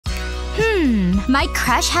My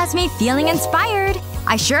crush has me feeling inspired.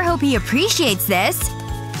 I sure hope he appreciates this.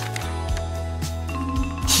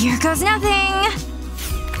 Here goes nothing.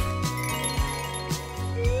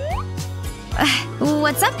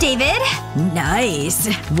 What's up, David?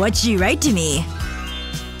 Nice. What'd she write to me?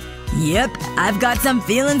 Yep, I've got some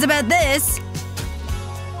feelings about this.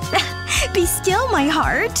 Be still, my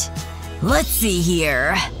heart. Let's see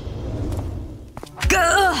here.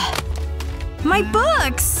 Gah! My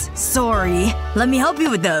books! Sorry. Let me help you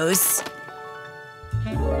with those.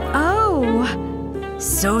 Oh.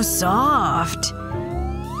 So soft.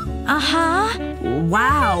 Uh-huh.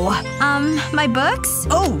 Wow. My books?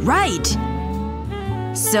 Oh, right.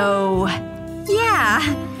 So… Yeah.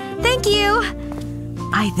 Thank you.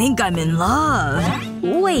 I think I'm in love.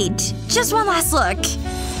 Wait. Just one last look.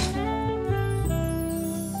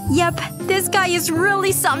 Yep. This guy is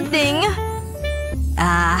really something.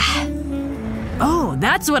 Oh,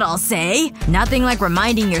 that's what I'll say. Nothing like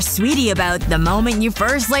reminding your sweetie about the moment you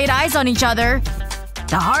first laid eyes on each other.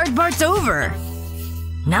 The hard part's over.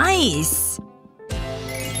 Nice.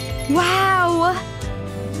 Wow.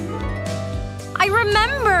 I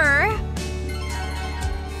remember.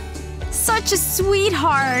 Such a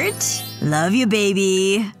sweetheart. Love you,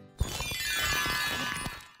 baby.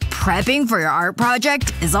 Prepping for your art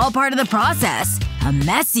project is all part of the process. A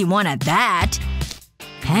messy one at that.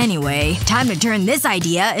 Anyway, time to turn this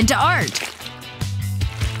idea into art.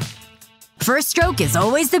 First stroke is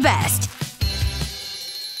always the best.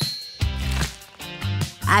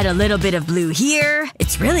 Add a little bit of blue here.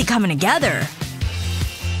 It's really coming together.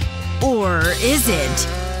 Or is it?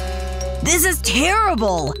 This is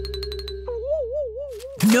terrible!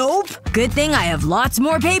 Nope. Good thing I have lots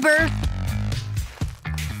more paper.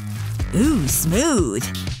 Ooh, smooth.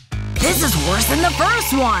 This is worse than the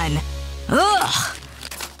first one! Ugh!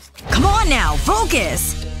 Come on now,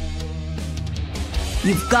 focus!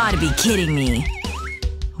 You've gotta be kidding me.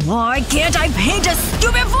 Why can't I paint a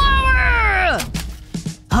stupid flower?!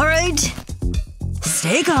 Alright.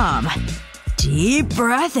 Stay calm. Deep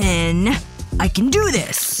breath in. I can do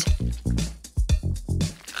this.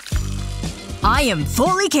 I am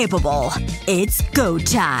fully capable. It's go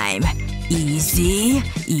time. Easy.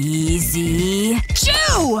 Easy.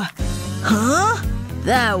 Shoo! Huh?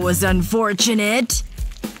 That was unfortunate.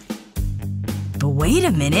 But wait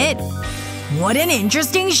a minute. What an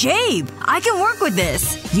interesting shape! I can work with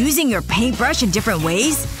this! Using your paintbrush in different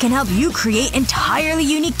ways can help you create entirely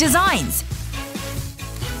unique designs.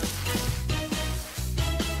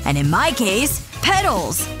 And in my case,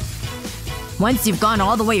 petals. Once you've gone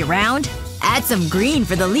all the way around, add some green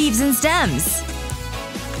for the leaves and stems.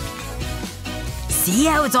 See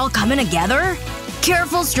how it's all coming together?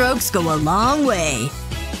 Careful strokes go a long way.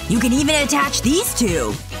 You can even attach these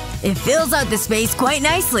two. It fills out the space quite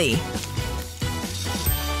nicely.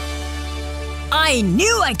 I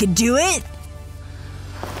knew I could do it!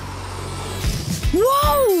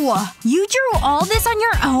 Whoa! You drew all this on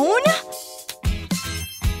your own?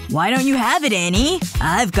 Why don't you have it, Annie?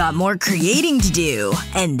 I've got more creating to do.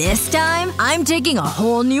 And this time, I'm taking a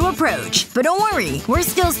whole new approach. But don't worry, we're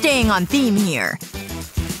still staying on theme here.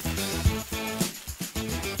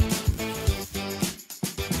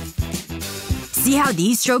 See how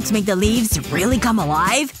these strokes make the leaves really come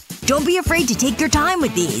alive? Don't be afraid to take your time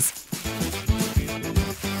with these.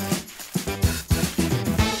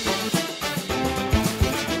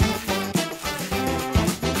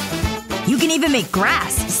 You can even make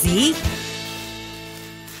grass, see?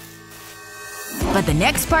 But the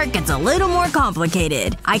next part gets a little more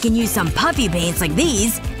complicated. I can use some puffy paints like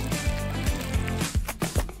these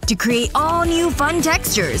to create all new fun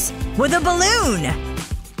textures. With a balloon!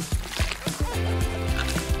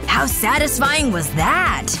 How satisfying was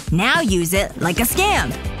that? Now use it like a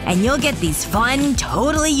stamp. And you'll get these fun,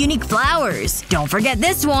 totally unique flowers. Don't forget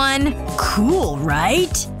this one. Cool,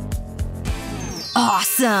 right?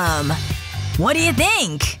 Awesome! What do you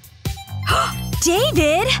think?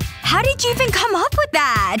 David! How did you even come up with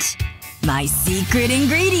that? My secret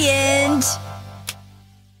ingredient!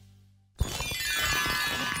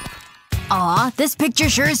 Aw, this picture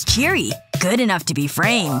sure is cheery. Good enough to be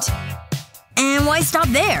framed. And why stop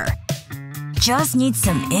there? Just need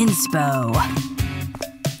some inspo.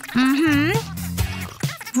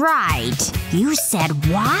 Right. You said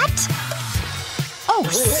what? Oh,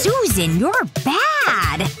 Susan, you're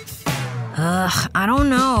bad! Ugh, I don't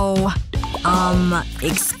know.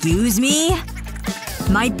 Excuse me?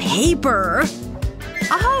 My paper!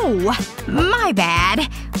 Oh, my bad.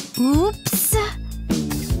 Oops.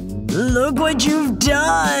 Look what you've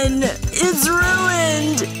done! It's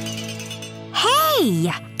ruined!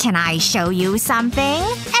 Hey! Can I show you something?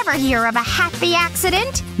 Ever hear of a happy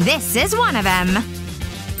accident? This is one of them.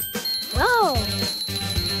 Whoa.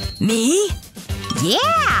 Me?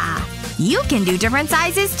 Yeah! You can do different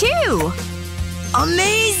sizes too!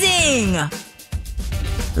 Amazing!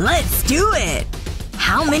 Let's do it!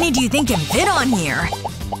 How many do you think can fit on here?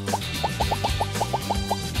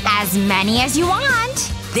 As many as you want!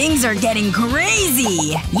 Things are getting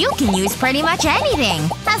crazy! You can use pretty much anything,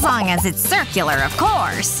 as long as it's circular, of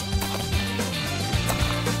course.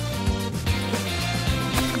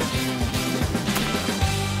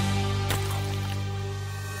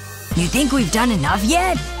 You think we've done enough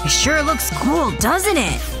yet? It sure looks cool, doesn't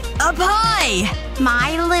it? Up high!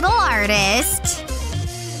 My little artist.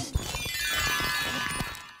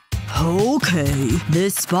 Okay,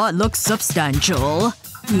 this spot looks substantial.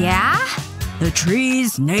 Yeah? The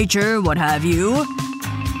trees, nature, what have you.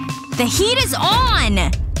 The heat is on!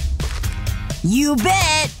 You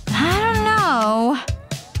bet! I don't know.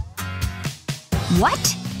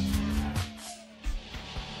 What?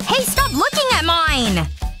 Hey, stop looking at mine!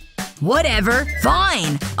 Whatever.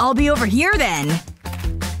 Fine. I'll be over here then.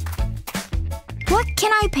 What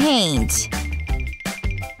can I paint?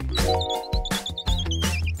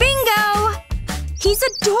 Bingo! He's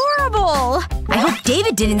adorable! I hope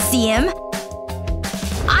David didn't see him.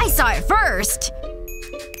 I saw it first.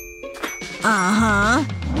 Uh-huh.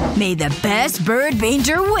 May the best bird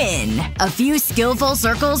painter win. A few skillful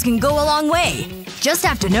circles can go a long way. Just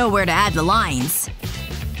have to know where to add the lines.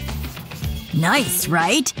 Nice,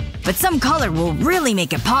 right? But some color will really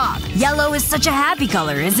make it pop. Yellow is such a happy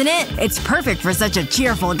color, isn't it? It's perfect for such a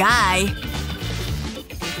cheerful guy.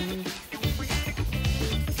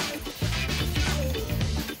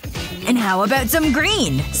 And how about some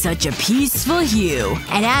green? Such a peaceful hue.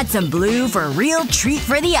 And add some blue for a real treat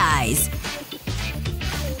for the eyes.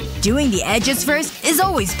 Doing the edges first is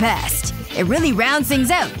always best. It really rounds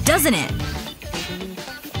things out, doesn't it?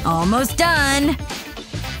 Almost done.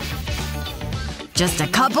 Just a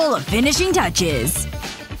couple of finishing touches.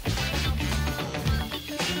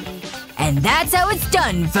 And that's how it's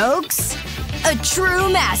done, folks. A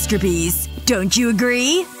true masterpiece. Don't you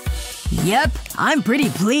agree? Yep, I'm pretty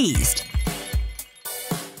pleased.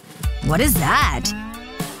 What is that?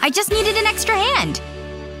 I just needed an extra hand.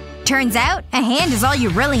 Turns out, a hand is all you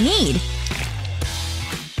really need.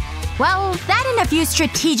 Well, that and a few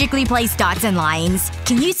strategically placed dots and lines.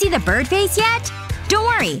 Can you see the bird face yet? Don't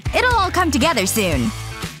worry, it'll all come together soon.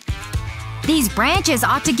 These branches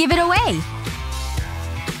ought to give it away.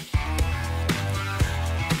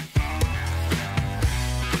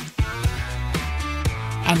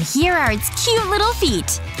 And here are its cute little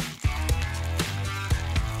feet.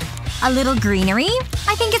 A little greenery?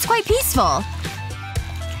 I think it's quite peaceful.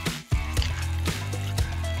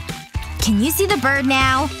 Can you see the bird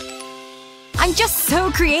now? I'm just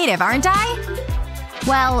so creative, aren't I?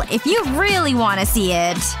 Well, if you really want to see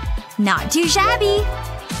it, not too shabby.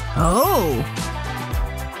 Oh.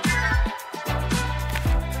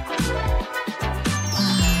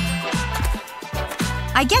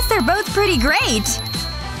 I guess they're both pretty great.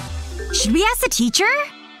 Should we ask the teacher?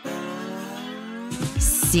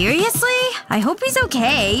 Seriously? I hope he's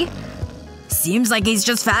okay. Seems like he's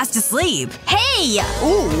just fast asleep. Hey!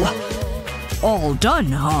 Ooh. All done,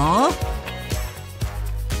 huh?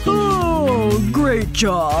 Oh, great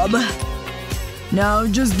job. Now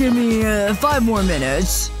just give me 5 more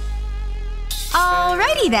minutes.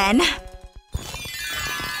 Alrighty then.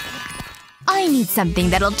 I need something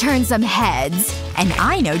that'll turn some heads. And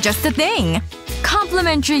I know just the thing.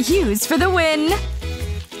 Complimentary hues for the win.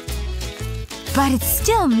 But it's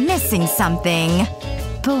still missing something.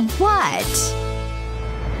 But what?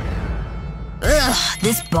 Ugh,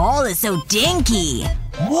 this ball is so dinky.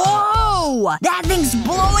 Whoa! That thing's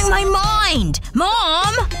blowing my mind!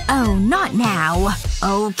 Mom! Oh, not now.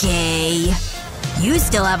 Okay. You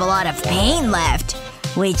still have a lot of paint left.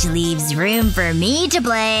 Which leaves room for me to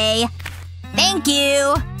play. Thank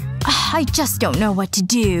you! I just don't know what to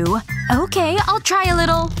do. Okay, I'll try a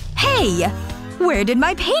little. Hey! Where did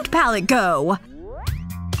my paint palette go?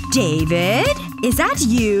 David? Is that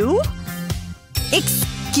you?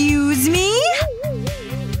 Excuse me?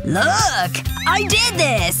 Look! I did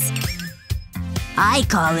this! I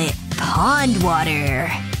call it pond water.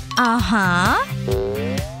 Uh-huh.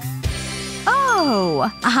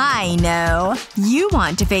 Oh, I know. You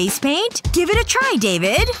want to face paint? Give it a try,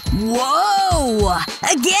 David. Whoa!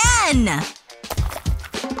 Again!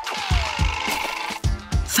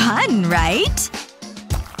 Fun, right?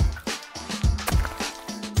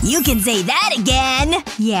 You can say that again!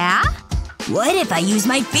 Yeah? What if I use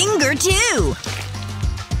my finger, too?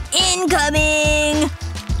 Incoming!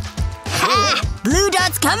 Ha! Blue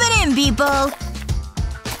dots coming in, people!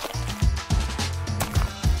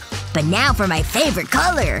 But now for my favorite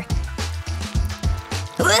color.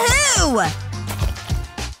 Woohoo!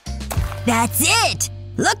 That's it!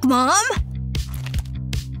 Look, Mom!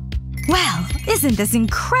 Wow, isn't this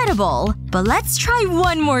incredible? But let's try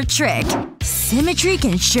one more trick. Symmetry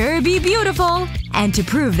can sure be beautiful. And to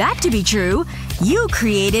prove that to be true, you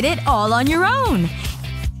created it all on your own.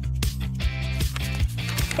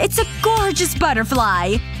 It's a gorgeous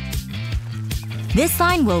butterfly. This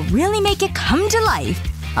line will really make it come to life,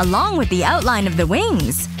 along with the outline of the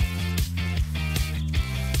wings.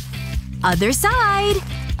 Other side.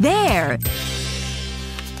 There.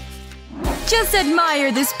 Just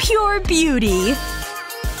admire this pure beauty.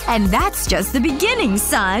 And that's just the beginning,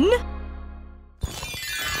 son.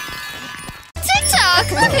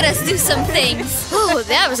 TikTok! Look at us do some things! Ooh,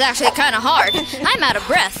 that was actually kinda hard. I'm out of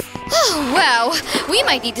breath. Wow, we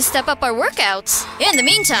might need to step up our workouts. In the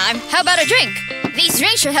meantime, how about a drink? These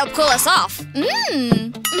drinks should help cool us off.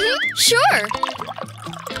 Sure.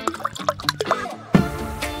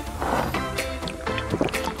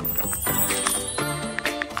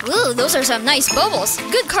 Ooh, those are some nice bubbles.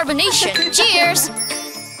 Good carbonation. Cheers!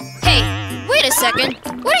 Hey, wait a second.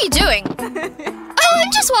 What are you doing? Oh,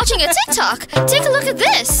 I'm just watching a TikTok. Take a look at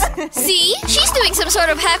this. See? She's doing some sort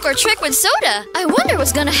of hack or trick with soda. I wonder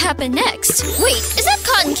what's gonna happen next. Wait, is that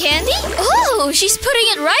cotton candy? Oh, she's putting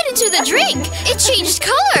it right into the drink. It changed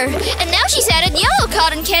color. And now she's added yellow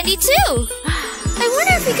cotton candy too. I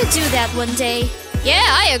wonder if we could do that one day. Yeah,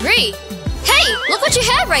 I agree. Hey, look what you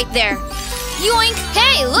have right there. Yoink!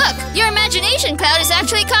 Hey, look! Your imagination cloud is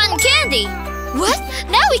actually cotton candy! What?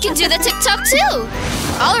 Now we can do the TikTok too!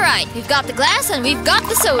 Alright, we've got the glass and we've got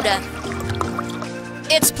the soda.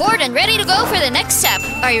 It's poured and ready to go for the next step.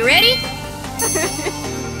 Are you ready?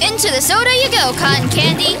 Into the soda you go, cotton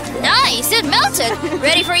candy! Nice! It melted!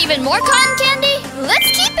 Ready for even more cotton candy?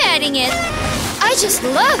 Let's keep adding it! I just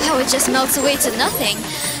love how it just melts away to nothing.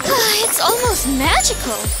 It's almost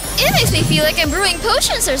magical. It makes me feel like I'm brewing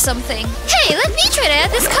potions or something. Hey, let me try to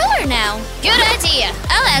add this color now. Good idea.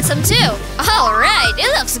 I'll add some too. Alright,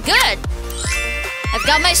 it looks good. I've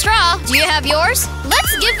got my straw. Do you have yours?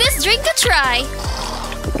 Let's give this drink a try.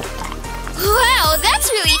 Wow, that's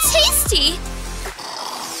really tasty.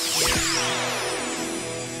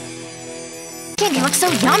 Candy looks so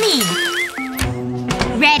yummy.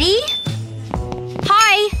 Ready?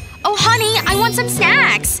 Hi. Oh, honey, I want some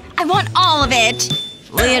snacks. I want all of it.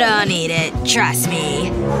 We don't need it. Trust me.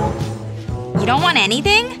 You don't want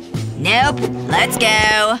anything? Nope. Let's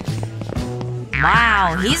go.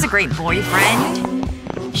 Wow, he's a great boyfriend.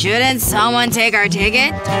 Shouldn't someone take our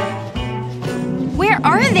ticket? Where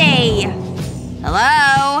are they?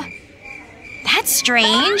 Hello? That's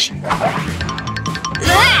strange.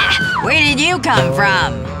 Ah! Where did you come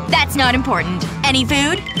from? That's not important. Any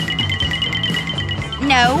food?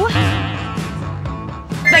 No.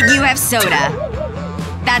 But you have soda.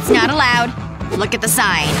 That's not allowed. Look at the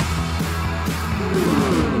sign.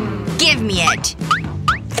 Give me it.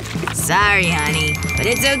 Sorry, honey. But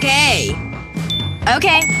it's okay.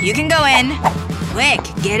 Okay, you can go in. Quick,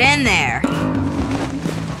 get in there.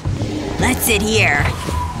 Let's sit here.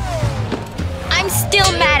 I'm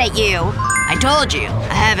still mad at you. I told you.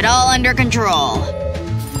 I have it all under control.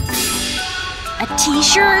 A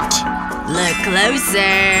t-shirt? Look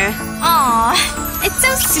closer. Aw, it's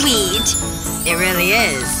so sweet. It really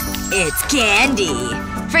is. It's candy.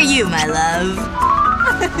 For you, my love.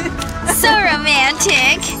 So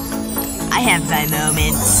romantic. I have my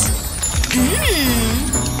moments.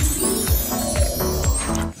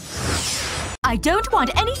 I don't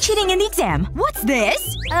want any cheating in the exam. What's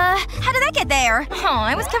this? How did that get there? Oh,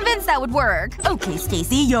 I was convinced that would work. Okay,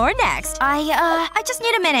 Stacy, you're next. I just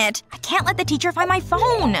need a minute. I can't let the teacher find my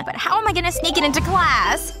phone. But how am I gonna sneak it into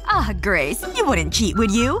class? Grace, you wouldn't cheat,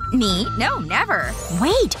 would you? Me? No, never.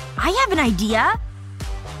 Wait, I have an idea.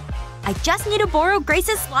 I just need to borrow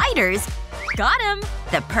Grace's sliders. Got him.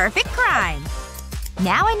 The perfect crime.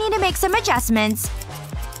 Now I need to make some adjustments.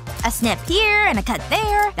 A snip here and a cut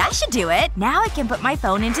there. That should do it. Now I can put my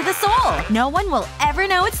phone into the sole. No one will ever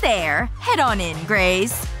know it's there. Head on in,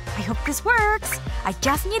 Grace. I hope this works. I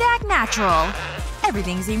just need to act natural.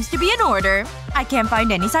 Everything seems to be in order. I can't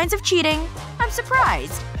find any signs of cheating. I'm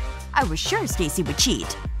surprised. I was sure Stacy would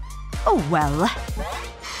cheat. Oh well.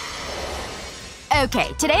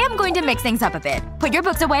 Okay, today I'm going to mix things up a bit. Put your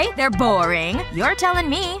books away. They're boring. You're telling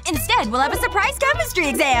me. Instead, we'll have a surprise chemistry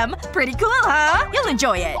exam. Pretty cool, huh? You'll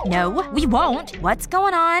enjoy it. No, we won't. What's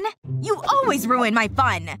going on? You always ruin my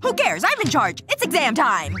fun. Who cares? I'm in charge. It's exam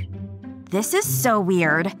time. This is so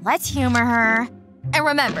weird. Let's humor her. And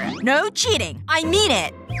remember, no cheating. I mean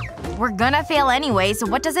it. We're gonna fail anyway, so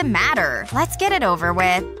what does it matter? Let's get it over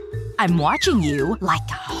with. I'm watching you like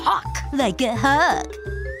a hawk. Like a hawk.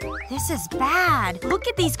 This is bad. Look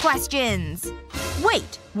at these questions.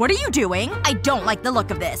 Wait, what are you doing? I don't like the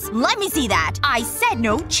look of this. Let me see that. I said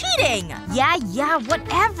no cheating! Yeah,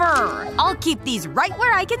 whatever. I'll keep these right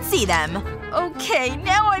where I can see them. Okay,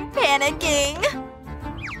 now I'm panicking.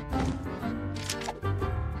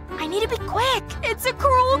 I need to be quick. It's a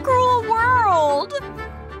cruel, cruel world.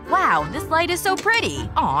 Wow, this light is so pretty.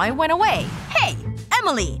 Aw, it went away. Hey,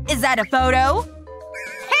 Emily, is that a photo?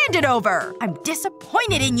 Hand it over! I'm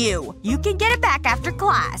disappointed in you! You can get it back after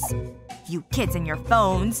class. You kids and your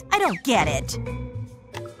phones. I don't get it.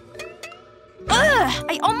 Ugh!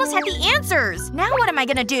 I almost had the answers! Now what am I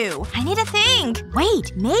gonna do? I need to think.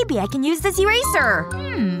 Wait, maybe I can use this eraser.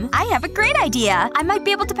 I have a great idea. I might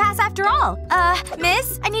be able to pass after all.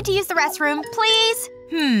 Miss? I need to use the restroom, please?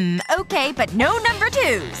 Okay, but no number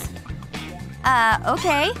 2s.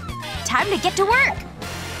 Okay. Time to get to work.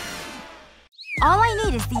 All I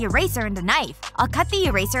need is the eraser and a knife. I'll cut the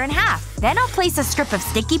eraser in half. Then I'll place a strip of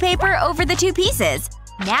sticky paper over the 2 pieces.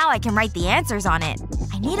 Now I can write the answers on it.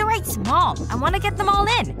 I need to write small. I want to get them all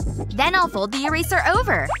in. Then I'll fold the eraser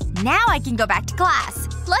over. Now I can go back to class.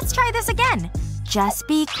 Let's try this again. Just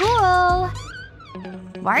be cool.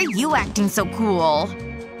 Why are you acting so cool?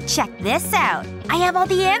 Check this out. I have all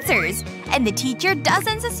the answers. And the teacher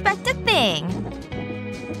doesn't suspect a thing.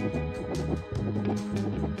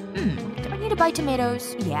 Do I need to buy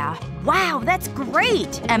tomatoes? Yeah. Wow, that's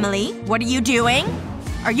great! Emily, what are you doing?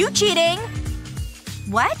 Are you cheating?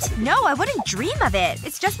 What? No, I wouldn't dream of it.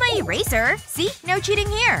 It's just my eraser. See? No cheating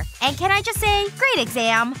here. And can I just say, great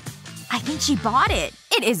exam. I think she bought it.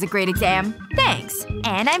 It is a great exam. Thanks.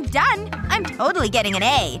 And I'm done. I'm totally getting an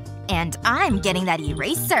A. And I'm getting that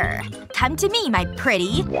eraser. Come to me, my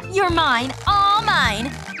pretty. You're mine. All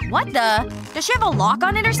mine. What the? Does she have a lock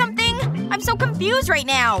on it or something? I'm so confused right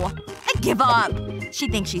now. I give up. She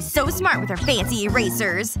thinks she's so smart with her fancy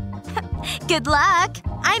erasers. Good luck.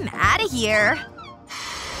 I'm outta here.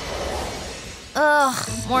 Ugh.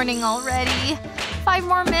 Morning already. 5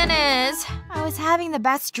 more minutes. I was having the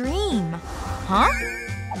best dream. Huh?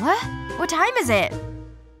 What? What time is it?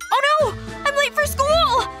 Oh no! I'm late for school!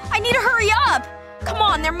 I need to hurry up! Come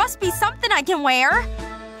on, there must be something I can wear.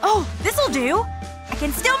 Oh, this'll do. I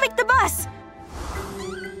can still make the bus.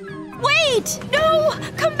 Wait! No!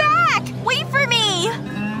 Come back! Wait for me!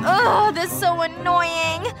 Ugh, this is so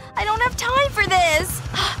annoying. I don't have time for this.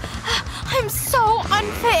 I'm so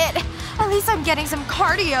unfit. At least I'm getting some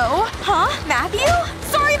cardio. Huh? Matthew?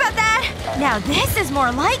 Sorry about that. Now this is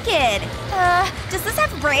more like it. Does this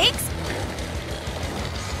have brakes?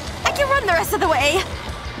 I can run the rest of the way.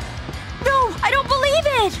 No, I don't believe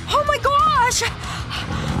it! Oh my gosh!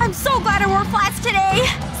 I'm so glad I wore flats today.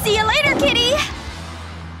 See you later, kitty!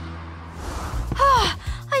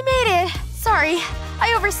 I made it. Sorry.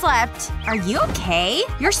 I overslept. Are you okay?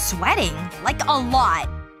 You're sweating. Like a lot.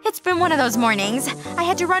 It's been one of those mornings. I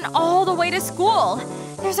had to run all the way to school.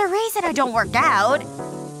 There's a reason I don't work out.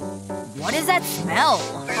 What is that smell?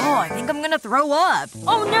 Oh, I think I'm gonna throw up.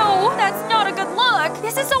 Oh no! That's not a good look!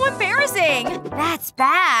 This is so embarrassing! That's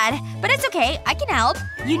bad. But it's okay. I can help.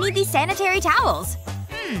 You need these sanitary towels.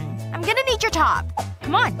 I'm gonna need your top.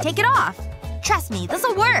 Come on, take it off. Trust me,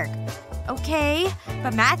 this'll work. Okay.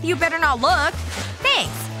 But Matthew better not look.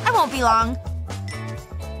 Thanks. I won't be long.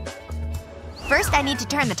 First I need to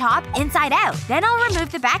turn the top inside out. Then I'll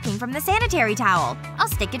remove the backing from the sanitary towel. I'll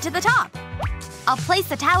stick it to the top. I'll place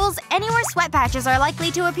the towels anywhere sweat patches are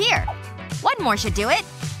likely to appear. One more should do it.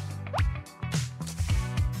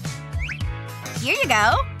 Here you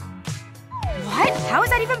go. What? How is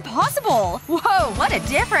that even possible? Whoa, what a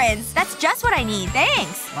difference. That's just what I need,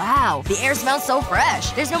 thanks. Wow, the air smells so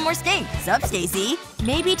fresh. There's no more stink. Sup, Stacy?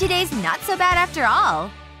 Maybe today's not so bad after all.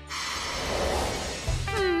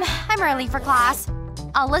 I'm early for class.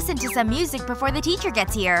 I'll listen to some music before the teacher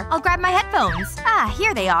gets here. I'll grab my headphones. Ah,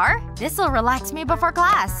 here they are. This'll relax me before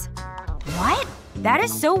class. What? That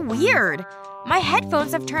is so weird. My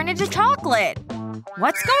headphones have turned into chocolate.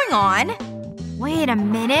 What's going on? Wait a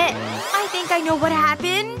minute. I think I know what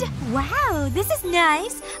happened. Wow, this is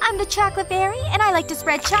nice. I'm the chocolate fairy, and I like to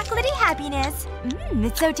spread chocolatey happiness.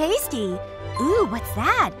 It's so tasty. Ooh, what's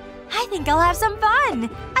that? I think I'll have some fun.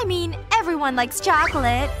 I mean, everyone likes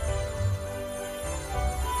chocolate.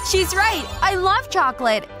 She's right. I love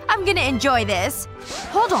chocolate. I'm gonna enjoy this.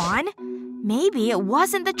 Hold on. Maybe it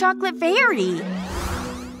wasn't the chocolate fairy.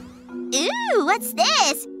 Ooh, what's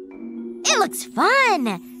this? It looks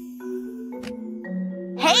fun.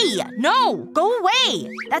 Hey! No! Go away!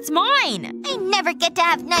 That's mine! I never get to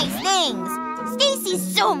have nice things.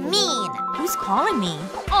 Stacy's so mean. Who's calling me?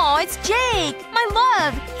 Aw, it's Jake! My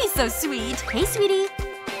love! He's so sweet. Hey, sweetie.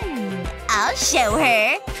 I'll show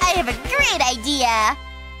her. I have a great idea.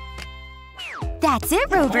 That's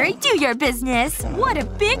it, Rover. Do your business. What a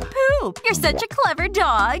big poop! You're such a clever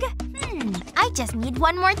dog. I just need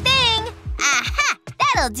one more thing. Aha!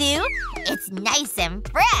 That'll do. It's nice and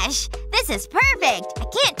fresh. This is perfect. I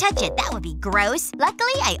can't touch it. That would be gross.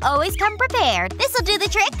 Luckily, I always come prepared. This'll do the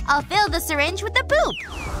trick. I'll fill the syringe with the poop.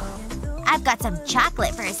 I've got some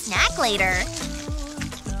chocolate for a snack later.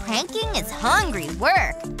 Pranking is hungry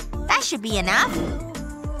work. That should be enough.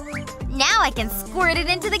 Now I can squirt it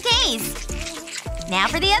into the case. Now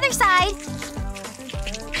for the other side.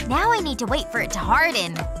 Now I need to wait for it to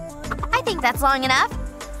harden. I think that's long enough.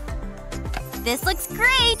 This looks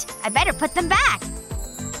great! I better put them back.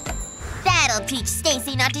 That'll teach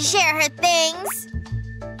Stacy not to share her things.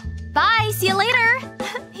 Bye! See you later!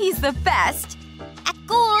 He's the best. Act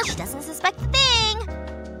cool. She doesn't suspect a thing.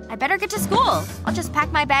 I better get to school. I'll just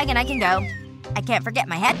pack my bag and I can go. I can't forget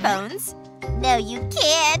my headphones. No, you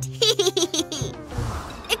can't. It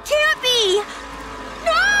can't be!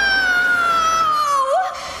 No!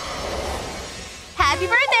 Happy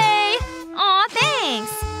birthday! Aw,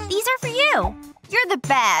 thanks. These are for you. You're the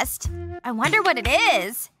best. I wonder what it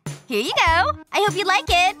is. Here you go. I hope you like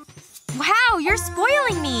it. Wow, you're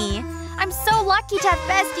spoiling me. I'm so lucky to have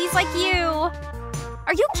besties like you.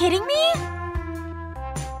 Are you kidding me?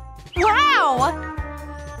 Wow!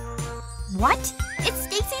 What? It's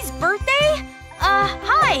Stacy's birthday?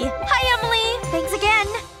 Hi. Hi, Emily. Thanks again.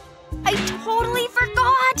 I totally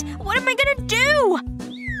forgot! What am I gonna do?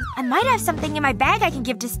 I might have something in my bag I can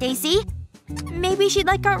give to Stacy. Maybe she'd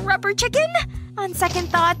like a rubber chicken? On second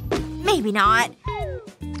thought, maybe not.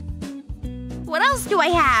 What else do I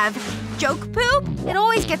have? Joke poop? It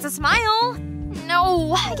always gets a smile.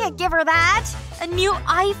 No, I can't give her that. A new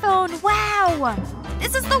iPhone. Wow.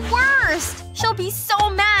 This is the worst. She'll be so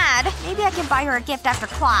mad. Maybe I can buy her a gift after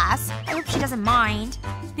class. I hope she doesn't mind.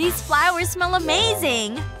 These flowers smell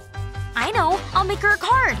amazing. I know. I'll make her a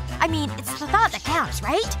card. I mean, it's the thought that counts,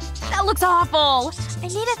 right? That looks awful. I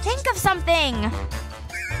need to think of something.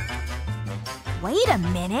 Wait a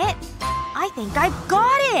minute. I think I've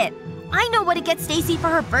got it. I know what to get Stacy for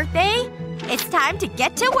her birthday. It's time to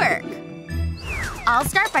get to work. I'll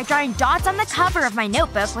start by drawing dots on the cover of my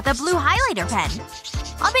notebook with a blue highlighter pen.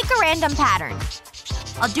 I'll make a random pattern.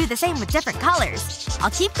 I'll do the same with different colors.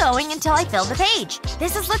 I'll keep going until I fill the page.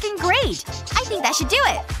 This is looking great. I think that should do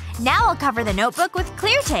it. Now I'll cover the notebook with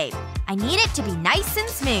clear tape. I need it to be nice and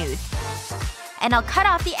smooth. And I'll cut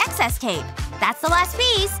off the excess tape. That's the last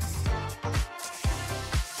piece.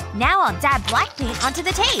 Now I'll dab black paint onto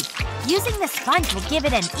the tape. Using the sponge will give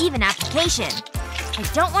it an even application. I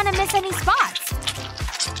don't want to miss any spots.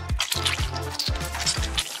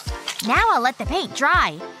 Now I'll let the paint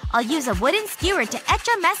dry. I'll use a wooden skewer to etch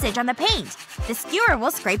a message on the paint. The skewer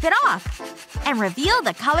will scrape it off. And reveal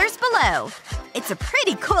the colors below. It's a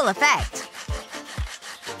pretty cool effect.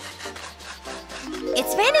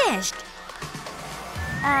 It's finished!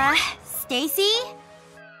 Stacy?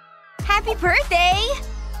 Happy birthday!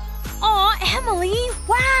 Aw, Emily!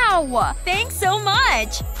 Wow! Thanks so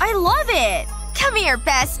much! I love it! Come here,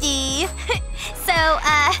 bestie! So,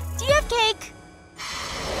 do you have cake?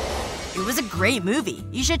 It was a great movie.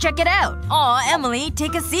 You should check it out. Aw, Emily,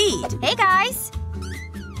 take a seat. Hey, guys!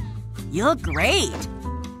 You look great.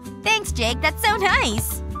 Thanks, Jake. That's so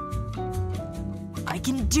nice. I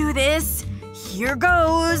can do this. Here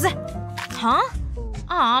goes. Huh?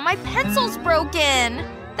 Aw, my pencil's broken.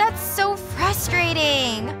 That's so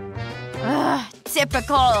frustrating. Ugh,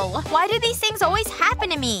 typical. Why do these things always happen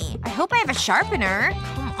to me? I hope I have a sharpener.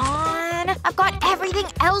 Come on. I've got everything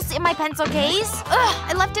else in my pencil case. Ugh,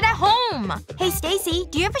 I left it at home. Hey, Stacy,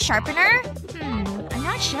 do you have a sharpener? I'm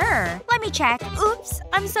not sure. Let me check. Oops,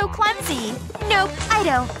 I'm so clumsy. Nope, I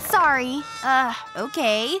don't. Sorry.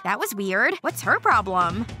 Okay. That was weird. What's her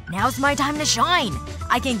problem? Now's my time to shine.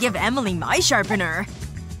 I can give Emily my sharpener.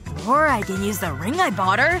 Or I can use the ring I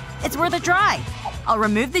bought her. It's worth a try. I'll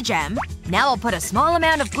remove the gem. Now I'll put a small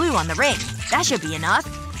amount of glue on the ring. That should be enough.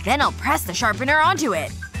 Then I'll press the sharpener onto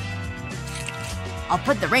it. I'll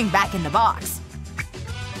put the ring back in the box.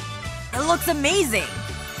 It looks amazing!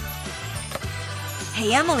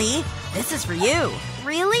 Hey, Emily. This is for you.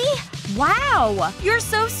 Really? Wow! You're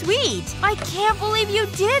so sweet! I can't believe you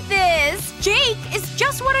did this! Jake, it's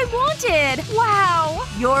just what I wanted! Wow!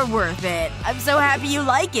 You're worth it. I'm so happy you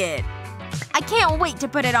like it. I can't wait to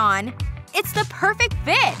put it on. It's the perfect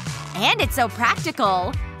fit! And it's so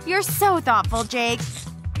practical. You're so thoughtful, Jake.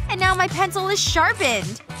 And now my pencil is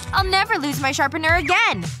sharpened. I'll never lose my sharpener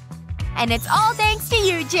again. And it's all thanks to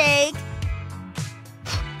you, Jake.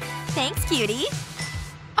 Thanks, cutie.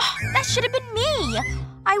 Oh, that should have been me.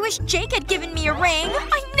 I wish Jake had given me a ring.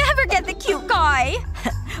 I never get the cute guy.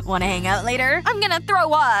 Wanna hang out later? I'm gonna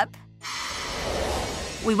throw up.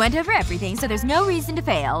 We went over everything, so there's no reason to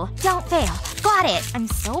fail. Don't fail. Got it. I'm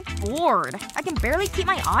so bored. I can barely keep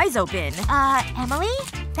my eyes open. Emily?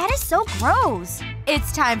 That is so gross.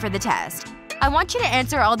 It's time for the test. I want you to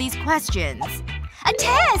answer all these questions. A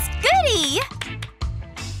test! Goody!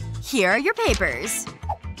 Here are your papers.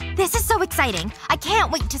 This is so exciting. I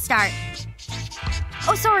can't wait to start.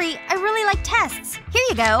 Oh, sorry. I really like tests. Here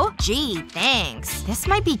you go. Gee, thanks. This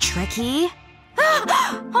might be tricky.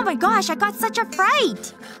 Oh my gosh, I got such a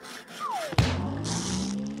fright!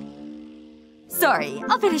 Sorry,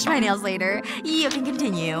 I'll finish my nails later. You can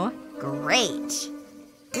continue. Great.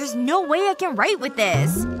 There's no way I can write with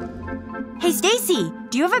this. Hey, Stacy,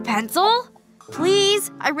 do you have a pencil? Please?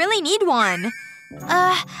 I really need one.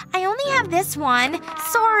 I only have this one.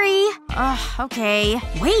 Sorry. Okay.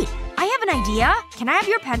 Wait, I have an idea. Can I have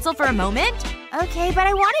your pencil for a moment? Okay, but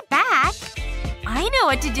I want it back. I know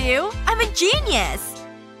what to do. I'm a genius.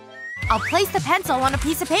 I'll place the pencil on a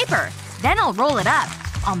piece of paper. Then I'll roll it up.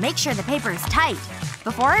 I'll make sure the paper is tight.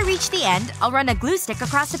 Before I reach the end, I'll run a glue stick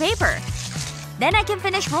across the paper. Then I can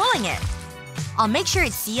finish rolling it. I'll make sure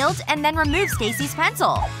it's sealed and then remove Stacy's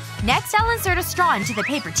pencil. Next, I'll insert a straw into the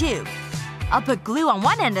paper tube. I'll put glue on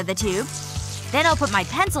one end of the tube. Then I'll put my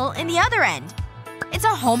pencil in the other end. It's a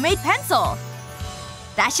homemade pencil.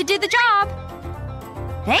 That should do the job.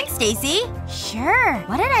 Thanks, Stacy. Sure.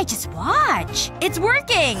 What did I just watch? It's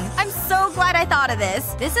working! I'm so glad I thought of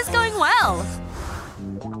this. This is going well.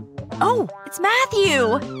 Oh, it's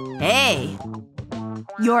Matthew! Hey.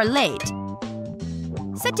 You're late.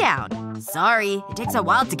 Sit down. Sorry, it takes a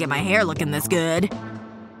while to get my hair looking this good.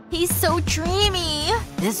 He's so dreamy.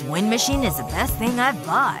 This wind machine is the best thing I've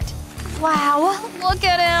bought. Wow, look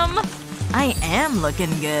at him. I am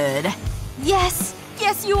looking good. Yes!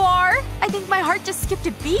 Yes, you are! I think my heart just skipped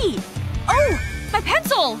a beat. Oh! My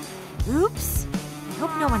pencil! Oops. I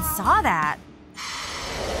hope no one saw that.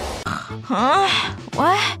 Huh?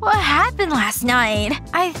 What happened last night?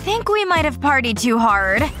 I think we might have partied too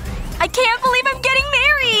hard. I can't believe I'm getting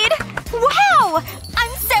married! Wow!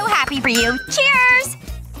 I'm so happy for you. Cheers!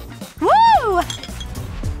 Woo!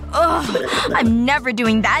 Ugh. I'm never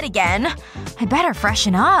doing that again. I better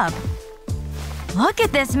freshen up. Look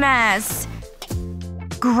at this mess.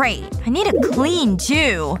 Great. I need to clean,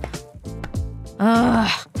 too.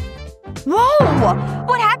 Ugh. Whoa!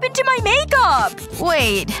 What happened to my makeup?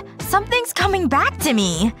 Wait. Something's coming back to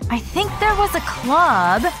me. I think there was a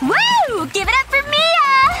club. Woo! Give it up for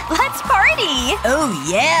Mia! Let's party! Oh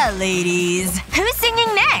yeah, ladies. Who's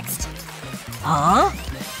singing next? Huh?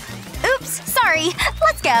 Oops. Sorry.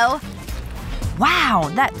 Let's go. Wow,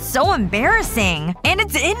 that's so embarrassing. And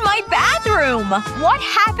it's in my bathroom! What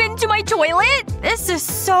happened to my toilet? This is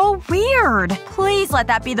so weird. Please let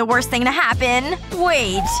that be the worst thing to happen.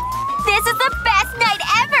 Wait. This is the best night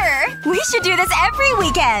ever! We should do this every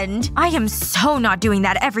weekend! I am so not doing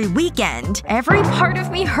that every weekend. Every part of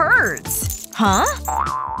me hurts. Huh?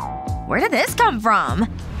 Where did this come from?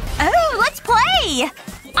 Oh, let's play!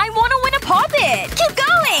 I want to win a Pop-It! Keep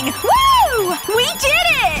going! Woo! We did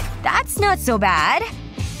it! That's not so bad.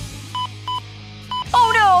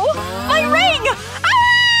 Oh no! My ring!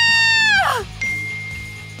 Ah!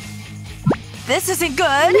 This isn't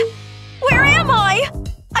good. Where am I?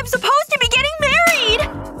 I'm supposed to be getting married!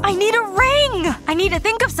 I need a ring! I need to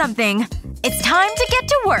think of something. It's time to get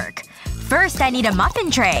to work. First, I need a muffin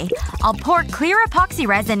tray. I'll pour clear epoxy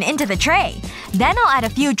resin into the tray. Then I'll add a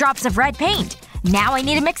few drops of red paint. Now I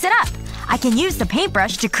need to mix it up. I can use the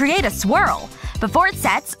paintbrush to create a swirl. Before it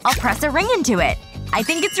sets, I'll press a ring into it. I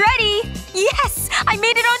think it's ready! Yes! I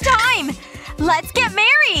made it on time! Let's get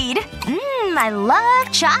married! I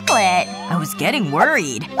love chocolate. I was getting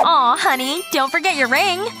worried. Aw, honey. Don't forget your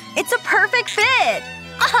ring. It's a perfect fit!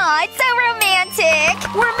 Aw, it's so romantic!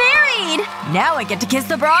 We're married! Now I get to kiss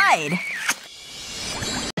the bride.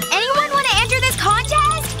 Anyone want to enter this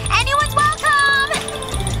contest? Anyone's welcome!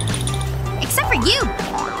 Except for you.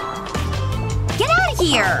 Get out of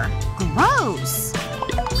here! Gross.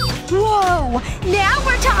 Whoa! Now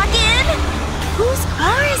we're talking! Whose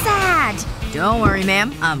car is that? Don't worry,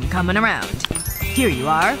 ma'am. I'm coming around. Here you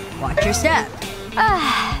are. Watch your step.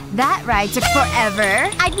 That ride took forever.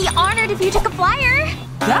 I'd be honored if you took a flyer.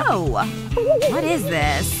 Go! What is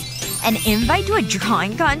this? An invite to a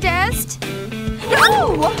drawing contest?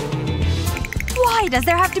 No! Why does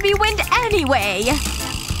there have to be wind anyway?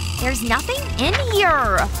 There's nothing in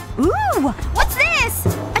here. Ooh! What's this?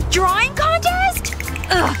 A drawing contest?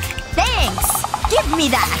 Ugh, thanks! Give me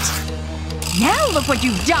that! Now look what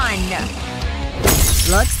you've done!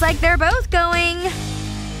 Looks like they're both going.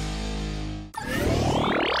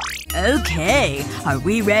 Okay, are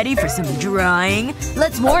we ready for some drawing?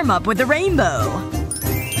 Let's warm up with a rainbow.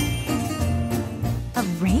 A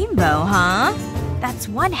rainbow, huh? That's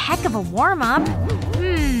one heck of a warm-up.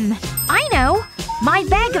 I know! My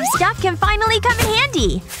bag of stuff can finally come in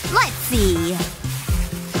handy. Let's see.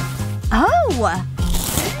 Oh!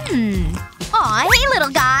 Aw, hey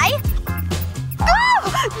little guy!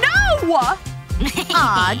 Oh! No!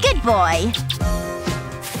 Aw, good boy.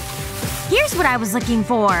 Here's what I was looking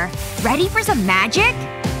for. Ready for some magic?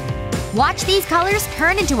 Watch these colors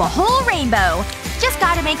turn into a whole rainbow. Just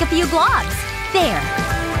gotta make a few globs. There.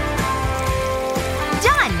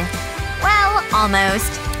 Done! Well,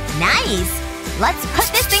 almost. Nice! Let's put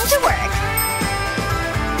this thing to work.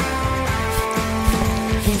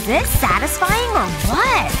 Is this satisfying or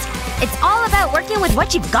what? It's all about working with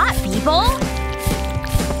what you've got, people!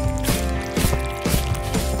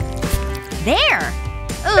 There!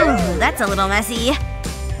 Ooh, that's a little messy.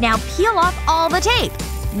 Now peel off all the tape.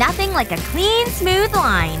 Nothing like a clean, smooth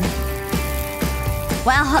line.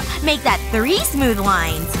 Well, make that 3 smooth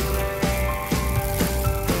lines.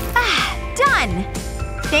 Ah, done!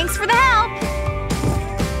 Thanks for the help!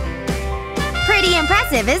 Pretty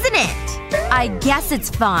impressive, isn't it? I guess it's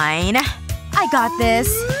fine. I got this.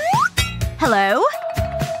 Hello?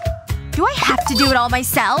 Do I have to do it all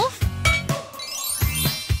myself?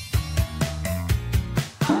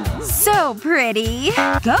 So pretty.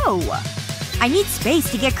 Go! I need space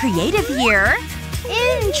to get creative here.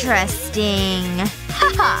 Interesting.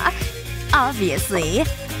 Haha. Obviously.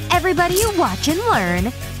 Everybody watch and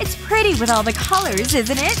learn. It's pretty with all the colors,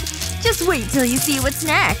 isn't it? Just wait till you see what's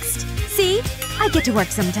next. See? I get to work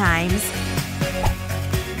sometimes.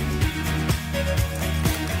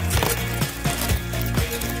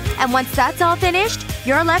 And once that's all finished,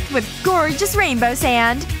 you're left with gorgeous rainbow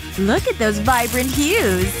sand. Look at those vibrant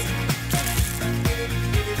hues.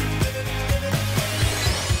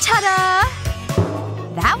 Ta-da!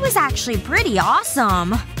 That was actually pretty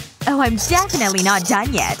awesome. Oh, I'm definitely not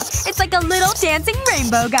done yet. It's like a little dancing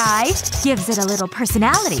rainbow guy. Gives it a little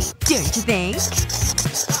personality, don't you think?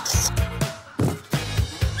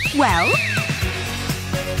 Well?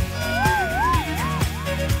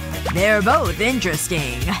 They're both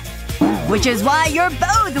interesting. Which is why you're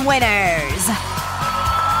both winners!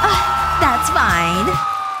 That's fine.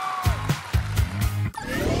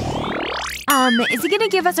 Is he gonna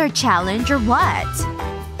give us our challenge or what?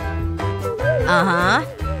 Uh-huh.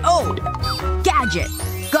 Oh! Gadget!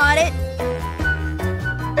 Got it?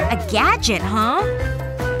 A gadget, huh?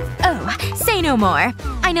 Oh, say no more.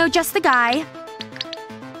 I know just the guy.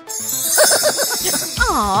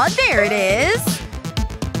 Aw, there it is.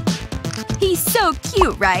 He's so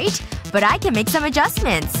cute, right? But I can make some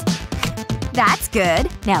adjustments. That's good.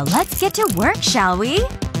 Now let's get to work, shall we?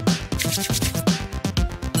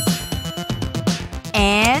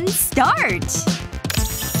 And start!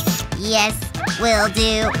 Yes, will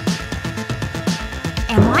do.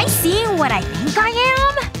 Am I seeing what I think I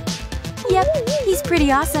am? Yep, he's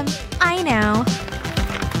pretty awesome. I know.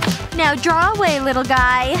 Now draw away, little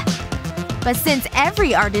guy. But since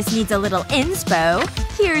every artist needs a little inspo,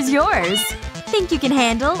 here's yours. Think you can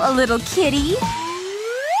handle a little kitty?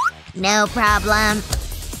 No problem.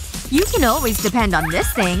 You can always depend on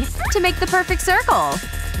this thing to make the perfect circle.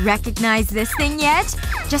 Recognize this thing yet?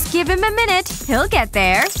 Just give him a minute. He'll get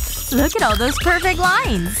there. Look at all those perfect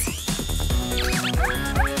lines.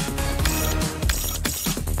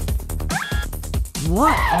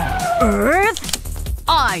 What on earth?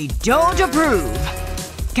 I don't approve.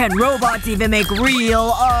 Can robots even make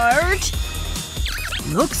real art?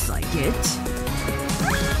 Looks like it.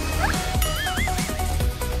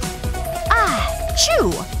 Ah,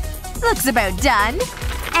 chew! Looks about done.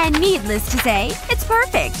 And needless to say, it's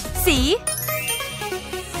perfect. See?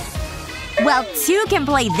 Well, two can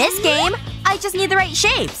play this game. I just need the right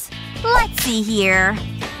shapes. Let's see here.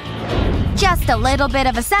 Just a little bit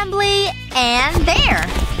of assembly, and there.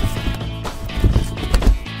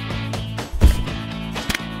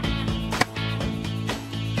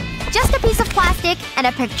 Just a piece of plastic and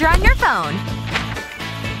a picture on your phone.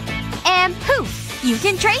 And poof! You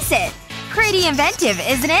can trace it. Pretty inventive,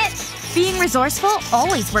 isn't it? Being resourceful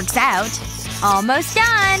always works out. Almost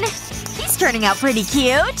done. He's turning out pretty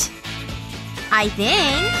cute. I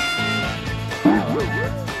think.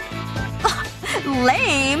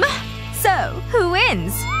 Lame. So, who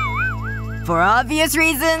wins? For obvious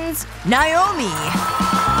reasons, Naomi.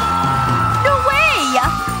 No way!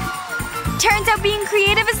 Turns out being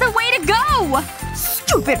creative is the way to go!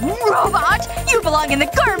 Stupid robot! You belong in the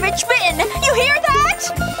garbage bin! You hear that?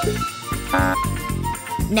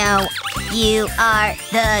 No. You are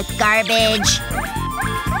the garbage.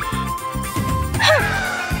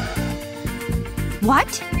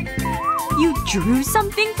 What? You drew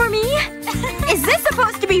something for me? Is this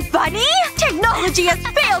supposed to be funny? Technology has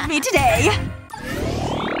failed me today!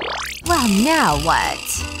 Well, now what?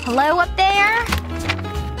 Hello up there?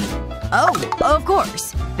 Oh, of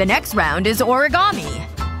course. The next round is origami.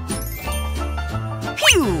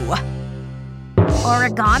 Phew!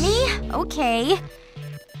 Origami? Okay.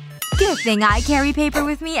 Good thing I carry paper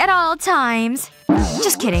with me at all times.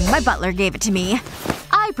 Just kidding, my butler gave it to me.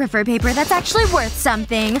 I prefer paper that's actually worth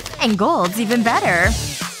something. And gold's even better.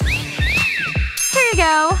 Here you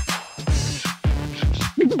go.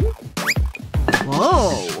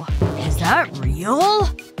 Whoa. Is that real?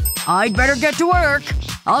 I'd better get to work.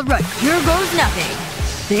 Alright, here goes nothing.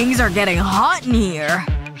 Things are getting hot in here.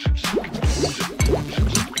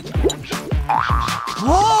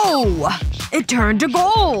 Whoa! It turned to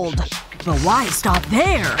gold! But why stop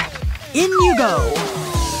there? In you go!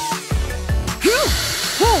 Phew!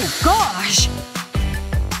 Oh gosh!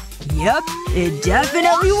 Yep, it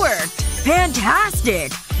definitely worked!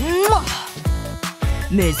 Fantastic! Mwah!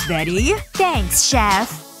 Miss Betty? Thanks,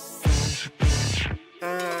 chef.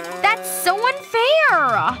 That's so unfair!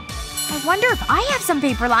 I wonder if I have some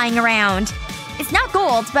paper lying around. It's not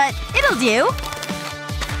gold, but it'll do.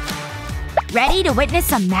 Ready to witness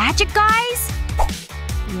some magic, guys?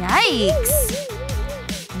 Yikes.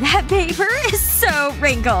 That paper is so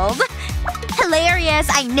wrinkled. Hilarious,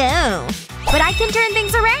 I know. But I can turn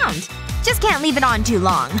things around. Just can't leave it on too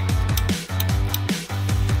long.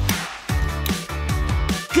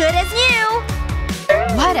 Good as new!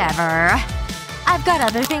 Whatever. I've got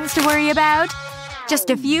other things to worry about. Just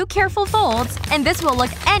a few careful folds, and this will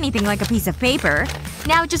look anything like a piece of paper.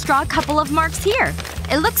 Now just draw a couple of marks here.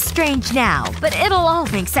 It looks strange now, but it'll all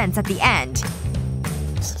make sense at the end.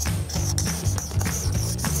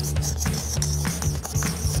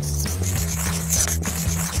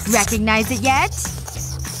 Recognize it yet?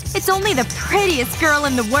 It's only the prettiest girl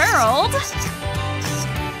in the world!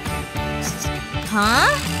 Huh?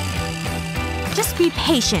 Just be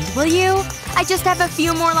patient, will you? I just have a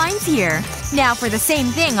few more lines here. Now for the same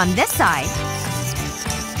thing on this side.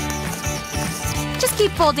 Just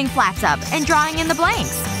keep folding flats up and drawing in the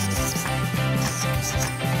blanks.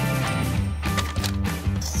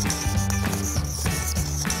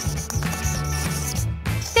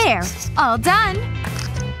 There. All done.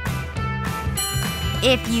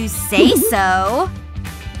 If you say so.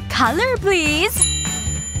 Color, please.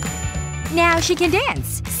 Now she can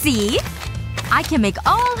dance. See? I can make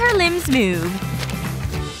all her limbs move.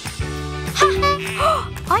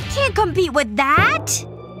 I can't compete with that!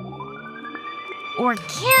 Or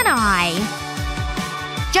can I?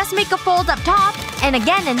 Just make a fold up top, and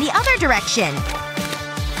again in the other direction.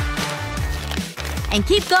 And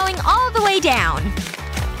keep going all the way down.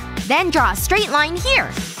 Then draw a straight line here.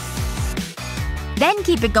 Then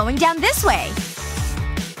keep it going down this way.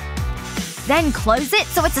 Then close it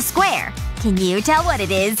so it's a square. Can you tell what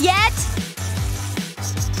it is yet?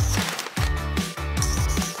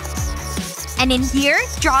 And in here,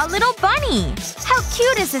 draw a little bunny. How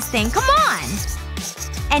cute is this thing? Come on!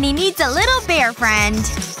 And he needs a little bear friend.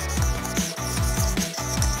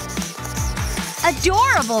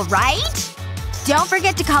 Adorable, right? Don't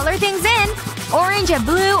forget to color things in. Orange and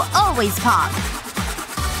blue always pop.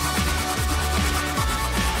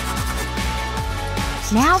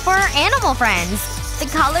 Now for our animal friends. The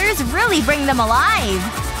colors really bring them alive.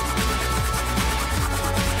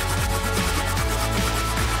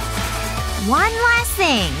 One last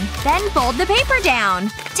thing. Then fold the paper down.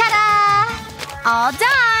 Ta-da! All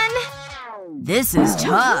done! This is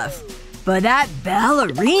tough. But that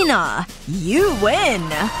ballerina! You win!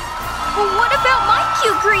 Well, what about my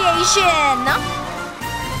cute creation?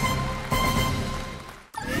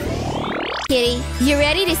 Kitty, you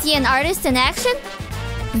ready to see an artist in action?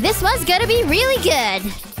 This one's gonna be really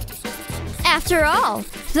good. After all,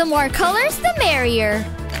 the more colors, the merrier.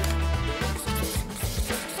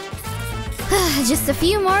 Just a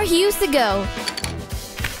few more hues to go.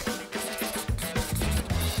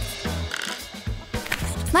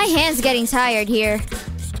 My hand's getting tired here.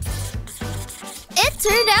 It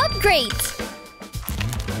turned out great.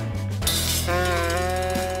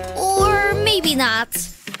 Or maybe not.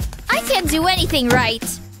 I can't do anything right.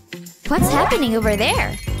 What's happening over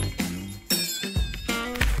there?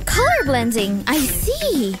 Color blending, I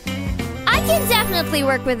see. I can definitely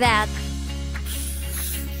work with that.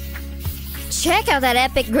 Check out that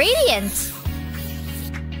epic gradient!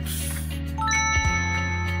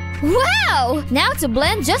 Wow! Now to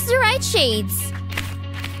blend just the right shades.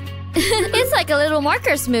 It's like a little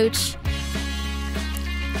marker smooch.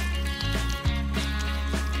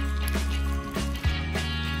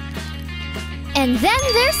 And then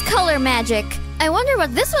there's color magic. I wonder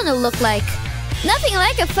what this one will look like. Nothing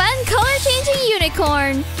like a fun color-changing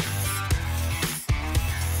unicorn.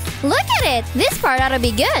 Look at it! This part ought to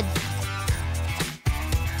be good.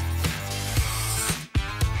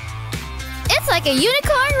 It's like a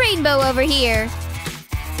unicorn rainbow over here.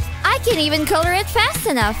 I can even color it fast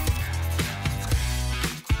enough.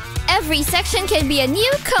 Every section can be a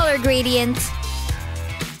new color gradient.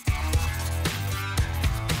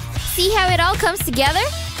 See how it all comes together?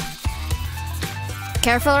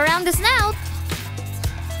 Careful around the snout.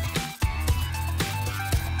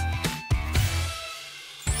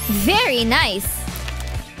 Very nice.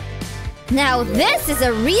 Now this is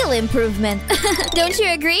a real improvement. Don't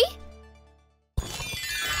you agree?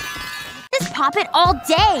 Just pop it all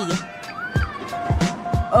day!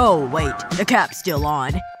 Oh, wait. The cap's still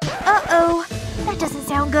on. Uh-oh. That doesn't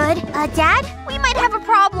sound good. Dad? We might have a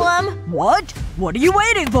problem. What? What are you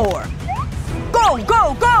waiting for? Go!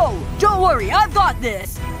 Go! Go! Don't worry, I've got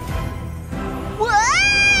this!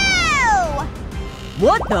 Whoa!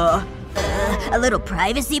 What the? A little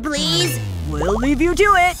privacy, please? We'll leave you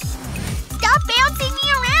to it! Stop bouncing me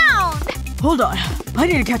around! Hold on. I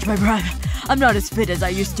need to catch my breath. I'm not as fit as I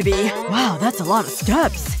used to be. Wow, that's a lot of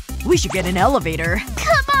steps. We should get an elevator.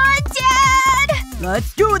 Come on, Dad!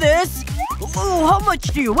 Let's do this! Oh, how much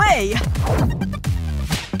do you weigh?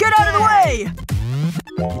 Get out of the way!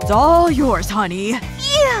 It's all yours, honey.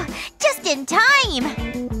 Phew! Just in time!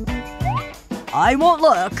 I won't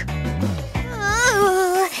look.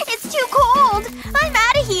 Ooh, it's too cold! I'm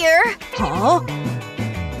out of here! Huh?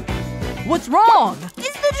 What's wrong?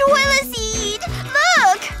 It's the toilet seat!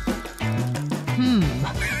 Look!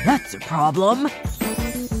 That's a problem.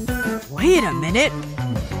 Wait a minute.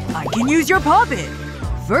 I can use your puppet.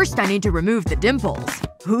 First I need to remove the dimples.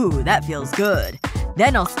 Ooh, that feels good.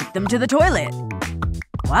 Then I'll stick them to the toilet.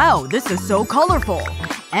 Wow, this is so colorful.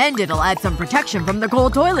 And it'll add some protection from the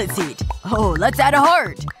cold toilet seat. Oh, let's add a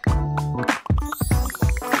heart.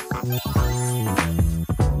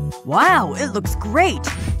 Wow, it looks great.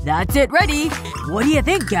 That's it ready. What do you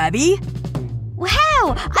think, Gabby?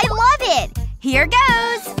 Wow! I love it! Here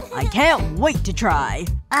goes! I can't wait to try.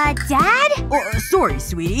 Dad? Oh, sorry,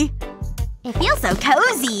 sweetie. It feels so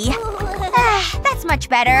cozy. That's much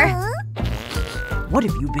better. What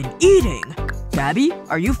have you been eating? Gabby,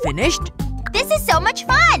 are you finished? This is so much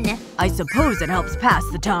fun! I suppose it helps pass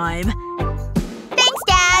the time. Thanks,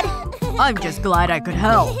 Dad! I'm just glad I could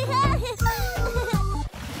help.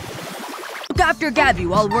 Look after Gabby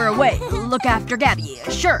while we're away. Look after Gabby.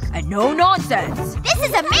 Sure, and no nonsense. This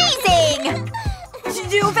is amazing!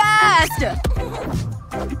 Too fast!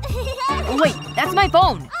 Wait, that's my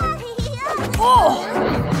phone. Oh!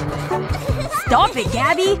 Stop it,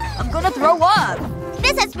 Gabby! I'm gonna throw up!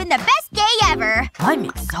 This has been the best day ever! I'm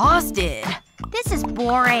exhausted. This is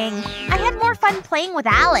boring. I had more fun playing with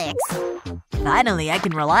Alex. Finally, I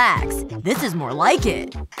can relax. This is more like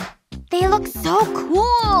it. They look so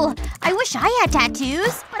cool! I wish I had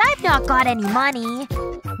tattoos, but I've not got any money.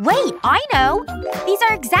 Wait, I know! These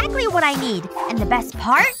are exactly what I need. And the best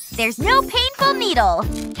part? There's no painful needle.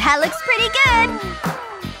 That looks pretty good!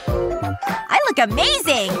 I look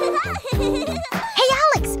amazing! Hey,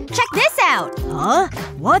 Alex! Check this out! Huh?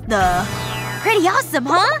 What the? Pretty awesome,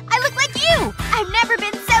 huh? I look like you! I've never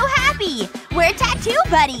been so happy! We're tattoo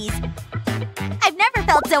buddies! I've never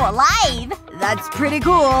felt so alive! That's pretty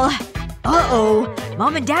cool. Uh-oh.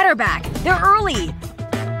 Mom and Dad are back. They're early.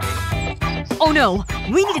 Oh no.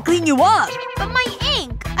 We need to clean you up. But my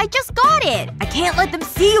ink! I just got it! I can't let them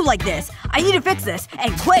see you like this. I need to fix this.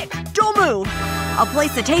 And quick! Don't move! I'll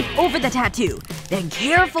place the tape over the tattoo. Then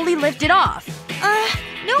carefully lift it off.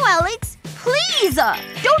 No, Alex. Please!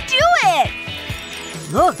 Don't do it!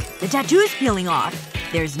 Look. The tattoo's peeling off.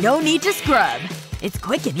 There's no need to scrub. It's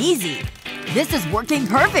quick and easy. This is working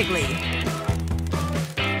perfectly.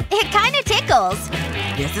 It kinda tickles.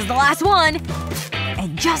 This is the last one.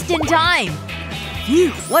 And just in time.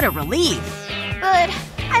 Phew, what a relief. But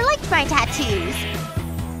I liked my tattoos.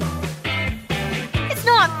 It's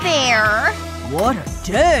not fair. What a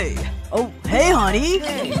day. Oh, hey, honey.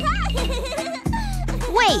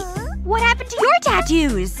 Wait. What happened to your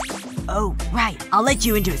tattoos? Oh, right. I'll let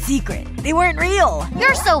you into a secret. They weren't real.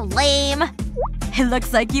 You're so lame. It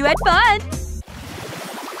looks like you had fun.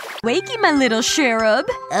 Wakey, my little cherub.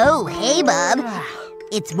 Oh, hey, Bub.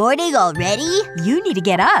 It's morning already? You need to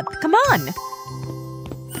get up. Come on.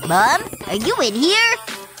 Mom? Are you in here?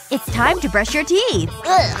 It's time to brush your teeth.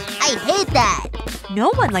 Ugh, I hate that. No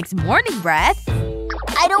one likes morning breath.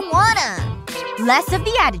 I don't wanna. Less of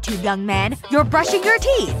the attitude, young man. You're brushing your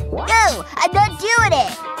teeth. No, I'm not doing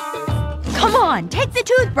it. Come on, take the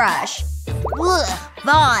toothbrush. Ugh,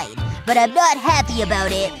 fine. But I'm not happy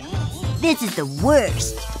about it. This is the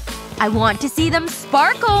worst. I want to see them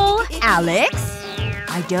sparkle, Alex.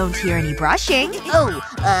 I don't hear any brushing. Oh,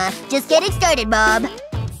 just getting started, Mom.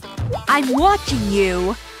 I'm watching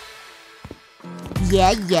you.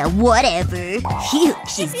 Yeah, whatever. Phew,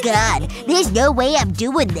 she's gone. There's no way I'm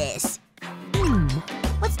doing this.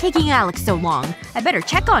 What's taking Alex so long? I better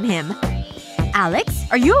check on him. Alex,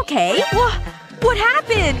 are you okay? What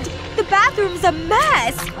happened? The bathroom's a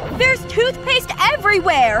mess! There's toothpaste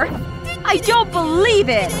everywhere! I don't believe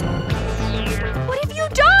it! What have you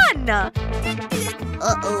done?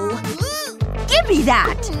 Uh-oh. Give me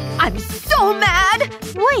that! I'm so mad!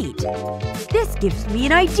 Wait. This gives me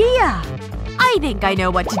an idea. I think I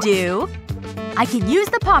know what to do. I can use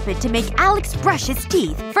the poppet to make Alex brush his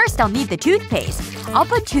teeth. First I'll need the toothpaste. I'll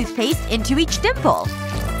put toothpaste into each dimple.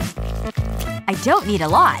 I don't need a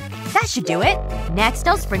lot. That should do it. Next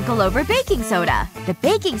I'll sprinkle over baking soda. The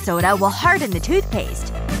baking soda will harden the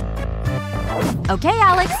toothpaste. Okay,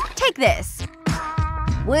 Alex. Take this.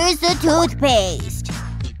 Where's the toothpaste?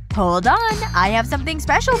 Hold on. I have something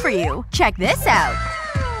special for you. Check this out.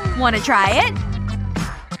 Wanna try it?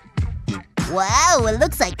 Wow, it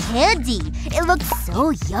looks like candy. It looks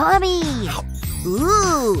so yummy.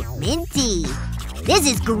 Ooh, minty. This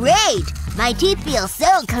is great. My teeth feel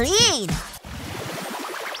so clean.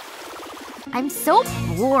 I'm so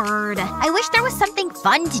bored. I wish there was something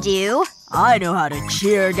fun to do. I know how to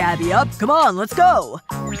cheer Gabby up. Come on, let's go.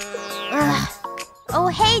 Ugh. Oh,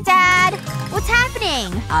 hey, Dad. What's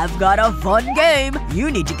happening? I've got a fun game. You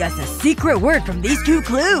need to guess a secret word from these 2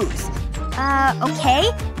 clues.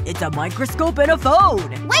 Okay. It's a microscope and a phone.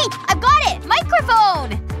 Wait! I've got it!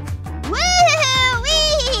 Microphone!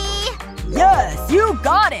 Woo-hoo-wee! Yes, you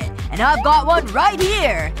got it! And I've got one right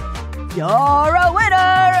here. You're a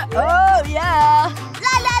winner! Oh, yeah!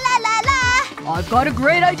 La la la la la! I've got a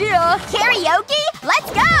great idea! Karaoke? Let's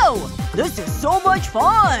go! This is so much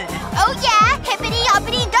fun! Oh yeah!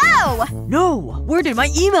 Hippity-hoppity go! No! Where did my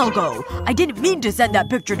email go? I didn't mean to send that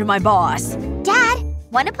picture to my boss. Dad,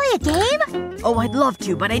 wanna play a game? Oh, I'd love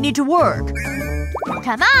to, but I need to work.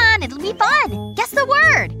 Come on, it'll be fun! Guess the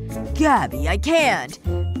word! Gabby, I can't.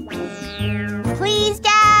 Please,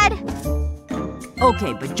 Dad?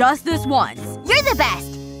 Okay, but just this once. You're the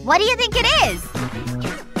best! What do you think it is?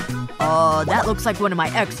 That looks like one of my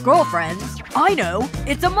ex-girlfriends. I know!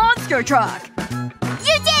 It's a monster truck!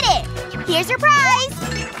 You did it! Here's your prize!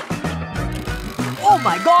 Oh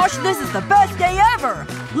my gosh, this is the best day ever!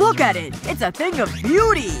 Look at it! It's a thing of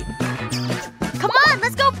beauty! Come on,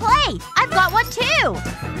 let's go play! I've got one too!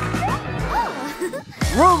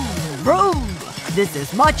 Vroom, vroom! This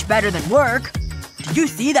is much better than work. Did you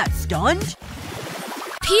see that stunt?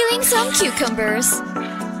 Peeling some cucumbers.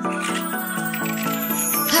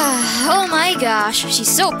 Oh my gosh, she's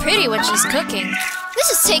so pretty when she's cooking. This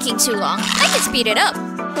is taking too long. I can speed it up.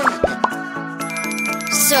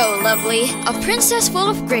 So lovely. A princess full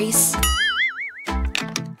of grace.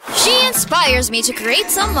 She inspires me to create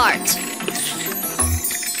some art.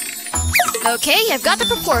 Okay, I've got the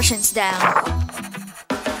proportions down.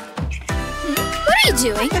 What are you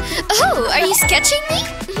doing? Oh, are you sketching me?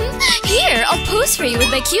 Here, I'll pose for you with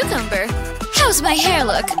my cucumber. How's my hair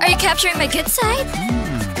look? Are you capturing my good side?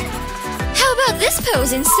 How about this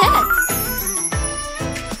pose instead?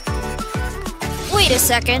 Wait a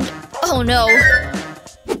second. Oh no.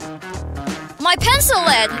 My pencil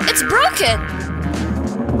lead! It's broken!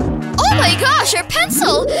 Oh my gosh, your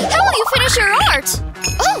pencil! How will you finish your art?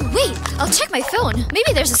 Oh, wait. I'll check my phone.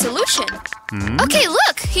 Maybe there's a solution. Okay,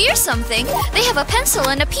 look! Here's something. They have a pencil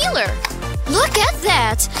and a peeler. Look at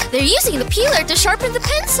that! They're using the peeler to sharpen the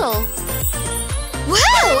pencil.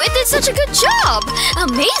 Wow! It did such a good job!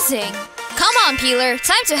 Amazing! Come on, peeler.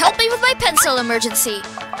 Time to help me with my pencil emergency.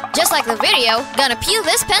 Just like the video, gonna peel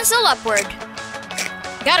this pencil upward.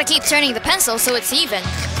 Gotta keep turning the pencil so it's even.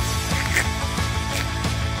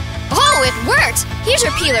 Oh, it worked! Here's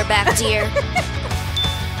your peeler back, dear.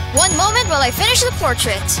 One moment while I finish the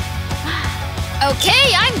portrait.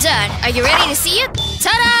 Okay, I'm done. Are you ready to see it?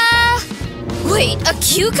 Ta-da! Wait, a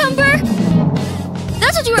cucumber?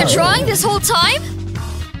 That's what you were drawing this whole time?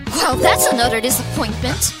 Well, that's another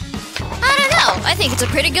disappointment. I don't know. I think it's a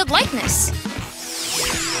pretty good likeness.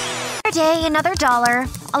 Another day, another dollar.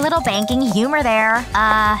 A little banking humor there.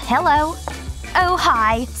 Hello. Oh,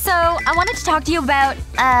 hi. So, I wanted to talk to you about,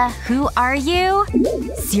 who are you?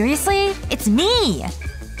 Seriously? It's me!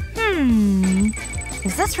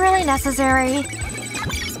 Is this really necessary?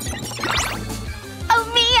 Oh,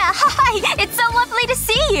 Mia! Hi! It's so lovely to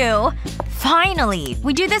see you! Finally!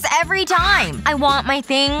 We do this every time! I want my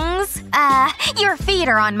things. Your feet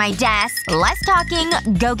are on my desk. Less talking,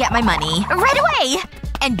 go get my money. Right away!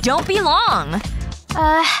 And don't be long.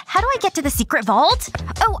 How do I get to the secret vault?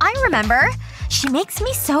 Oh, I remember. She makes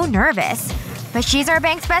me so nervous. But she's our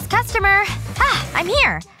bank's best customer. Ah, I'm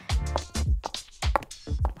here.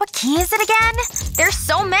 What key is it again? There's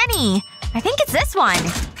so many. I think it's this one.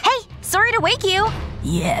 Hey, sorry to wake you.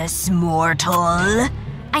 Yes, mortal.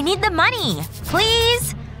 I need the money.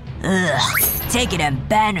 Please? Ugh. Take it and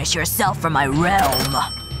banish yourself from my realm.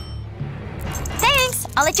 Thanks.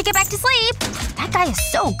 I'll let you get back to sleep. That guy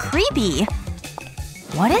is so creepy.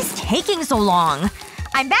 What is taking so long?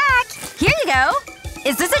 I'm back! Here you go!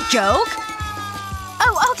 Is this a joke?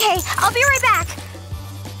 Oh, okay. I'll be right back.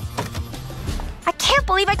 I can't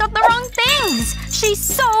believe I got the wrong things! She's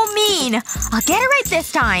so mean! I'll get it right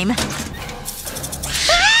this time.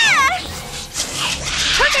 Ah!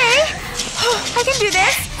 Okay. I can do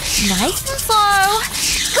this. Nice and slow.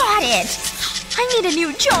 Got it! I need a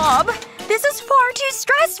new job. This is far too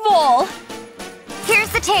stressful. Here's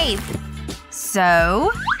the tape.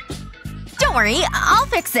 So… Don't worry, I'll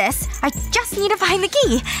fix this. I just need to find the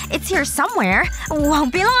key. It's here somewhere.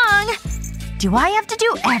 Won't be long. Do I have to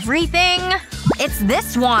do everything? It's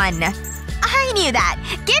this one. I knew that.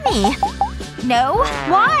 Gimme! No?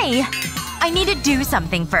 Why? I need to do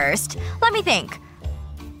something first. Let me think.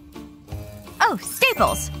 Oh,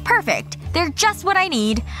 staples. Perfect. They're just what I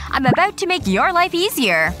need. I'm about to make your life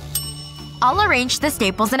easier. I'll arrange the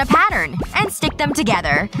staples in a pattern and stick them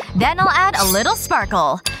together. Then I'll add a little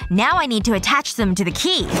sparkle. Now I need to attach them to the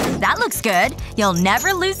key. That looks good. You'll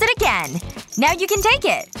never lose it again. Now you can take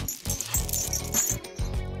it.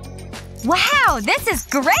 Wow, this is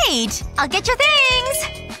great! I'll get your things!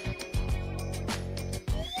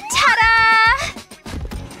 Ta-da!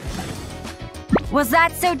 Was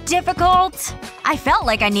that so difficult? I felt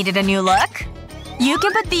like I needed a new look. You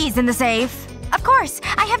can put these in the safe. Of course!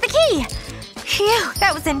 I have the key! Phew,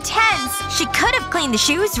 that was intense. She could have cleaned the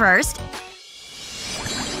shoes first.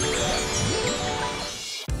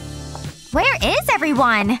 Where is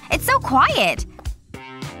everyone? It's so quiet.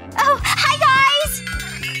 Oh, hi guys!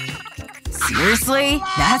 Seriously?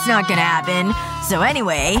 That's not gonna happen. So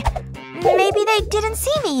anyway… Maybe they didn't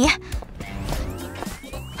see me.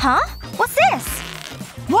 Huh? What's this?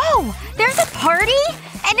 Whoa! There's a party?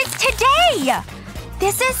 And it's today!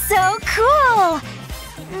 This is so cool!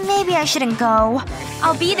 Maybe I shouldn't go.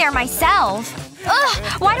 I'll be there myself.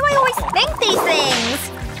 Ugh! Why do I always think these things?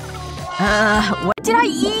 What did I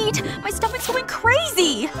eat? My stomach's going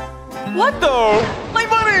crazy! What the? My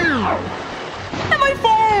money! And my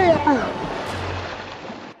phone!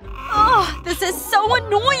 Oh, this is so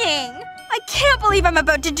annoying! I can't believe I'm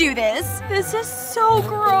about to do this. This is so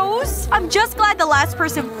gross. I'm just glad the last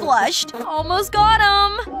person flushed. Almost got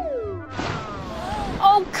him.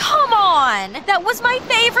 Oh, come on! That was my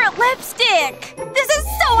favorite lipstick! This is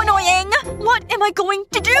so annoying! What am I going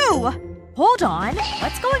to do? Hold on.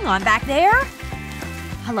 What's going on back there?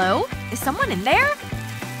 Hello? Is someone in there?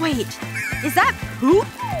 Wait. Is that poop?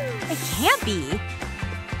 It can't be.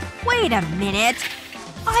 Wait a minute.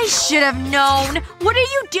 I should have known. What are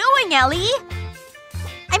you doing, Ellie?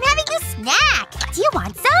 I'm having a snack. Do you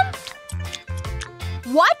want some?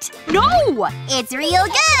 What? No! It's real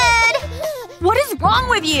good! What is wrong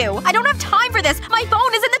with you? I don't have time for this. My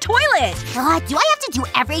phone is in the toilet. Do I have to do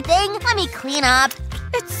everything? Let me clean up.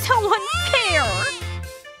 It's so unfair.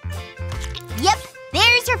 Yep.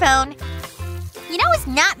 There's your phone. You know it's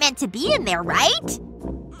not meant to be in there, right?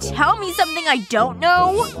 Tell me something I don't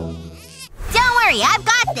know. Don't worry, I've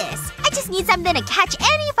got this. I just need something to catch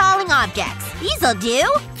any falling objects. These'll do.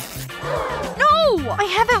 No! I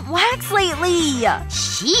haven't waxed lately.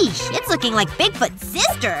 Sheesh, it's looking like Bigfoot's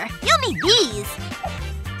sister. You'll need these.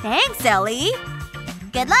 Thanks, Ellie.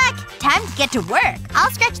 Good luck. Time to get to work.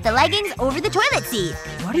 I'll stretch the leggings over the toilet seat.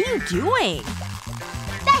 What are you doing?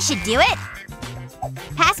 That should do it.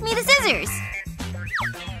 Pass me the scissors.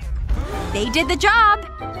 They did the job.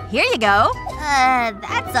 Here you go.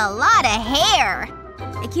 That's a lot of hair.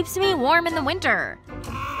 It keeps me warm in the winter.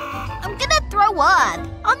 I'm gonna throw up.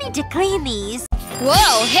 I'll need to clean these.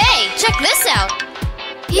 Whoa, hey! Check this out!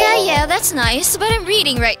 Yeah, that's nice, but I'm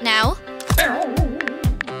reading right now.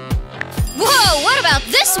 Whoa, what about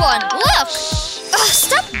this one? Look!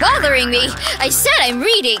 Stop bothering me! I said I'm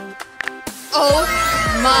reading! Oh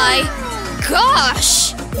my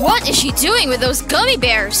gosh! What is she doing with those gummy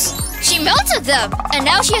bears? She melted them! And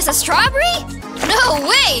now she has a strawberry? No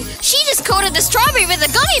way! She just coated the strawberry with a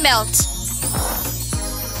gummy melt!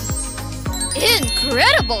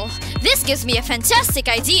 Incredible! This gives me a fantastic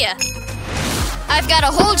idea. I've got a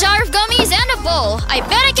whole jar of gummies and a bowl. I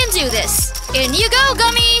bet I can do this. In you go,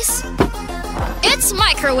 gummies! It's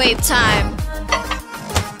microwave time.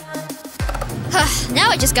 Now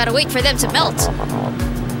I just gotta wait for them to melt.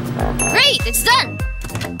 Great, it's done!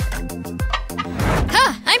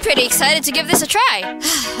 I'm pretty excited to give this a try.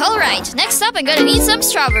 Alright, next up I'm gonna need some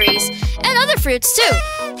strawberries. And other fruits too.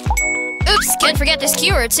 Oops, can't forget the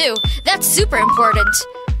skewer too. That's super important.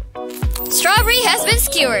 Strawberry has been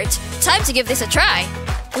skewered. Time to give this a try.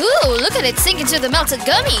 Ooh, look at it sink into the melted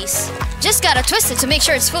gummies. Just gotta twist it to make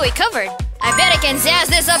sure it's fully covered. I bet I can zazz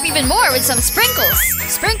this up even more with some sprinkles.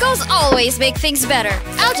 Sprinkles always make things better.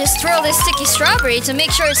 I'll just twirl this sticky strawberry to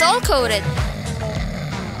make sure it's all coated.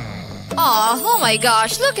 Aw, oh my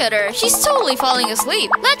gosh, look at her. She's totally falling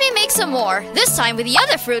asleep. Let me make some more. This time with the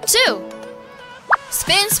other fruit too.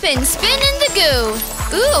 Spin, spin, spin in the goo.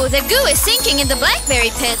 Ooh, the goo is sinking in the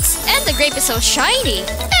blackberry pits. And the grape is so shiny.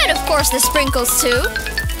 And of course the sprinkles too.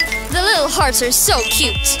 The little hearts are so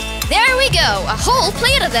cute. There we go, a whole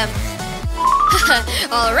plate of them.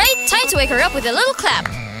 Alright, time to wake her up with a little clap.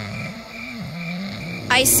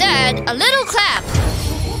 I said a little clap.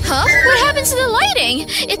 Huh? What happened to the lighting?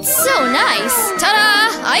 It's so nice.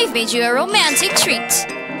 Ta-da! I've made you a romantic treat.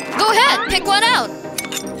 Go ahead, pick one out.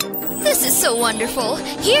 This is so wonderful.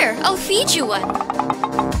 Here, I'll feed you one.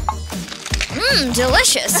 Mmm,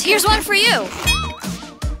 delicious. Here's one for you.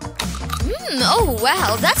 Mmm, oh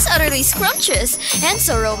wow, that's utterly scrumptious and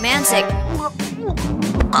so romantic.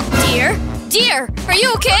 Dear? Dear, are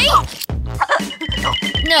you okay?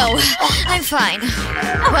 No, I'm fine.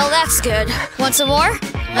 Well, that's good. Want some more?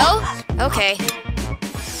 No? Okay.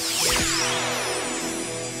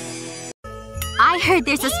 I heard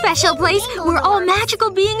there's a special place where all magical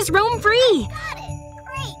beings roam free.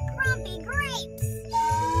 Great grumpy grapes.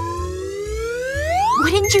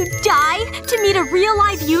 Wouldn't you die to meet a real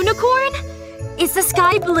live unicorn? Is the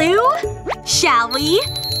sky blue? Shall we?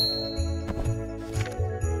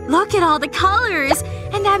 Look at all the colors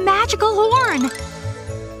and that magical horn.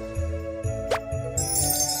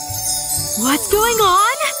 What's going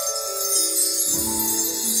on?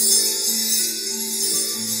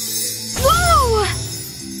 Whoa!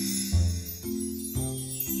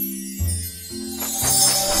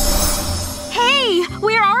 Hey,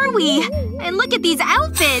 where are we? And look at these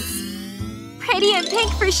outfits. Pretty and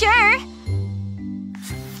pink for sure.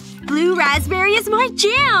 Blue raspberry is my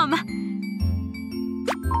jam.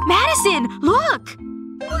 Madison, look!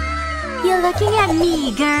 You're looking at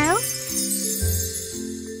me, girls?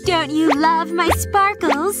 Don't you love my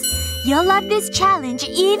sparkles? You'll love this challenge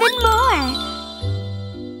even more.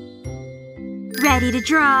 Ready to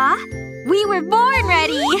draw? We were born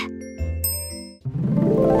ready!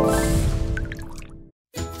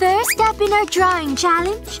 First up in our drawing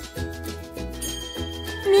challenge.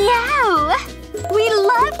 Meow! We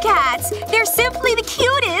love cats! They're simply the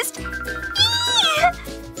cutest!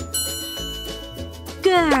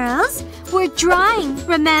 Girls, we're drawing,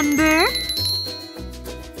 remember?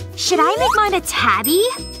 Should I make mine a tabby?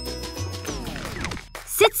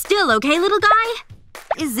 Sit still, okay, little guy?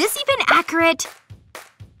 Is this even accurate?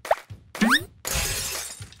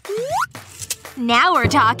 Now we're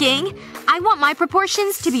talking. I want my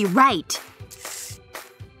proportions to be right.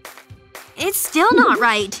 It's still not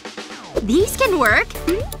right. These can work.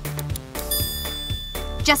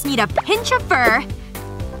 Just need a pinch of fur.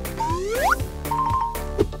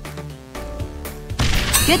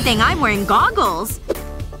 Good thing I'm wearing goggles.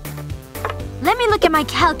 Let me look at my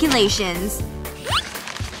calculations.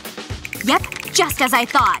 Yep, just as I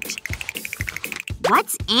thought.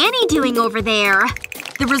 What's Annie doing over there?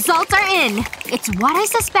 The results are in. It's what I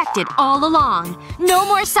suspected all along. No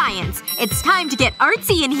more science. It's time to get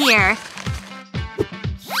artsy in here.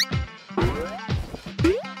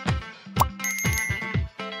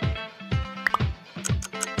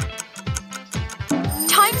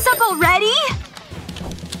 Time's up already?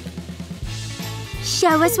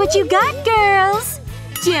 Show us what you got, girls.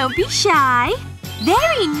 Don't be shy.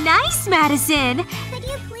 Very nice, Madison. Could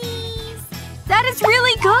you please? That is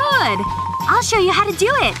really good. I'll show you how to do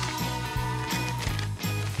it.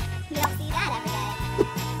 You don't see that every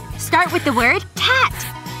day. Start with the word cat.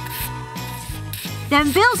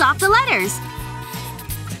 Then build off the letters.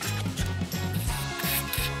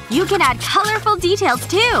 You can add colorful details,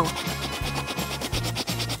 too.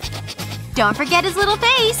 Don't forget his little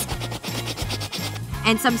face.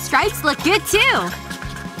 And some stripes look good, too.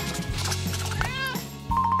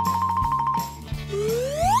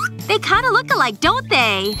 kinda look alike, don't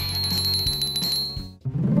they?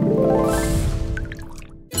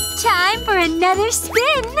 Time for another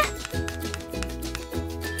spin!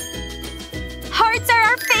 Hearts are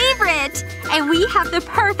our favorite! And we have the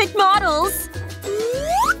perfect models!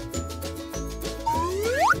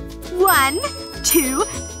 1, 2,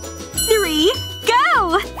 3,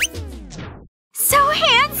 go! So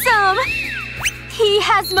handsome! He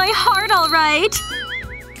has my heart alright!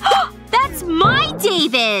 That's my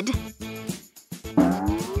David!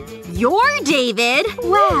 Your David?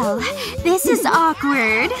 Well, this is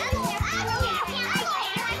awkward.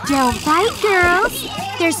 Don't fight, girls.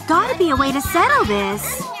 There's gotta be a way to settle this.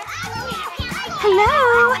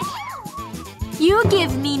 Hello? You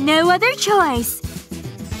give me no other choice.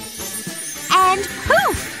 And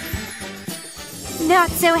poof! Not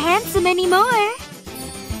so handsome anymore.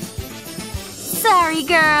 Sorry,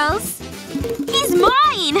 girls. He's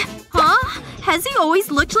mine! Huh? Has he always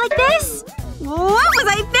looked like this? What was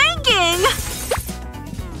I thinking?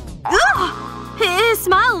 Ugh! His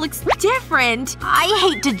smile looks different. I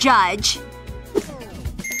hate to judge.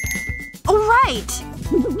 Alright.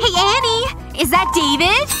 Hey, Annie! Is that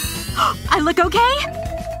David? I look okay?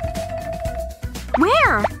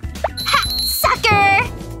 Where? Ha! Sucker!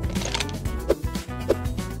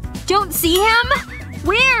 Don't see him?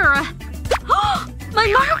 Where? My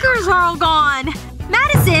markers are all gone!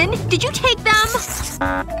 Madison, did you take them?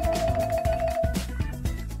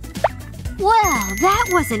 Well, that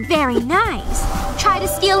wasn't very nice. Try to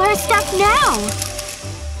steal her stuff now.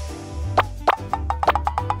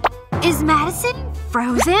 Is Madison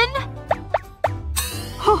frozen?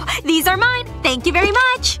 Oh, these are mine. Thank you very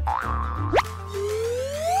much.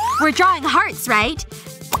 We're drawing hearts, right?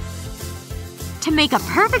 To make a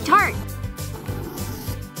perfect heart,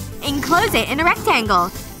 enclose it in a rectangle.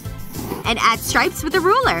 And add stripes with a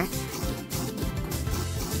ruler.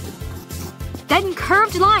 Then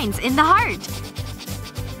curved lines in the heart.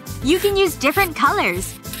 You can use different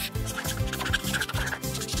colors.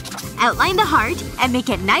 Outline the heart and make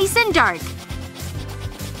it nice and dark.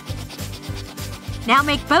 Now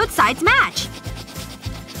make both sides match.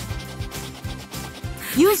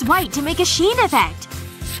 Use white to make a sheen effect.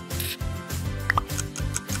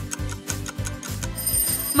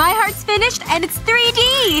 My heart's finished and it's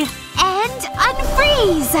 3D! And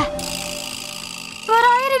unfreeze! But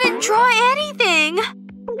I didn't draw anything!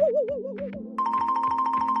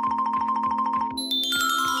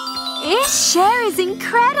 This chair is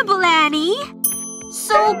incredible, Annie!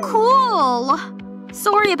 So cool!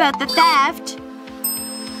 Sorry about the theft.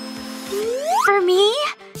 For me?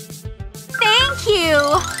 Thank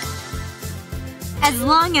you! As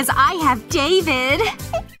long as I have David.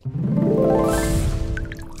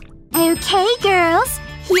 Okay, girls.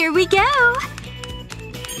 Here we go.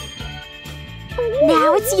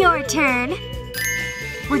 Now it's your turn.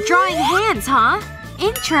 We're drawing hands, huh?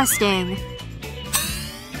 Interesting.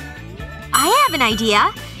 I have an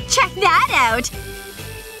idea. Check that out!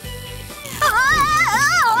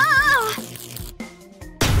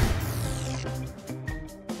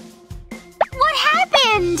 What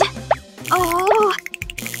happened? Oh.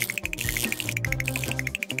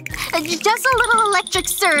 Just a little electric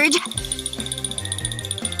surge.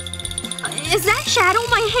 Is that shadow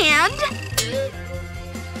my hand?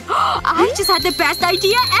 I just had the best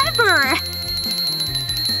idea ever!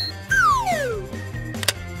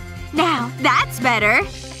 Now, that's better.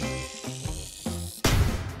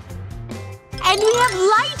 And we have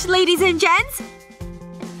light, ladies and gents!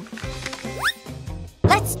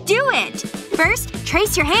 Let's do it! First,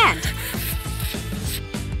 trace your hand.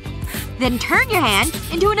 Then turn your hand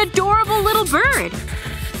into an adorable little bird.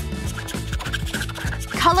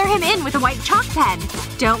 Color him in with a white chalk pen.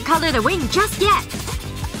 Don't color the wing just yet.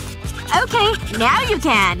 Okay, now you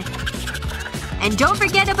can. And don't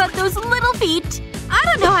forget about those little feet. I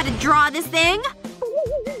don't know how to draw this thing.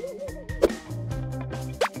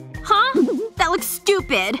 Huh? That looks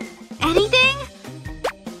stupid. Anything?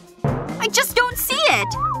 I just don't see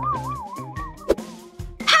it.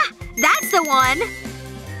 Ha! That's the one!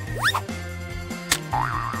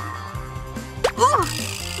 Ooh!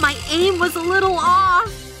 My aim was a little off.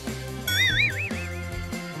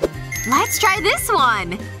 Let's try this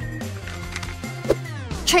one.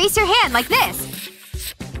 Trace your hand like this.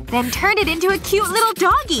 Then turn it into a cute little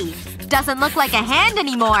doggy. Doesn't look like a hand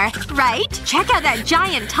anymore, right? Check out that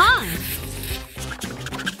giant tongue.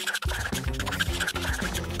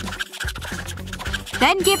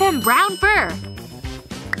 Then give him brown fur.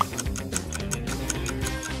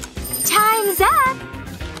 Time's up!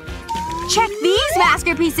 Check these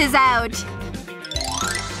masterpieces out!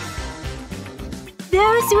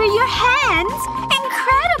 Those were your hands?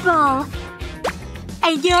 Incredible!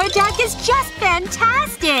 And your duck is just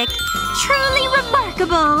fantastic! Truly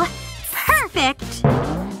remarkable! Perfect!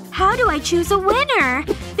 How do I choose a winner?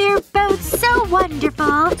 They're both so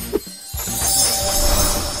wonderful.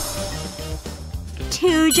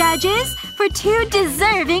 2 judges for 2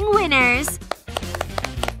 deserving winners.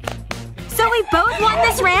 So we both won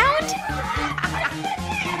this round?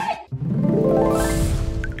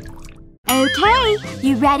 Okay,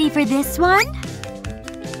 you ready for this one?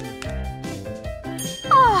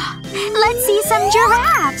 Oh, let's see some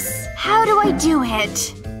giraffes. How do I do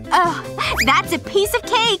it? Oh, that's a piece of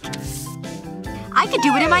cake. I could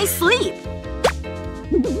do it in my sleep.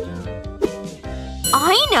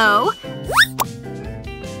 I know.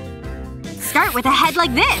 Start with a head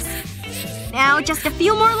like this. Now just a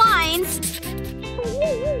few more lines.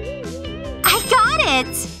 I got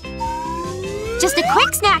it! Just a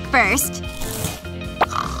quick snack first.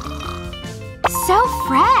 So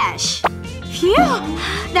fresh. Phew!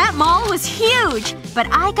 That mall was huge. But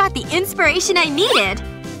I got the inspiration I needed.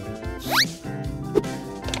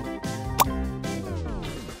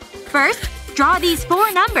 First, draw these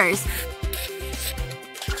 4 numbers.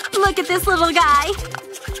 Look at this little guy.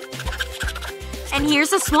 And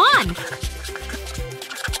here's a swan.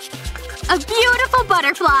 A beautiful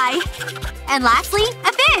butterfly. And lastly,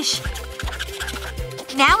 a fish.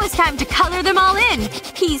 Now it's time to color them all in.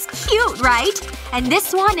 He's cute, right? And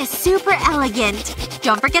this one is super elegant.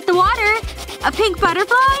 Don't forget the water. A pink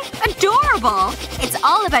butterfly? Adorable! It's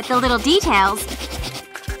all about the little details.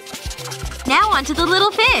 Now onto the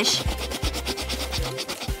little fish.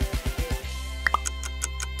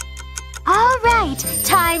 Alright,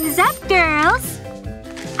 time's up, girls.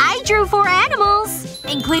 I drew 4 animals.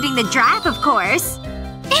 Including the giraffe, of course.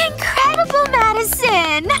 Incredible,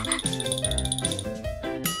 Madison!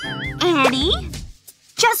 Annie?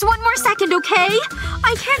 Just one more second, okay?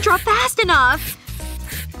 I can't draw fast enough.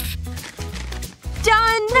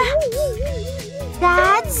 Done!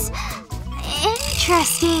 That's…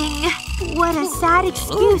 interesting. What a sad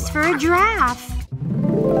excuse for a giraffe.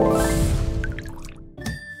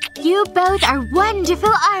 You both are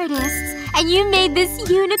wonderful artists, and you made this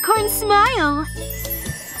unicorn smile.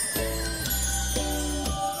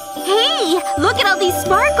 Hey! Look at all these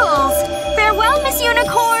sparkles! Farewell, Miss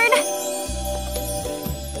Unicorn!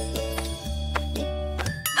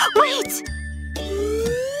 Wait!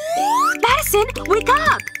 Madison, wake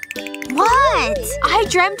up! What? I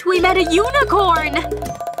dreamt we met a unicorn!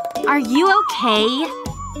 Are you okay?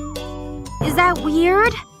 Is that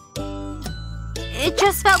weird? It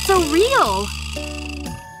just felt so real.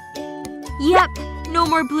 Yep. No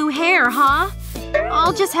more blue hair, huh?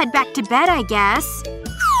 I'll just head back to bed, I guess.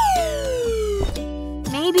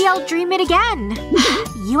 Maybe I'll dream it again.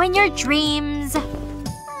 You and your dreams.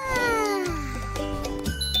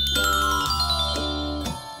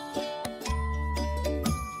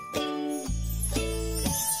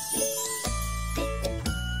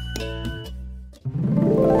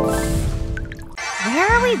 Where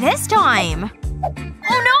are we this time?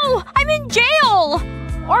 Oh no! I'm in jail!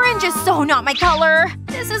 Orange is so not my color.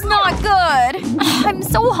 This is not good. I'm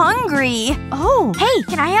so hungry. Oh, hey,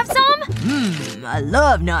 can I have some? I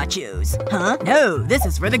love nachos. Huh? No, this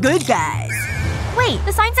is for the good guys. Wait,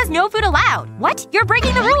 the sign says no food allowed. What? You're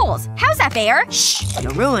breaking the rules. How's that fair? Shh!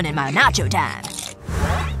 You're ruining my nacho time.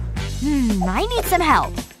 I need some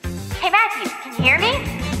help. Hey, Matthew, can you hear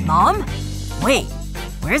me? Mom? Wait.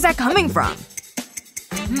 Where's that coming from?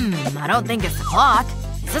 I don't think it's the clock.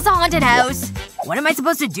 Is this a haunted house? What am I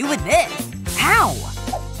supposed to do with this? Ow!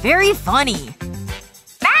 Very funny.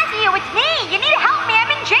 Matthew, it's me! You need to help me! I'm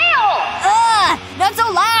in jail! Not so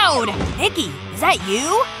loud! Nikki, is that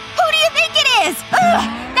you? Who do you think it is? Ugh!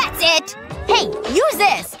 That's it! Hey, use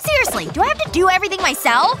this! Seriously, do I have to do everything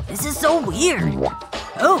myself? This is so weird.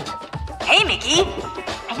 Oh. Hey, Mickey.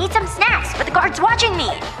 I need some snacks, but the guard's watching me.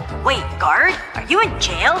 Wait, guard? Are you in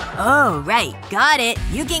jail? Oh, right. Got it.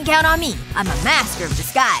 You can count on me. I'm a master of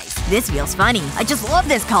disguise. This feels funny. I just love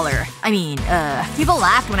this color. I mean, people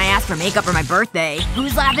laughed when I asked for makeup for my birthday.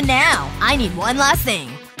 Who's laughing now? I need one last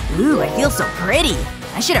thing. Ooh, I feel so pretty.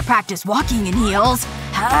 I should have practiced walking in heels.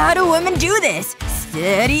 How do women do this?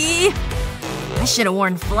 Steady. I should have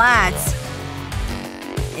worn flats.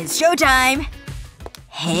 It's showtime.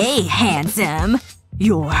 Hey, handsome.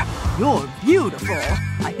 You're beautiful.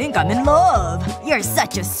 I think I'm in love. You're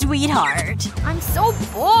such a sweetheart. I'm so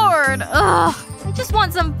bored. Ugh. I just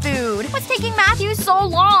want some food. What's taking Matthew so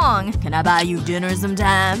long? Can I buy you dinner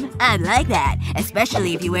sometime? I'd like that.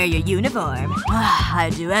 Especially if you wear your uniform.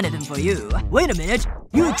 I'd do anything for you. Wait a minute.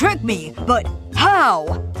 You tricked me, but how?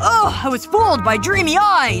 Ugh, I was fooled by dreamy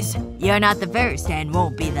eyes! You're not the first and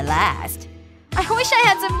won't be the last. I wish I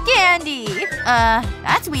had some candy.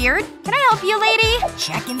 That's weird. Can I help you, lady?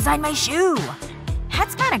 Check inside my shoe.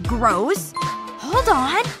 That's kinda gross. Hold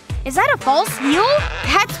on. Is that a false heel?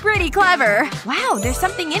 That's pretty clever. Wow, there's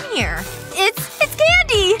something in here. It's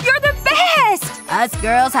candy! You're the best! Us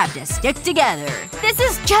girls have to stick together. This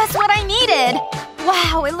is just what I needed.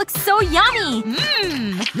 Wow, it looks so yummy.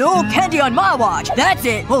 No candy on my watch. That's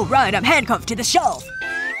it. All right, I'm handcuffed to the shelf.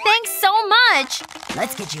 Thanks so much.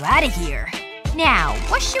 Let's get you out of here. Now,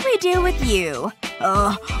 what should we do with you?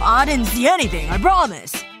 I didn't see anything, I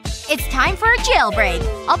promise. It's time for a jailbreak.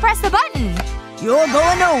 I'll press the button. You're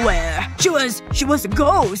going nowhere. She was a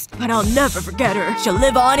ghost, but I'll never forget her. She'll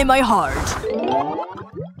live on in my heart.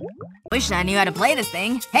 Wish I knew how to play this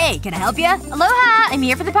thing. Hey, can I help you? Aloha! I'm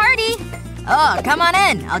here for the party. Oh, come on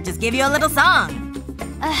in. I'll just give you a little song.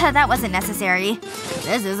 That wasn't necessary.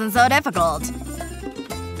 This isn't so difficult.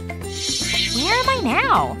 Where am I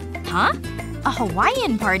now? Huh? A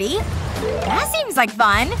Hawaiian party? That seems like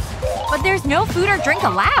fun. But there's no food or drink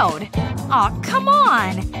allowed. Aw, come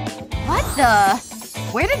on. What the?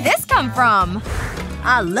 Where did this come from?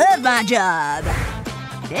 I love my job.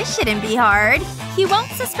 This shouldn't be hard. He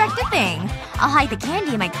won't suspect a thing. I'll hide the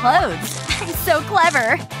candy in my clothes. I'm so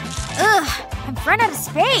clever. Ugh. I've run out of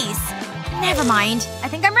space. Never mind. I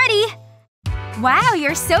think I'm ready. Wow,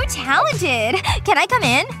 you're so talented. Can I come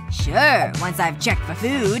in? Sure, once I've checked for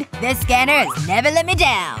food. This scanner has never let me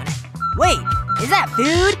down. Wait, is that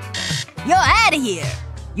food? You're out of here.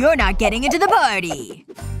 You're not getting into the party.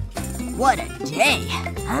 What a day.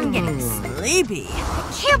 I'm getting sleepy.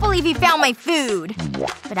 I can't believe he found my food.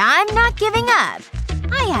 But I'm not giving up.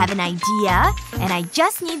 I have an idea, and I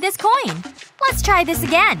just need this coin. Let's try this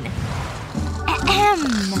again.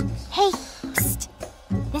 Ahem. Hey, psst.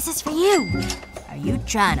 This is for you. Are you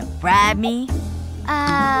trying to bribe me?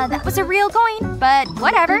 That was a real coin, but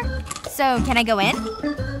whatever. So, can I go in?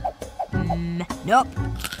 Nope.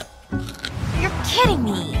 You're kidding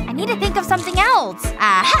me. I need to think of something else.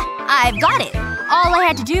 Aha! I've got it. All I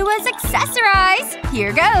had to do was accessorize.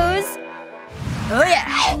 Here goes. Oh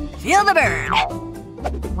yeah. Feel the burn.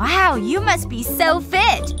 Wow, you must be so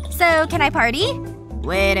fit. So, can I party?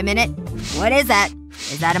 Wait a minute. What is that?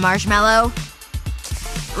 Is that a marshmallow?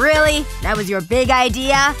 Really? That was your big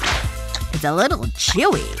idea? It's a little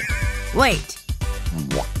chewy. Wait.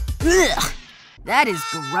 Ugh. That is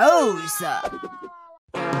gross.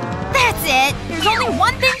 That's it! There's only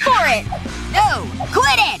one thing for it! No!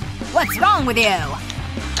 Quit it! What's wrong with you?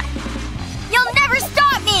 You'll never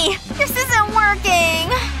stop me! This isn't working!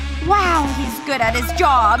 Wow, he's good at his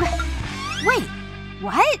job. Wait.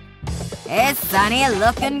 What? It's Sunny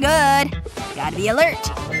looking good. Gotta be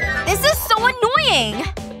alert. This is so annoying!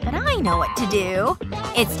 But I know what to do.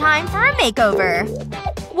 It's time for a makeover.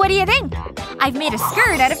 What do you think? I've made a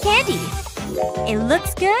skirt out of candy. It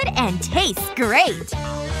looks good and tastes great.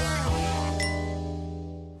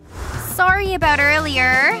 Sorry about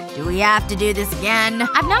earlier. Do we have to do this again?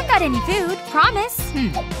 I've not got any food. Promise.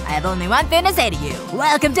 I have only one thing to say to you.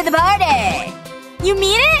 Welcome to the party! You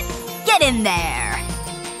mean it? Get in there!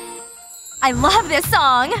 I love this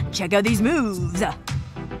song. Check out these moves.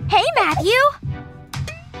 Hey, Matthew!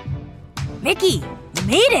 Mickey, you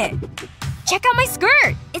made it! Check out my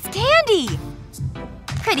skirt! It's candy!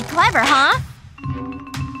 Pretty clever, huh?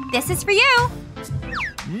 This is for you.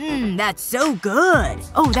 That's so good.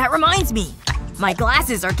 Oh, that reminds me. My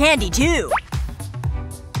glasses are candy, too.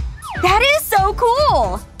 That is so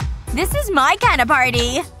cool! This is my kind of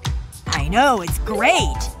party. I know, it's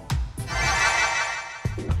great.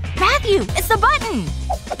 Matthew, it's the button!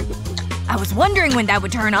 I was wondering when that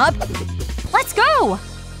would turn up. Let's go!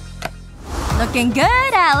 Looking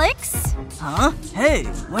good, Alex. Huh? Hey,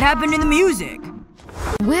 what happened to the music?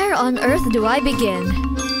 Where on earth do I begin?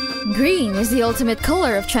 Green is the ultimate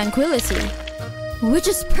color of tranquility, which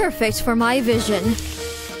is perfect for my vision.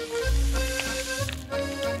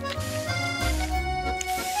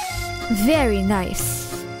 Very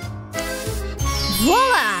nice.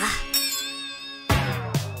 Voila!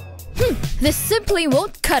 This simply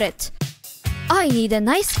won't cut it. I need a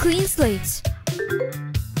nice clean slate.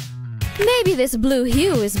 Maybe this blue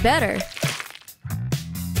hue is better.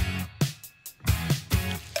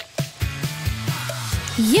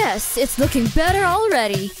 Yes, it's looking better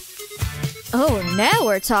already. Oh, now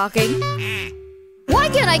we're talking. Why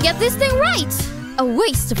can't I get this thing right? A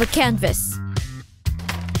waste of a canvas.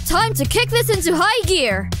 Time to kick this into high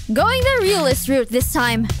gear. Going the realist route this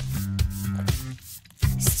time.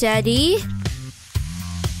 Steady.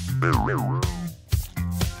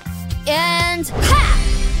 And ha!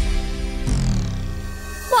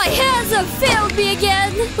 plans have failed me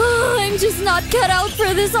again. Oh, I'm just not cut out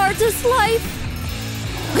for this artist's life.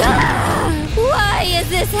 Why is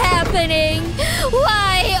this happening?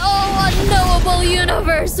 Why, oh unknowable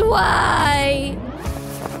universe, why?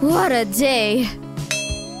 What a day.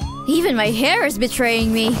 Even my hair is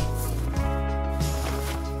betraying me.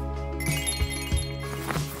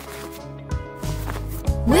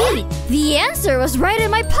 Wait, the answer was right in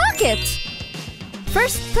my pocket!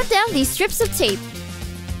 First, put down these strips of tape.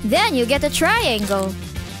 Then you get a triangle.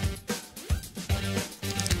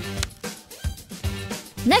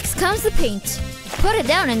 Next comes the paint. Put it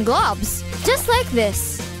down in globs, just like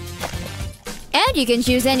this. And you can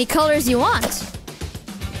choose any colors you want.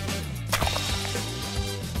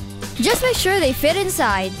 Just make sure they fit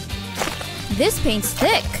inside. This paint's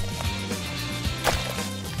thick.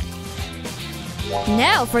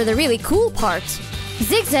 Now for the really cool part.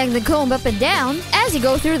 Zigzag the comb up and down as you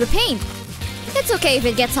go through the paint. It's okay if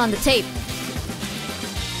it gets on the tape.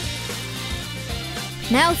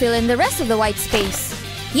 Now fill in the rest of the white space.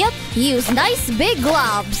 Yep, use nice big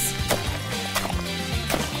globs.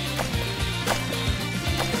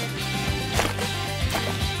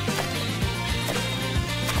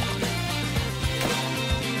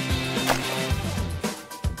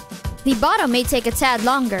 The bottom may take a tad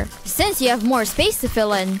longer, since you have more space to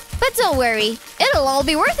fill in. But don't worry, it'll all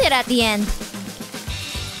be worth it at the end.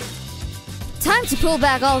 Time to pull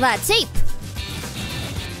back all that tape.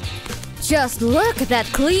 Just look at that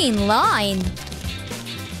clean line.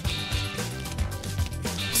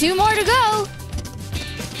 2 more to go.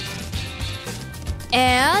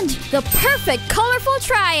 And the perfect colorful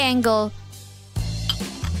triangle.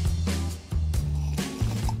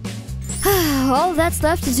 All that's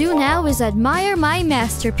left to do now is admire my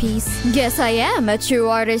masterpiece. Guess I am a true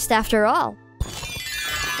artist after all.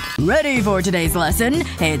 Ready for today's lesson?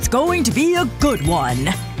 It's going to be a good one.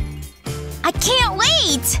 I can't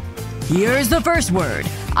wait! Here's the first word.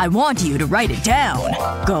 I want you to write it down.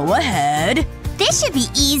 Go ahead. This should be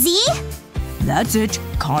easy. That's it.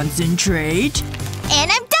 Concentrate.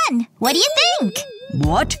 And I'm done! What do you think?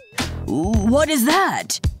 What? What is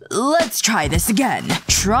that? Let's try this again.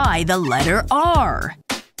 Try the letter R.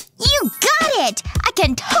 You got it! I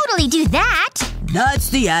can totally do that! That's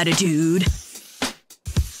the attitude.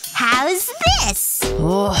 How's this?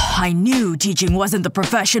 Oh, I knew teaching wasn't the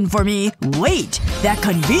profession for me. Wait! That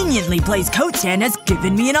conveniently placed coat stand has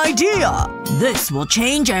given me an idea! This will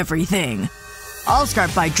change everything. I'll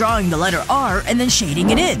start by drawing the letter R and then shading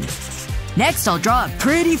it in. Next, I'll draw a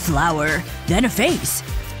pretty flower. Then a face.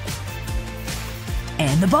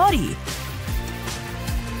 And the body.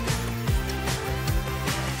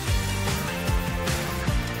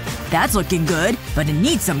 That's looking good, but it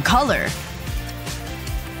needs some color.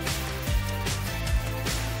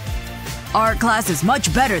 Art class is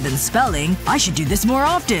much better than spelling. I should do this more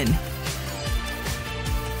often.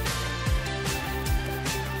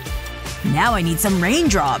 Now I need some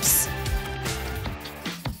raindrops.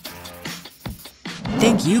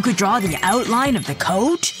 Think you could draw the outline of the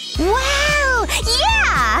coat? Wow!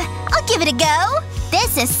 Yeah! I'll give it a go!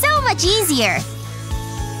 This is so much easier!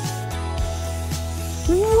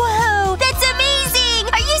 Whoa! That's amazing!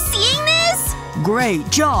 Are you seeing this? Great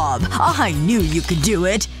job! I knew you could do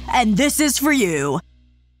it. And this is for you.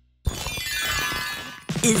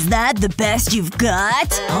 Is that the best you've got?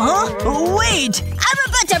 Huh? Wait! I'm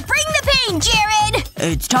about to bring the pain, Jared!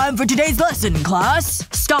 It's time for today's lesson, class.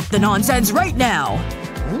 Stop the nonsense right now.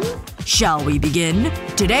 Shall we begin?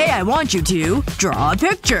 Today I want you to draw a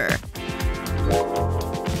picture.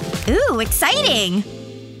 Ooh, exciting!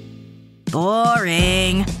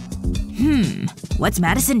 Boring. What's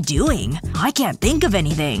Madison doing? I can't think of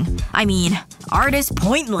anything. I mean, art is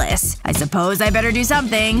pointless. I suppose I better do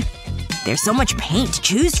something. There's so much paint to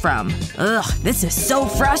choose from. Ugh, this is so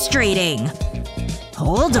frustrating.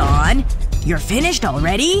 Hold on. You're finished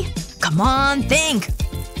already? Come on, think.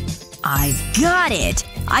 I've got it.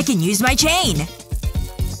 I can use my chain.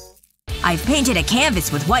 I've painted a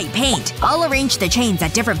canvas with white paint. I'll arrange the chains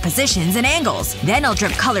at different positions and angles. Then I'll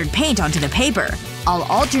drip colored paint onto the paper. I'll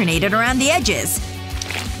alternate it around the edges.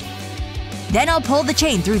 Then I'll pull the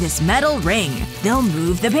chain through this metal ring. They'll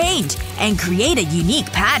move the paint and create a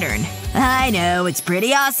unique pattern. I know, it's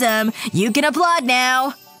pretty awesome. You can applaud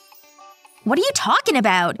now. What are you talking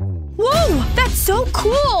about? Whoa! That's so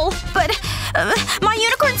cool! But, my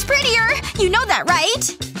unicorn's prettier! You know that,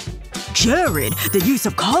 right? Jared, the use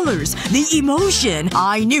of colors, the emotion.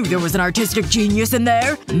 I knew there was an artistic genius in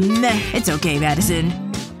there. Meh, it's okay,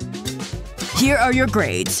 Madison. Here are your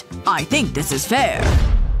grades. I think this is fair.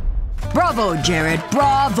 Bravo, Jared,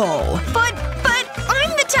 bravo! But I'm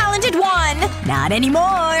the talented one! Not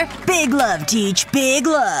anymore. Big love, Teach. Big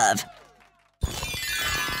love.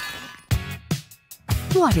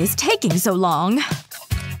 What is taking so long?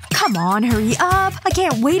 Come on, hurry up. I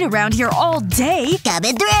can't wait around here all day.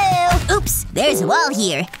 Coming through! Oops, there's a wall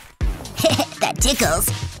here. That tickles.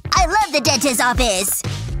 I love the dentist's office!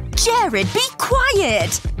 Jared, be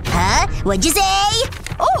quiet! Huh? What'd you say?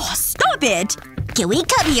 Oh, stop it! Can we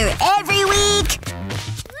come here every week?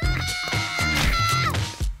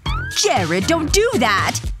 Jared, don't do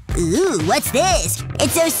that! Ooh, what's this?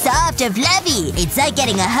 It's so soft and fluffy. It's like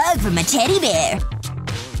getting a hug from a teddy bear.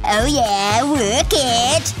 Oh yeah, work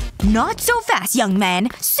it! Not so fast, young man.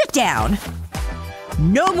 Sit down.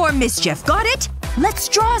 No more mischief, got it? Let's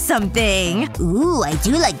draw something. Ooh, I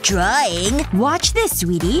do like drawing. Watch this,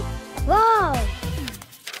 sweetie. Wow.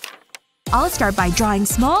 I'll start by drawing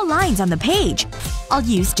small lines on the page. I'll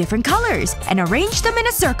use different colors and arrange them in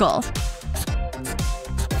a circle.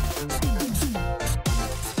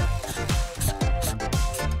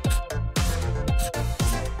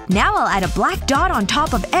 Now I'll add a black dot on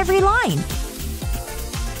top of every line.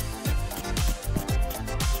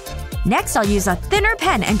 Next I'll use a thinner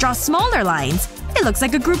pen and draw smaller lines. It looks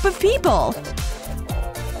like a group of people.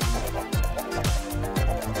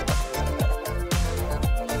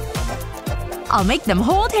 I'll make them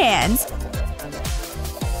hold hands.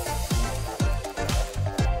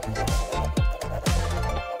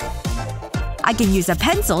 I can use a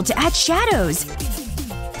pencil to add shadows.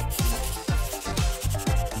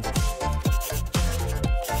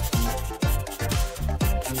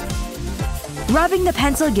 Rubbing the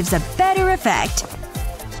pencil gives a better effect.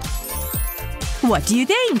 What do you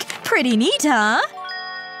think? Pretty neat, huh?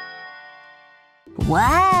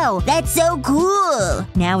 Wow, that's so cool!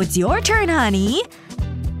 Now it's your turn, honey.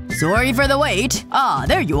 Sorry for the wait. Ah,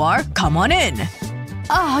 there you are. Come on in.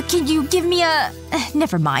 Oh, can you give me a…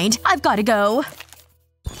 Never mind. I've gotta go.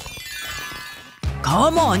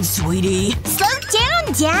 Come on, sweetie. Slow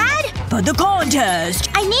down, Dad! For the contest.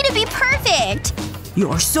 I need to be perfect!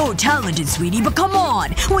 You're so talented, sweetie, but come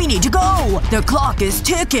on. We need to go. The clock is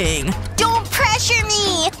ticking. Don't pressure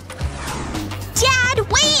me! Dad,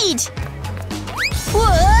 wait!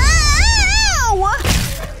 Whoa!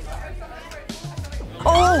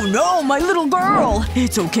 Oh no, my little girl.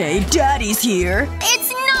 It's okay. Daddy's here.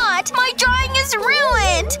 It's not! My drawing is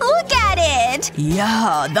ruined! Look at it!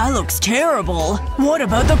 Yeah, that looks terrible. What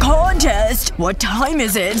about the contest? What time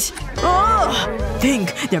is it? Ugh!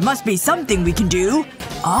 Think, there must be something we can do.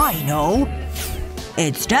 I know.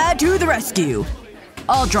 It's Dad to the rescue.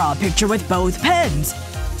 I'll draw a picture with both pens.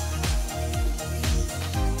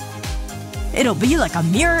 It'll be like a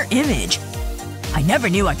mirror image. I never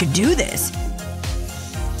knew I could do this.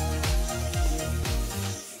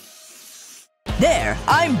 There,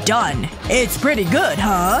 I'm done. It's pretty good,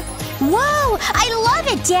 huh? Whoa! I love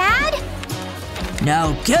it, Dad!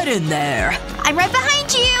 Now get in there. I'm right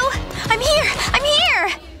behind you! I'm here! I'm here!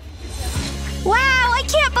 Wow, I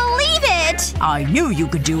can't believe it! I knew you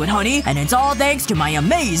could do it, honey, and it's all thanks to my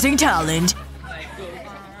amazing talent.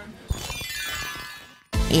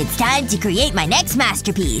 It's time to create my next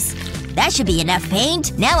masterpiece. That should be enough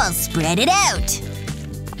paint. Now I'll spread it out.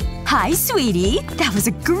 Hi, sweetie. That was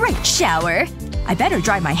a great shower. I better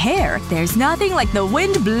dry my hair. There's nothing like the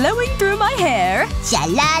wind blowing through my hair.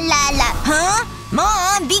 Sha-la-la-la. Huh?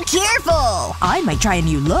 Mom, be careful! I might try a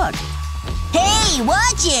new look. Hey,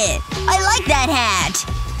 watch it! I like that hat!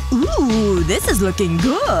 Ooh, this is looking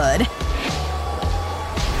good.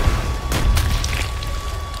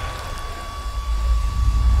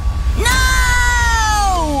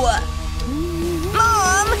 No!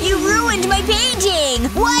 Mom, you ruined my painting!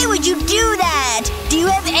 Why would you do that? Do you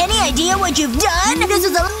have any idea what you've done? This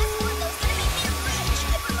is a…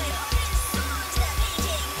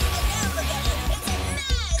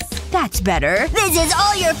 That's better. This is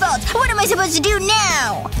all your fault! What am I supposed to do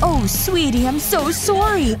now? Oh, sweetie, I'm so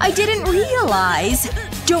sorry. I didn't realize.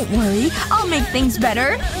 Don't worry. I'll make things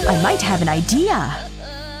better. I might have an idea.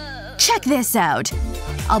 Check this out.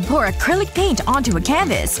 I'll pour acrylic paint onto a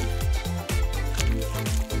canvas.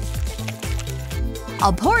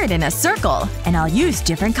 I'll pour it in a circle, and I'll use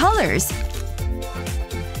different colors.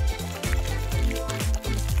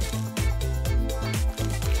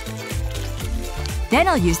 Then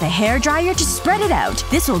I'll use the hairdryer to spread it out.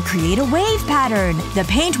 This will create a wave pattern. The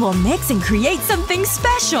paint will mix and create something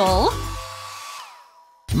special.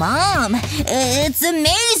 Mom, it's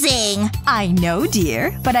amazing! I know,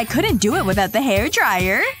 dear. But I couldn't do it without the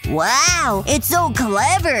hairdryer. Wow, it's so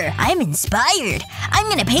clever! I'm inspired. I'm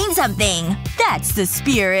gonna paint something. That's the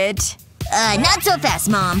spirit. Not so fast,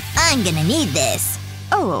 Mom. I'm gonna need this.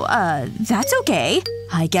 Oh, that's okay.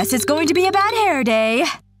 I guess it's going to be a bad hair day.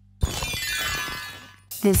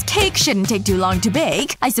 This cake shouldn't take too long to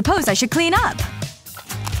bake. I suppose I should clean up.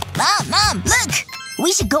 Mom, look!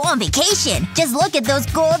 We should go on vacation. Just look at those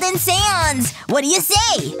golden sands. What do you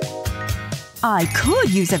say? I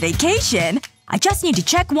could use a vacation. I just need to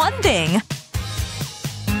check one thing.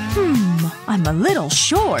 I'm a little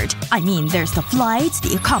short. I mean, there's the flights,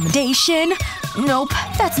 the accommodation. Nope,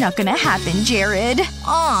 that's not gonna happen, Jared.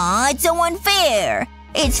 Aw, it's so unfair.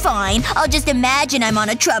 It's fine. I'll just imagine I'm on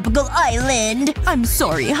a tropical island. I'm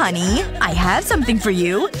sorry, honey. I have something for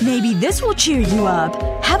you. Maybe this will cheer you up.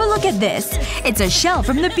 Have a look at this. It's a shell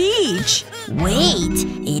from the beach. Wait.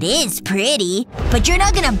 It is pretty. But you're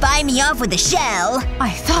not gonna buy me off with a shell. I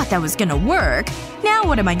thought that was gonna work. Now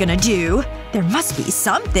what am I gonna do? There must be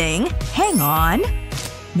something. Hang on.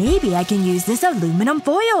 Maybe I can use this aluminum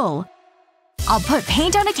foil. I'll put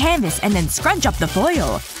paint on a canvas and then scrunch up the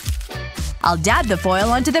foil. I'll dab the foil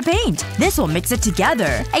onto the paint. This will mix it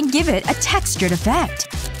together and give it a textured effect.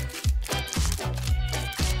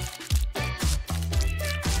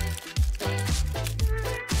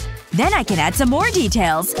 Then I can add some more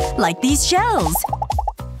details, like these shells.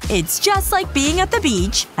 It's just like being at the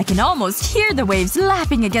beach. I can almost hear the waves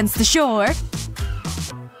lapping against the shore.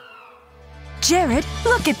 Jared,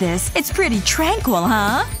 look at this. It's pretty tranquil,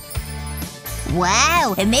 huh?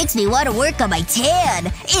 Wow, it makes me want to work on my tan.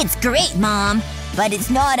 It's great, Mom. But it's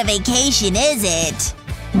not a vacation, is it?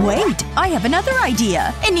 Wait, I have another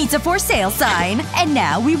idea. It needs a for sale sign. And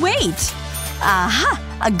now we wait. Aha!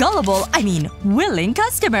 A willing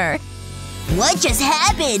customer. What just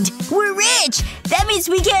happened? We're rich! That means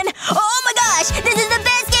we can… Oh my gosh! This is the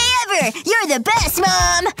best day ever! You're the best,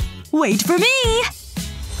 Mom! Wait for me!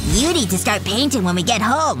 You need to start painting when we get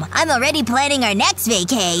home. I'm already planning our next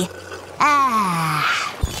vacay.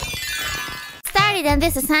 Started on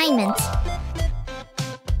this assignment.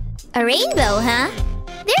 A rainbow, huh?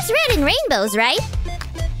 There's red in rainbows, right?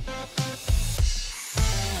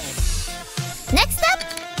 Next up,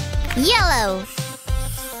 yellow.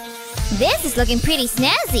 This is looking pretty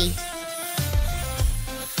snazzy.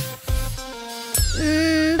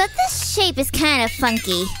 But this shape is kind of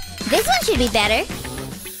funky. This one should be better.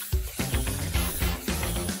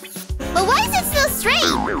 But why is it still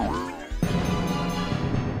straight?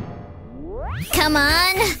 Come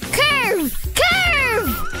on! Curve! Curve!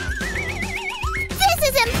 This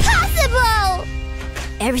is impossible!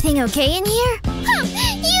 Everything okay in here?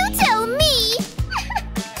 You tell me!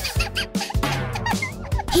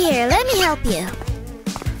 Here, let me help you.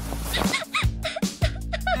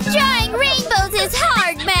 Drawing rainbows is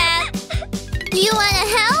hard, man! You wanna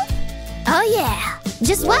help? Oh yeah,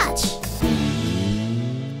 just watch.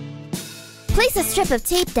 Place a strip of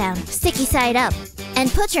tape down, sticky side up,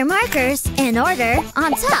 and put your markers, in order,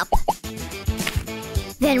 on top.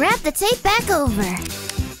 Then wrap the tape back over.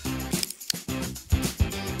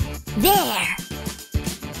 There!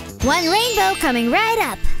 One rainbow coming right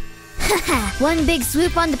up. Haha, one big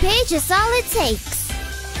swoop on the page is all it takes.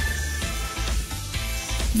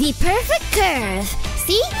 The perfect curve.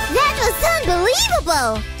 See? That was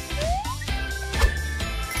unbelievable!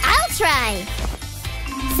 I'll try.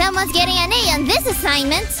 Someone's getting an A on this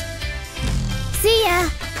assignment. See ya.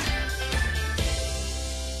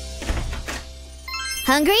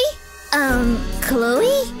 Hungry?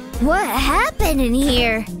 Chloe? What happened in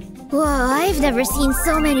here? Whoa, I've never seen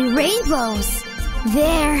so many rainbows.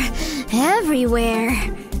 They're everywhere.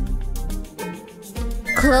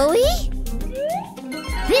 Chloe?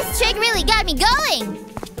 This trick really got me going.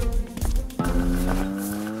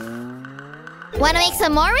 Wanna make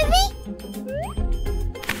some more with me?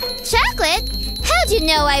 Chocolate? How'd you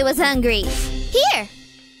know I was hungry? Here!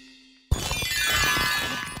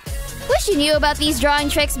 Wish you knew about these drawing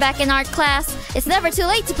tricks back in art class. It's never too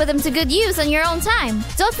late to put them to good use on your own time.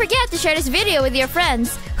 Don't forget to share this video with your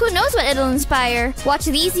friends. Who knows what it'll inspire? Watch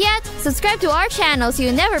these yet? Subscribe to our channel so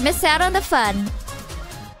you never miss out on the fun.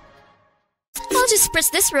 I'll just spritz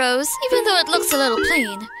this rose, even though it looks a little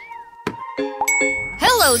plain.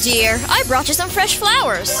 Hello, dear. I brought you some fresh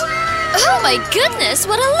flowers. Oh my goodness,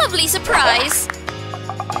 what a lovely surprise!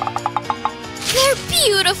 They're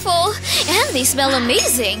beautiful, and they smell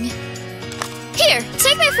amazing. Here,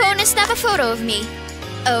 take my phone and snap a photo of me.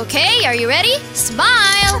 Okay, are you ready?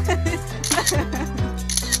 Smile!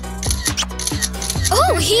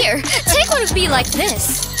 Oh, here, take one of me like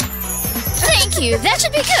this. Thank you, that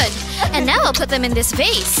should be good. And now I'll put them in this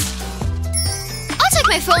vase. I'll take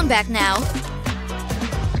my phone back now.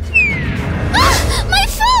 Ah! My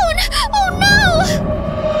phone! Oh no!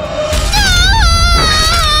 No!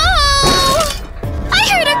 I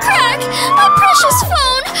heard a crack! My precious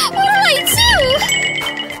phone! What'll I do?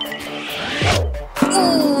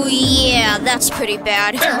 Yeah, that's pretty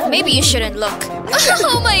bad. Maybe you shouldn't look.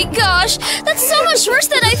 Oh my gosh! That's so much worse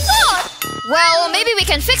than I thought! Well, maybe we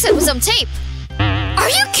can fix it with some tape. Are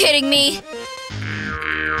you kidding me?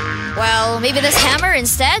 Well, maybe this hammer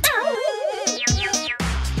instead?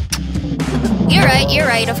 You're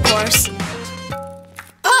right, of course.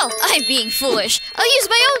 Oh, I'm being foolish. I'll use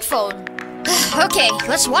my own phone. Okay,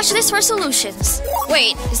 let's watch this for solutions.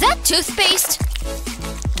 Wait, is that toothpaste?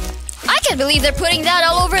 I can't believe they're putting that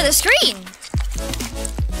all over the screen.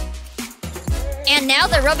 And now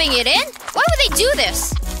they're rubbing it in? Why would they do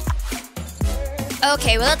this?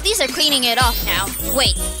 Okay, well at least they're cleaning it off now.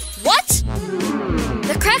 Wait, what?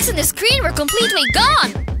 The cracks in the screen were completely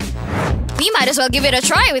gone! We might as well give it a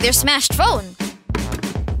try with your smashed phone.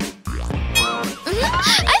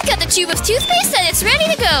 I've got the tube of toothpaste and it's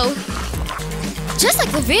ready to go! Just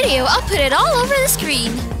like the video, I'll put it all over the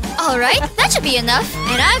screen. Alright, that should be enough.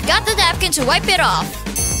 And I've got the napkin to wipe it off.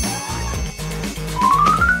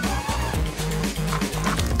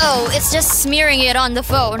 Oh, it's just smearing it on the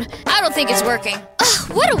phone. I don't think it's working.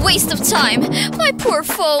 Ugh, what a waste of time. My poor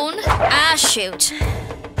phone. Ah, shoot.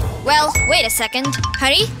 Well, wait a second.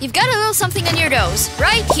 Honey, you've got a little something on your nose.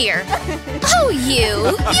 Right here. Oh,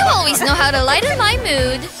 you. You always know how to lighten my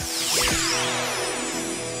mood.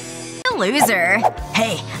 Loser.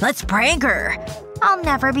 Hey, let's prank her. I'll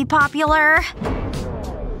never be popular.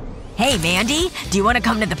 Hey, Mandy, do you want to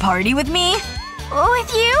come to the party with me?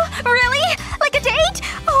 With you? Really? Like a date?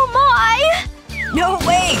 Oh my! No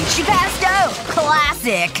way! She passed out!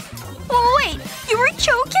 Classic! Wait, you were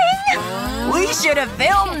joking? We should have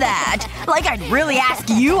filmed that! Like I'd really ask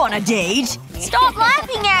you on a date! Stop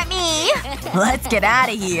laughing at me! Let's get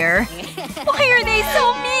out of here. Why are they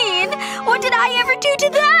so mean? What did I ever do to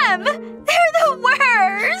them? They're the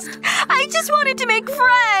worst! I just wanted to make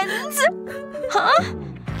friends! Huh?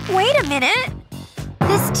 Wait a minute.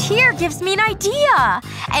 This tier gives me an idea!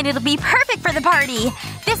 And it'll be perfect for the party!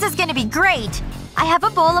 This is gonna be great! I have a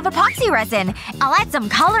bowl of epoxy resin. I'll add some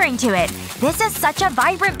coloring to it. This is such a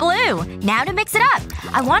vibrant blue. Now to mix it up.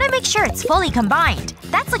 I want to make sure it's fully combined.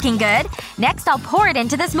 That's looking good. Next I'll pour it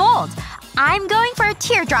into this mold. I'm going for a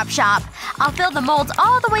teardrop shop. I'll fill the molds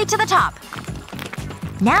all the way to the top.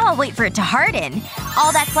 Now I'll wait for it to harden.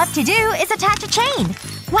 All that's left to do is attach a chain.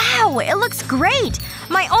 Wow, it looks great!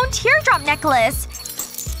 My own teardrop necklace!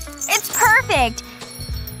 It's perfect!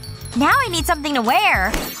 Now I need something to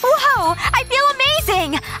wear. Whoa! I feel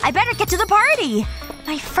amazing! I better get to the party!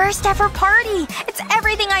 My first ever party! It's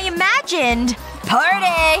everything I imagined!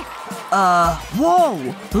 Party!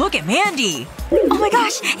 Whoa! Look at Mandy! Oh my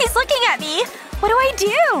gosh! He's looking at me! What do I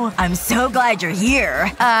do? I'm so glad you're here.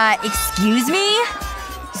 Excuse me?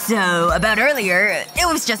 So, about earlier, it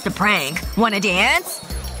was just a prank. Wanna dance?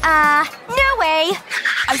 No way.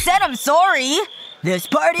 I said I'm sorry! This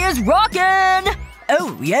party is rockin'!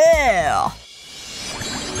 Oh yeah!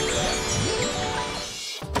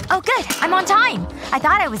 Oh good, I'm on time. I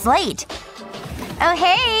thought I was late. Oh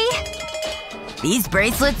hey! These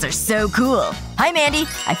bracelets are so cool. Hi, Mandy.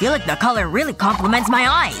 I feel like the color really complements my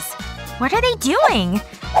eyes. What are they doing?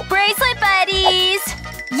 Bracelet buddies!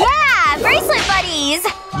 Yeah! Bracelet buddies!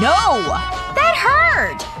 No! That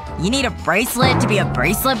hurt! You need a bracelet to be a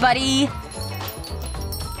bracelet buddy?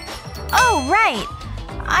 Oh, right.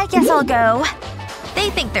 I guess I'll go. They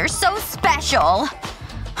think they're so special.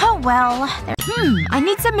 Oh well. I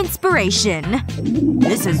need some inspiration.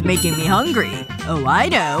 This is making me hungry. Oh, I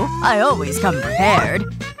know. I always come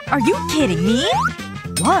prepared. Are you kidding me?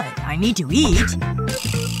 What? I need to eat?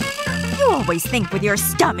 You always think with your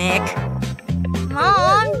stomach.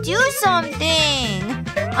 Mom, do something.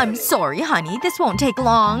 I'm sorry, honey. This won't take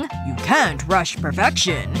long. You can't rush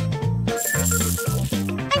perfection.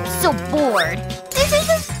 I'm so bored. This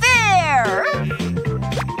isn't fair!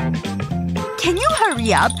 Can you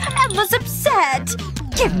hurry up? Emma's upset!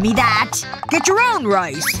 Give me that! Get your own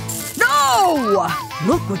rice! No!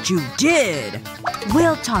 Look what you did!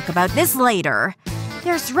 We'll talk about this later.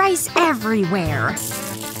 There's rice everywhere.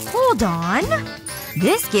 Hold on.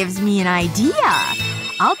 This gives me an idea.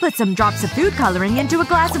 I'll put some drops of food coloring into a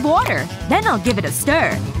glass of water. Then I'll give it a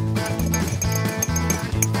stir.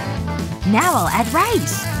 Now I'll add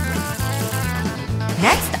rice.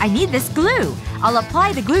 Next, I need this glue. I'll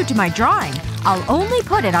apply the glue to my drawing. I'll only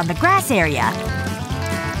put it on the grass area.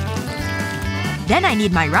 Then I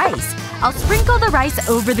need my rice. I'll sprinkle the rice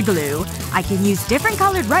over the glue. I can use different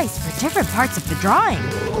colored rice for different parts of the drawing.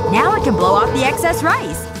 Now I can blow off the excess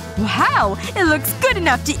rice. Wow! It looks good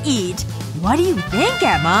enough to eat! What do you think,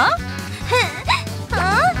 Emma? Huh?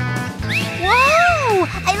 Wow!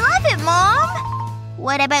 I love it, Mom!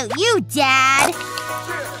 What about you, Dad?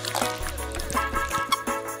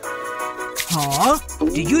 Huh?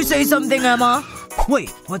 Did you say something, Emma? Wait,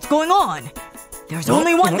 what's going on? There's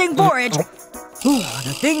only one thing for it.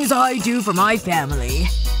 The things I do for my family.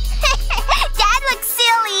 Dad looks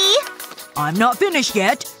silly. I'm not finished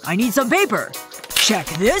yet. I need some paper. Check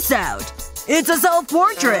this out. It's a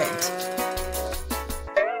self-portrait.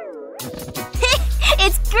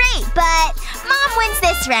 It's great, but Mom wins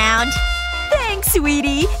this round. Thanks,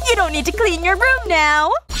 sweetie. You don't need to clean your room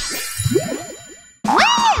now.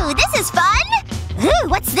 Woo! This is fun! Ooh,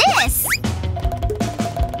 what's this?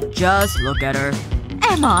 Just look at her.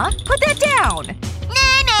 Emma, put that down.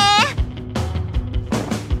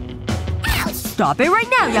 Nah. Stop it right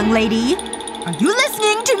now, young lady. Are you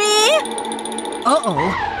listening to me? Uh-oh.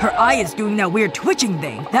 Her eye is doing that weird twitching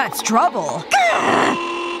thing. That's trouble.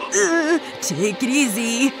 Take it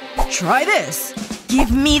easy. Try this.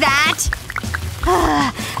 Give me that.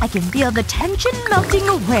 I can feel the tension melting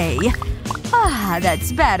away.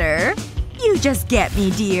 That's better. You just get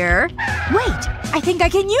me, dear. Wait, I think I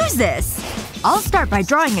can use this. I'll start by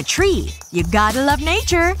drawing a tree. You gotta love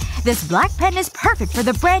nature. This black pen is perfect for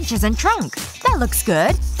the branches and trunk. That looks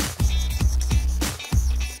good.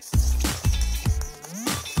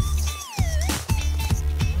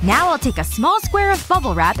 Now I'll take a small square of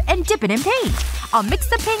bubble wrap and dip it in paint. I'll mix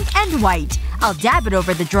the pink and white. I'll dab it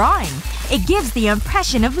over the drawing. It gives the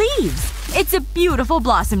impression of leaves. It's a beautiful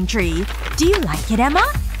blossom tree. Do you like it, Emma?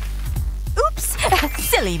 Oops.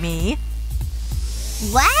 Silly me.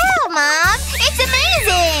 Wow, Mom! It's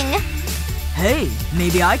amazing! Hey,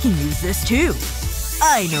 maybe I can use this too.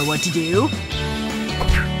 I know what to do.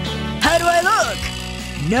 How do I look?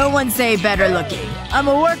 No one say better looking. I'm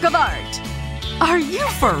a work of art. Are you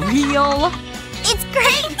for real? It's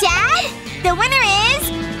great, Dad! The winner is…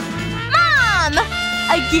 Mom!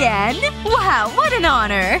 Again? Wow, what an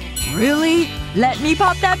honor. Really? Let me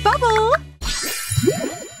pop that bubble.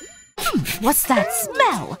 What's that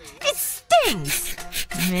smell? It stinks!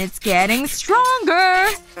 It's getting stronger.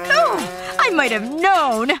 Oh, I might have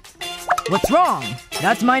known. What's wrong?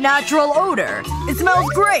 That's my natural odor. It smells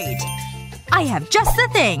great. I have just the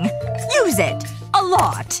thing. Use it. A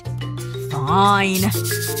lot. Fine.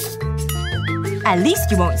 At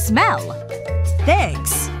least you won't smell.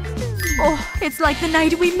 Thanks. Oh, it's like the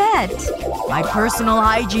night we met. My personal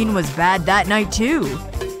hygiene was bad that night too.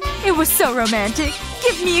 It was so romantic.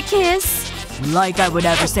 Give me a kiss. Like I would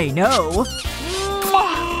ever say no.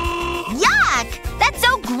 Yuck! That's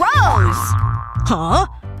so gross! Huh?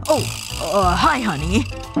 Oh, hi, honey.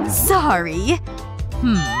 Sorry.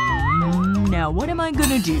 Now what am I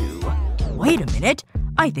gonna do? Wait a minute.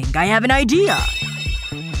 I think I have an idea.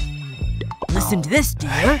 Listen to this,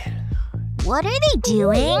 dear. What are they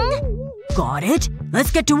doing? Got it?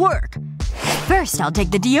 Let's get to work. First, I'll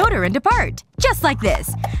take the deodorant apart. Just like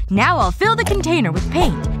this. Now I'll fill the container with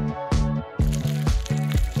paint.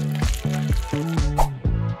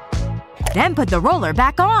 Then put the roller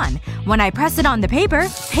back on. When I press it on the paper,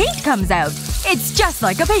 paint comes out. It's just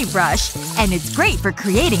like a paintbrush. And it's great for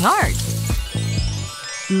creating art.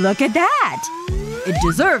 Look at that! It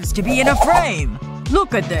deserves to be in a frame.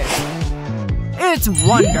 Look at this. It's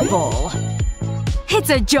wonderful. It's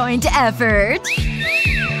a joint effort.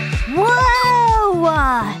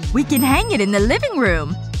 Whoa! We can hang it in the living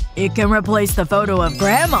room. It can replace the photo of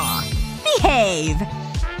Grandma. Behave!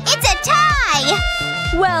 It's a tie!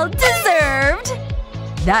 Well deserved!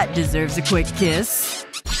 That deserves a quick kiss.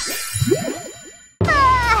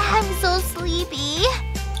 I'm so sleepy.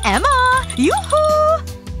 Emma! Yoo-hoo!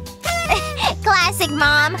 Classic,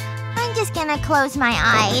 Mom. I'm just gonna close my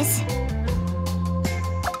eyes.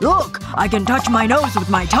 Look! I can touch my nose with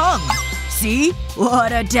my tongue. See?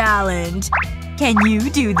 What a talent. Can you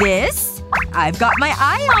do this? I've got my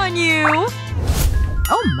eye on you!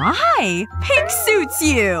 Oh my! Pink suits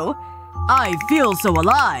you! I feel so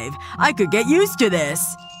alive. I could get used to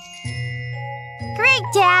this. Great,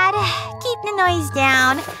 Dad. Keep the noise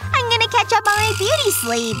down. I'm gonna catch up on my beauty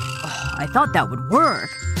sleep. I thought that would work.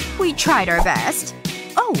 We tried our best.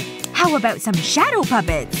 Oh, how about some shadow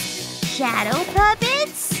puppets? Shadow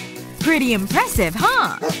puppets? Pretty impressive,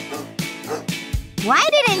 huh? Why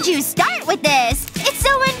didn't you start with this? It's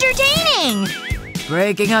so entertaining!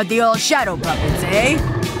 Breaking out the old shadow puppets, eh?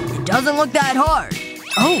 It doesn't look that hard.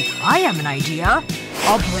 Oh, I have an idea.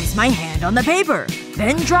 I'll place my hand on the paper,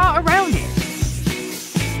 then draw around it.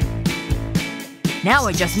 Now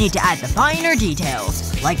I just need to add the finer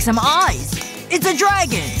details, like some eyes. It's a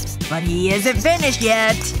dragon, but he isn't finished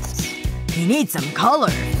yet. He needs some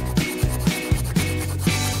color.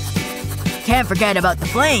 Can't forget about the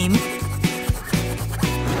flame.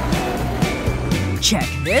 Check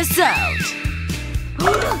this out.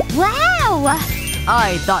 Wow!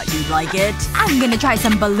 I thought you'd like it. I'm gonna try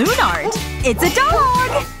some balloon art. It's a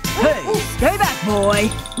dog! Hey, stay back,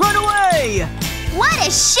 boy! Run away! What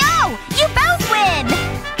a show! You both win!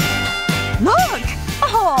 Look!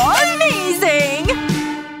 Oh, amazing!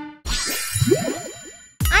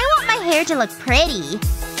 I want my hair to look pretty.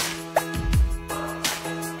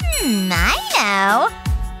 I know.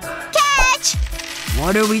 Catch!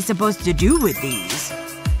 What are we supposed to do with these?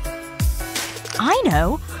 I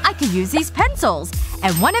know. I could use these pencils.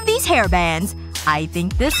 And one of these hairbands. I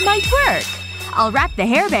think this might work. I'll wrap the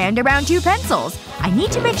hairband around 2 pencils. I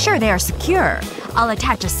need to make sure they are secure. I'll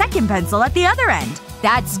attach a second pencil at the other end.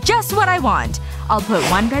 That's just what I want. I'll put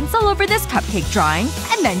one pencil over this cupcake drawing,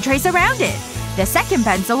 and then trace around it. The second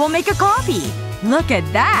pencil will make a copy. Look at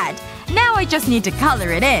that! Now I just need to color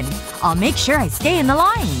it in. I'll make sure I stay in the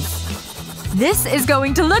lines. This is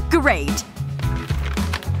going to look great.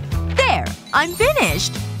 There! I'm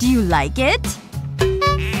finished! Do you like it?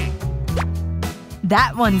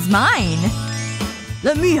 That one's mine.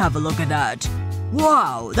 Let me have a look at that.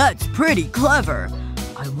 Wow, that's pretty clever.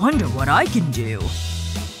 I wonder what I can do.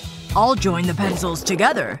 I'll join the pencils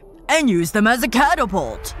together and use them as a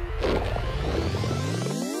catapult.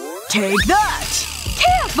 Take that!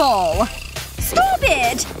 Careful! Stop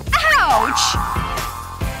it! Ouch!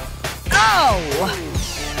 Ow!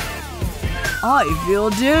 I feel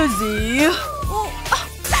dizzy.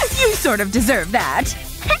 You sort of deserve that.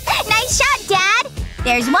 Nice shot, Dad!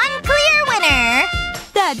 There's one clear winner!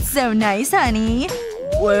 That's so nice, honey.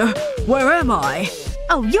 Where am I?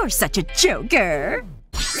 Oh, you're such a joker.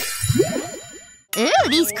 Ooh,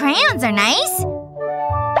 these crayons are nice.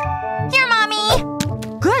 Here, Mommy!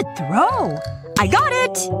 Good throw. I got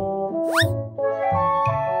it!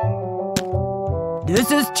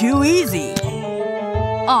 This is too easy.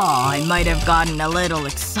 Aw, I might have gotten a little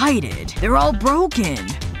excited. They're all broken.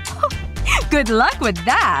 Good luck with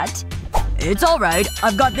that. It's alright.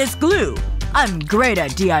 I've got this glue. I'm great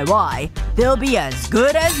at DIY. They'll be as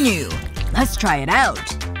good as new. Let's try it out.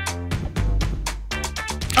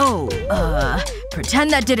 Oh,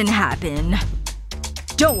 pretend that didn't happen.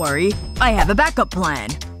 Don't worry. I have a backup plan.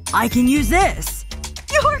 I can use this.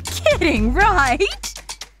 You're kidding, right?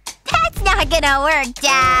 That's not gonna work,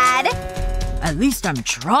 Dad! At least I'm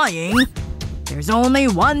trying. There's only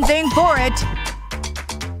one thing for it.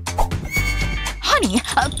 Honey,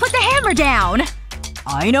 put the hammer down!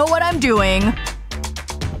 I know what I'm doing. Wait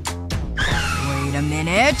a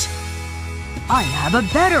minute. I have a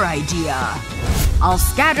better idea. I'll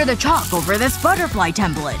scatter the chalk over this butterfly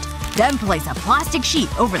template. Then place a plastic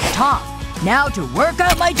sheet over the top. Now to work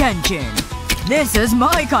out my tension. This is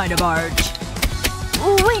my kind of art.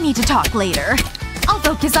 We need to talk later. I'll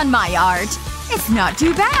focus on my art. It's not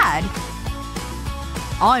too bad.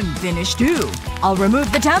 I'm finished too. I'll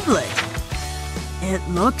remove the template. It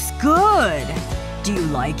looks good. Do you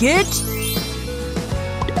like it?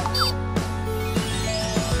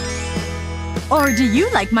 Or do you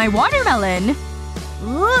like my watermelon?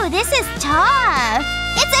 Ooh, this is tough.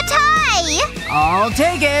 It's a tie! I'll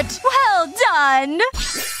take it. Well done!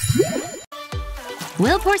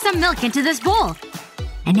 We'll pour some milk into this bowl.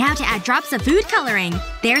 And now to add drops of food coloring.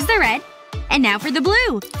 There's the red. And now for the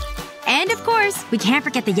blue. And of course, we can't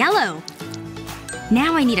forget the yellow.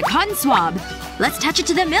 Now I need a cotton swab. Let's touch it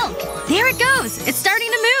to the milk. There it goes! It's starting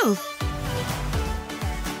to move!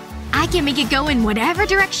 I can make it go in whatever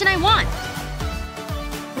direction I want.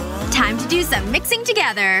 Time to do some mixing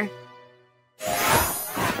together.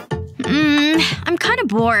 I'm kinda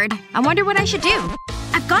bored. I wonder what I should do.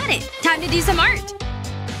 I've got it! Time to do some art.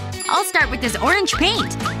 I'll start with this orange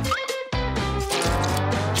paint.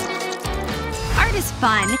 Art is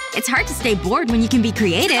fun. It's hard to stay bored when you can be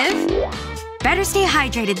creative. Better stay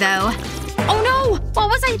hydrated, though. Oh no! What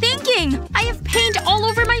was I thinking? I have paint all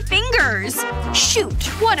over my fingers! Shoot,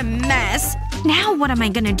 what a mess. Now what am I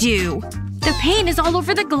gonna do? The paint is all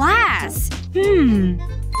over the glass.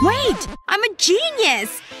 Wait! I'm a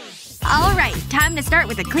genius! Alright, time to start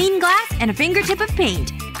with a clean glass and a fingertip of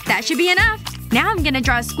paint. That should be enough. Now I'm gonna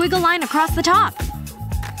draw a squiggle line across the top.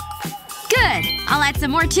 Good! I'll add some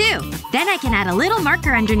more too. Then I can add a little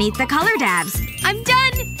marker underneath the color dabs. I'm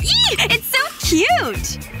done! Eee! It's so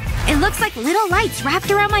cute! It looks like little lights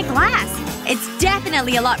wrapped around my glass. It's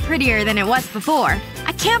definitely a lot prettier than it was before.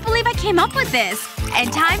 I can't believe I came up with this.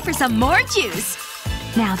 And time for some more juice.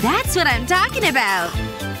 Now that's what I'm talking about.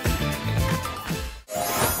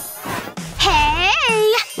 Hey!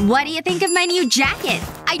 What do you think of my new jacket?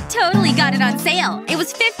 I totally got it on sale. It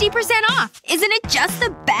was 50% off. Isn't it just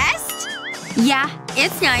the best? Yeah,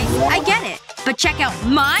 it's nice. I get it. But check out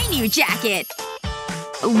my new jacket.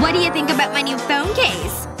 What do you think about my new phone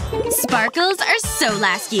case? Sparkles are so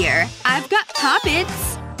last year. I've got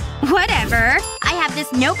puppets. Whatever. I have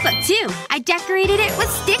this notebook, too. I decorated it with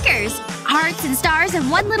stickers. Hearts and stars and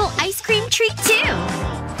one little ice cream treat, too.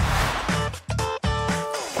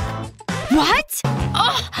 What?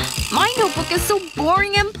 Ugh! My notebook is so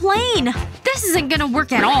boring and plain. This isn't gonna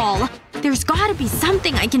work at all. There's gotta be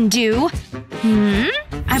something I can do.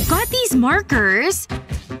 I've got these markers.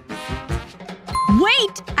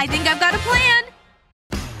 Wait! I think I've got a plan!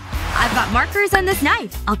 I've got markers and this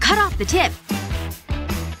knife. I'll cut off the tip.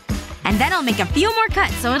 And then I'll make a few more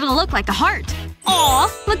cuts so it'll look like a heart.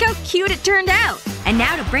 Aw! Look how cute it turned out! And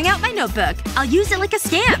now to bring out my notebook. I'll use it like a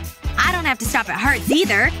stamp. I don't have to stop at hearts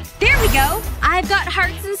either. There we go! I've got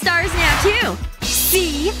hearts and stars now, too.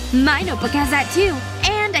 See? My notebook has that, too.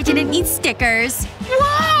 And I didn't need stickers.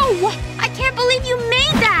 Whoa! I can't believe you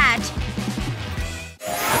made that!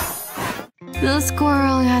 The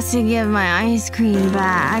squirrel has to give my ice cream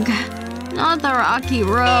back. Not the rocky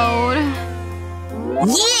road.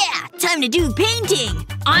 Yeah! Time to do painting!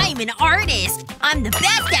 I'm an artist! I'm the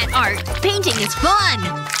best at art! Painting is fun!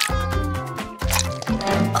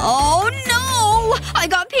 Oh no! I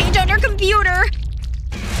got paint on her computer!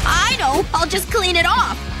 I know! I'll just clean it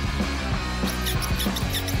off!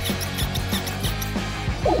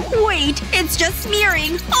 Wait! It's just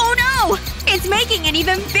smearing! Oh no! It's making an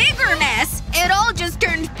even bigger mess! It all just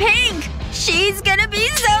turned pink! She's gonna be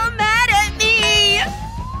so mad at me!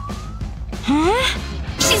 Huh?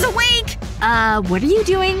 She's awake! What are you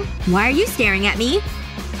doing? Why are you staring at me?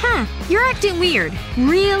 Huh. You're acting weird.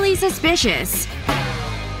 Really suspicious.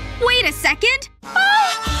 Wait a second!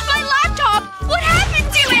 Oh! My laptop! What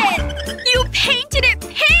happened to it? You painted it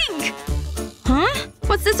pink! Huh?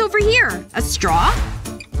 What's this over here? A straw?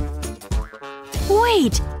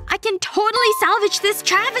 Wait! I can totally salvage this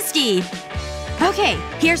travesty! Okay,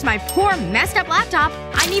 here's my poor messed up laptop.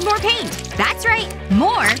 I need more paint. That's right.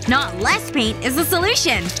 More, not less paint is the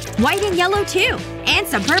solution. White and yellow too. And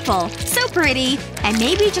some purple. So pretty. And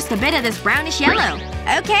maybe just a bit of this brownish yellow.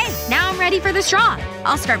 Okay, now I'm ready for the straw.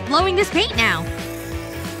 I'll start blowing this paint now.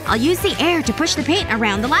 I'll use the air to push the paint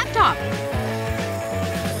around the laptop.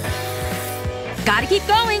 Gotta keep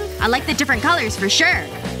going. I like the different colors for sure.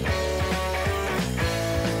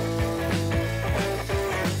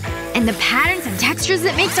 And the patterns and textures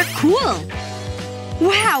it makes are cool!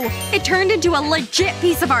 Wow! It turned into a legit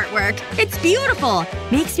piece of artwork! It's beautiful!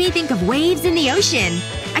 Makes me think of waves in the ocean.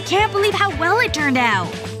 I can't believe how well it turned out!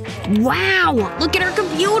 Wow! Look at her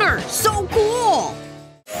computer! So cool!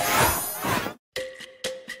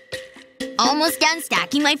 Almost done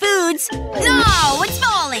stacking my foods. No! It's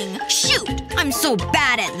falling! Shoot! I'm so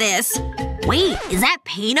bad at this. Wait, is that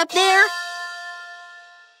paint up there?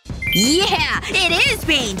 Yeah! It is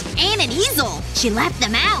paint! And an easel! She left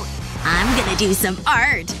them out. I'm gonna do some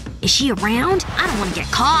art. Is she around? I don't want to get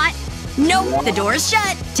caught. Nope, the door's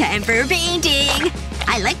shut. Time for painting!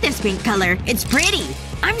 I like this paint color. It's pretty.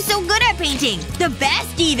 I'm so good at painting. The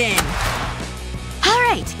best, even!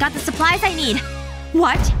 Alright, got the supplies I need.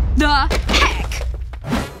 What the heck?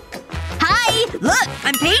 Hi! Look!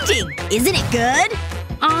 I'm painting! Isn't it good?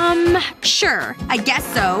 Sure. I guess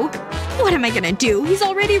so. What am I gonna do? He's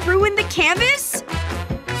already ruined the canvas?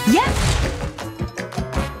 Yep.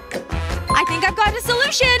 I think I've got a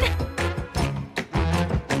solution!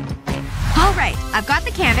 Alright, I've got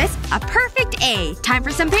the canvas. A perfect A. Time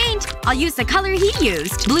for some paint. I'll use the color he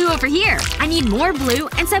used. Blue over here. I need more blue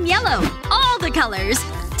and some yellow. All the colors.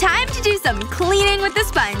 Time to do some cleaning with the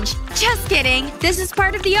sponge. Just kidding. This is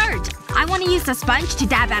part of the art. I want to use the sponge to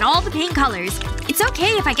dab at all the paint colors. It's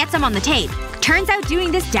okay if I get some on the tape. Turns out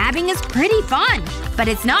doing this dabbing is pretty fun. But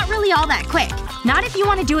it's not really all that quick. Not if you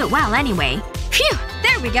want to do it well anyway. Phew!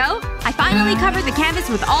 There we go! I finally covered the canvas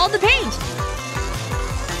with all the paint!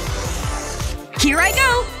 Here I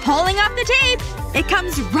go! Pulling off the tape! It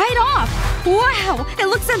comes right off! Wow! It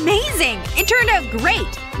looks amazing! It turned out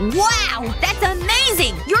great! Wow! That's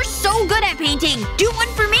amazing! You're so good at painting! Do one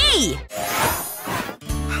for me!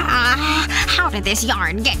 How did this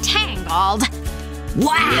yarn get tangled?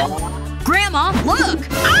 Wow! Grandma, look!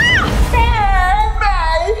 Ah! Oh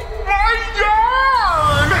no! My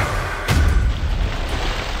yarn!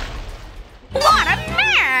 What a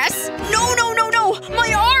mess! No, no, no, no!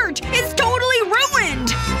 My art! It's totally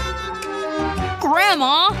ruined!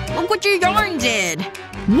 Grandma, look what your yarn did.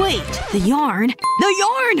 Wait, the yarn? The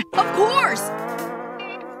yarn! Of course!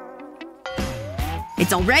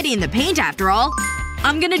 It's already in the paint after all.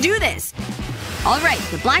 I'm gonna do this. Alright,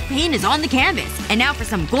 the black paint is on the canvas. And now for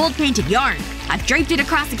some gold-painted yarn. I've draped it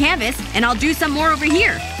across the canvas, and I'll do some more over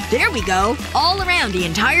here. There we go. All around the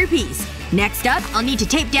entire piece. Next up, I'll need to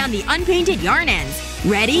tape down the unpainted yarn ends.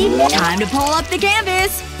 Ready? Time to pull up the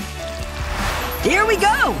canvas! There we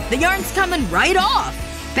go! The yarn's coming right off!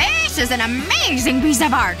 This is an amazing piece of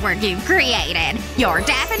artwork you've created. You're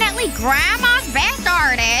definitely Grandma's best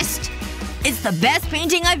artist. It's the best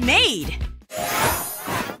painting I've made!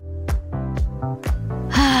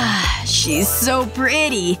 She's so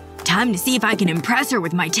pretty. Time to see if I can impress her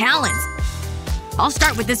with my talents. I'll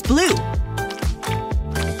start with this blue.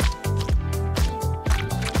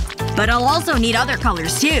 But I'll also need other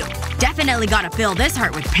colors too. Definitely gotta fill this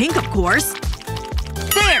heart with pink, of course.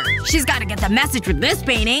 There! She's gotta get the message with this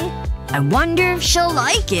painting. I wonder if she'll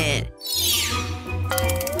like it.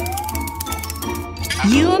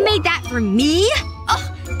 You made that for me?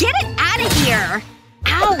 Ugh, get it out of here!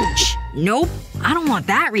 Ouch! Nope. I don't want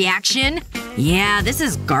that reaction. Yeah, this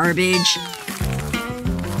is garbage.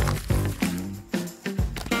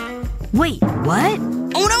 Wait, what?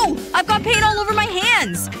 Oh no! I've got paint all over my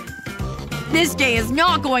hands! This day is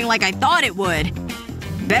not going like I thought it would.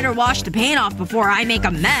 Better wash the paint off before I make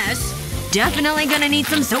a mess. Definitely gonna need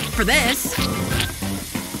some soap for this.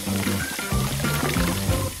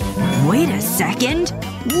 Wait a second.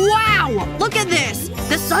 Wow! Look at this!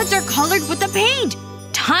 The suds are colored with the paint!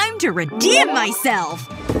 Time to redeem myself!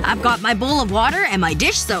 I've got my bowl of water and my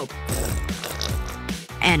dish soap.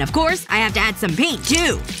 And of course, I have to add some paint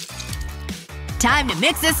too. Time to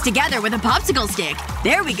mix this together with a popsicle stick.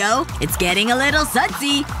 There we go. It's getting a little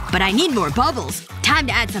sudsy. But I need more bubbles. Time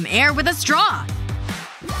to add some air with a straw.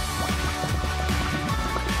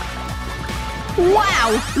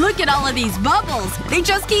 Wow! Look at all of these bubbles! They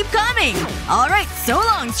just keep coming! Alright, so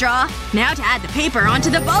long, straw. Now to add the paper onto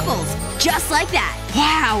the bubbles. Just like that.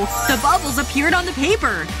 Wow! The bubbles appeared on the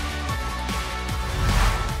paper.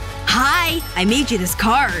 Hi! I made you this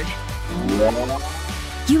card.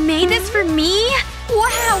 You made this for me?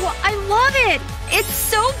 Wow! I love it! It's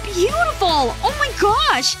so beautiful! Oh my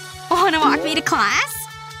gosh! Wanna walk me to class?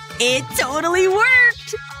 It totally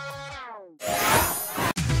worked!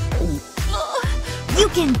 You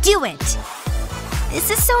can do it! This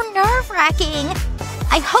is so nerve-wracking.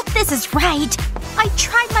 I hope this is right. I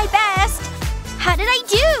tried my best. How did I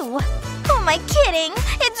do? Who am I kidding?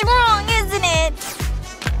 It's wrong, isn't it?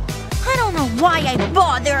 I don't know why I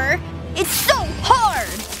bother. It's so hard!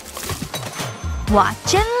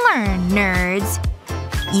 Watch and learn, nerds.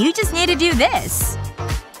 You just need to do this.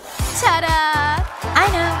 Ta-da! I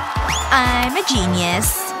know. I'm a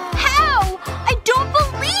genius. How? I don't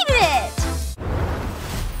believe it!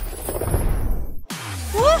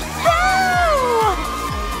 Woohoo!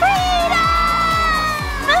 Freedom!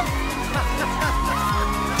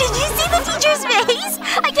 Did you see the teacher's face?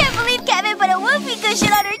 I can't believe Kevin put a whoopee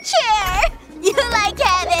cushion on her chair! You like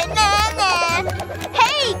Kevin, nah.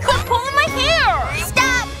 Hey, quit pulling my hair!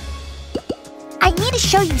 Stop! I need to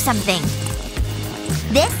show you something.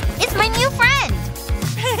 This is my new friend.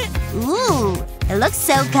 Ooh, it looks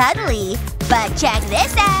so cuddly. But check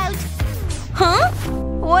this out. Huh?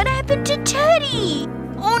 What happened to Teddy?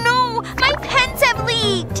 Oh no! My pens have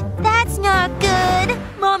leaked! That's not good.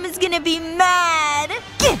 Mom is gonna be mad.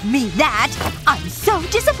 Give me that! I'm so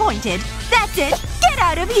disappointed. That's it! Get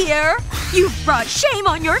out of here! You've brought shame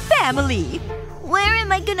on your family! Where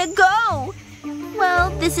am I gonna go? Well,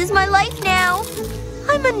 this is my life now.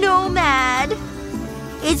 I'm a nomad.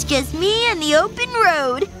 It's just me and the open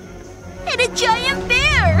road. And a giant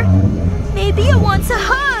bear! Maybe it wants a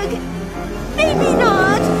hug. Maybe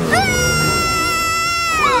not.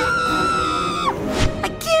 I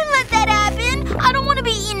can't let that happen! I don't want to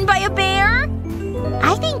be eaten by a bear!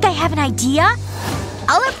 I think I have an idea.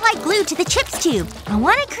 I'll apply glue to the chips tube. I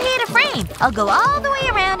want to create a frame. I'll go all the way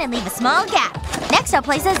around and leave a small gap. Next, I'll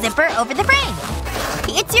place a zipper over the frame.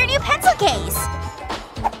 It's your new pencil case!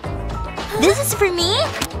 This is for me?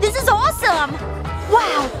 This is awesome!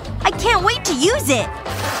 Wow! I can't wait to use it!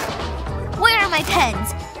 Where are my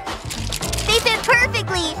pens? They fit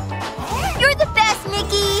perfectly! You're the best,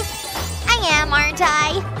 Mickey! I am, aren't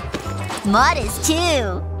I? Maud is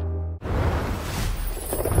too.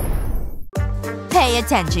 Pay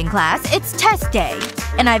attention, class. It's test day.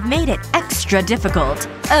 And I've made it extra difficult.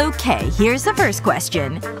 Okay, here's the first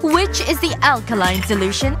question. Which is the alkaline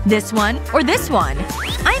solution? This one or this one?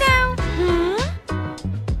 I know.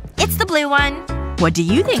 It's the blue one. What do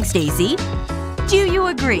you think, Stacy? Do you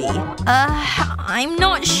agree? I'm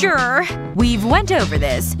not sure. We've went over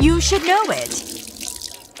this. You should know it.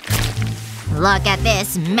 Look at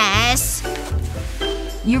this mess.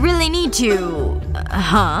 You really need to…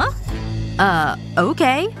 huh?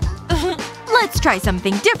 Okay. Let's try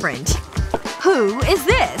something different. Who is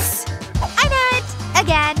this? I know it!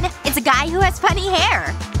 Again. It's a guy who has funny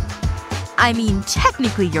hair. I mean,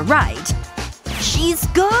 technically you're right. She She's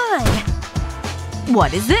good.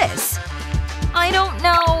 What is this? I don't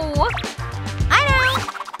know. I know.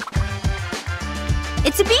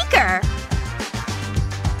 It's a beaker.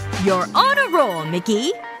 You're on a roll,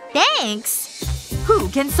 Mickey. Thanks. Who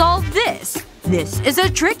can solve this? This is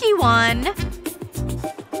a tricky one.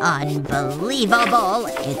 Unbelievable.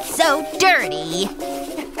 It's so dirty.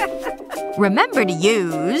 Remember to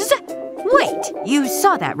use… Wait, you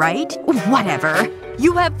saw that, right? Whatever.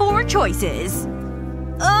 You have 4 choices.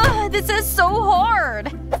 Ugh, this is so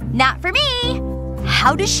hard. Not for me.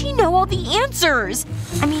 How does she know all the answers?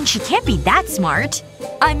 I mean, she can't be that smart.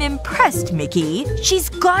 I'm impressed, Mickey. She's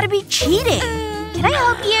gotta be cheating. Can I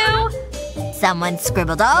help you? Someone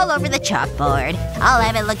scribbled all over the chalkboard. I'll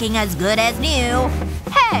have it looking as good as new.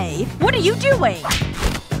 Hey! What are you doing?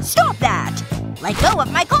 Stop that! Let go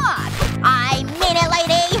of my cloth! I mean it,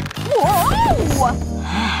 lady! Whoa!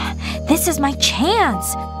 This is my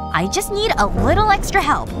chance. I just need a little extra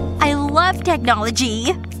help. I love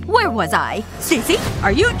technology. Where was I? Stacey?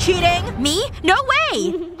 Are you cheating? Me? No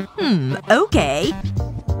way! Okay.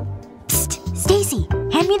 Psst. Stacey,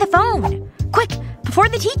 hand me the phone. Quick! Before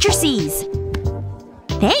the teacher sees.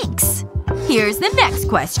 Thanks. Here's the next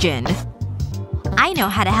question. I know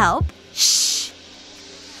how to help. Shh.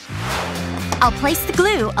 I'll place the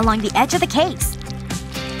glue along the edge of the case.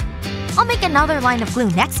 I'll make another line of glue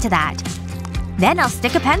next to that. Then I'll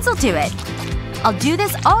stick a pencil to it. I'll do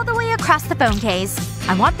this all the way across the phone case.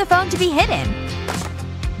 I want the phone to be hidden.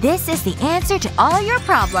 This is the answer to all your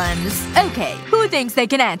problems. Okay, who thinks they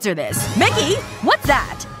can answer this? Mickey! What's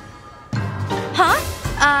that?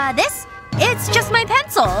 Huh? This? It's just my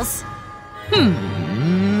pencils.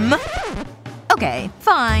 Okay,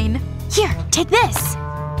 fine. Here, take this.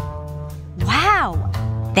 Wow.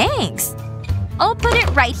 Thanks. I'll put it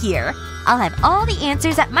right here. I'll have all the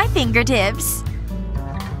answers at my fingertips.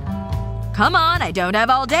 Come on, I don't have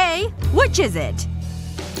all day. Which is it?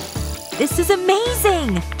 This is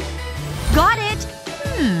amazing! Got it!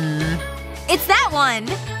 It's that one!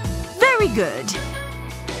 Very good.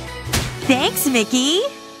 Thanks, Mickey.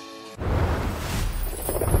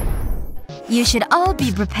 You should all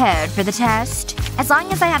be prepared for the test. As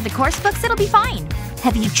long as I have the course books, it'll be fine.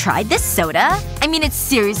 Have you tried this soda? I mean, it's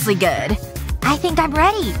seriously good. I think I'm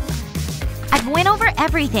ready. I've went over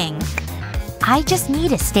everything. I just need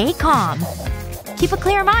to stay calm. Keep a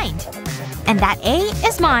clear mind. And that A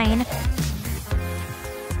is mine.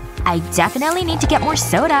 I definitely need to get more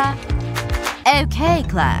soda. Okay,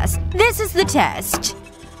 class. This is the test.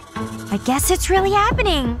 I guess it's really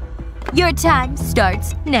happening. Your time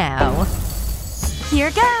starts now.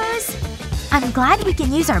 Here goes. I'm glad we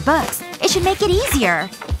can use our books. It should make it easier.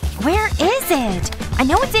 Where is it? I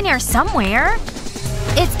know it's in here somewhere.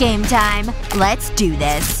 It's game time. Let's do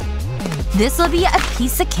this. This'll be a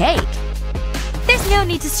piece of cake. There's no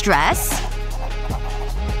need to stress.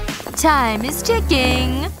 Time is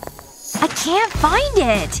ticking. I can't find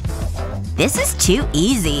it. This is too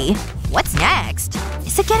easy. What's next?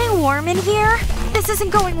 Is it getting warm in here? This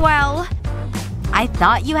isn't going well. I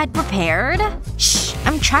thought you had prepared. Shh.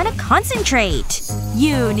 I'm trying to concentrate.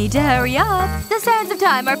 You need to hurry up. The sands of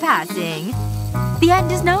time are passing. The end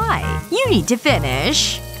is nigh. You need to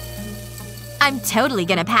finish. I'm totally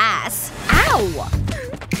gonna pass. Ow!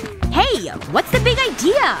 Hey, what's the big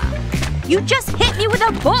idea? You just hit me with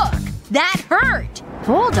a book! That hurt!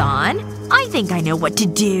 Hold on. I think I know what to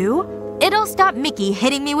do. It'll stop Mickey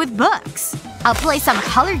hitting me with books. I'll place some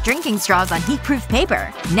colored drinking straws on heat-proof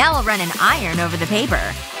paper. Now I'll run an iron over the paper.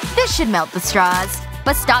 This should melt the straws,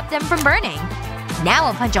 but stop them from burning. Now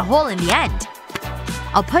I'll punch a hole in the end.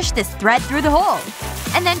 I'll push this thread through the hole.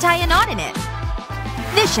 And then tie a knot in it.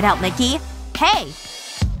 This should help Mickey. Hey!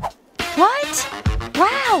 What?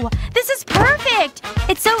 Wow! This is perfect!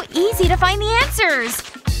 It's so easy to find the answers!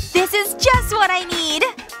 This is just what I need!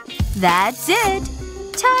 That's it.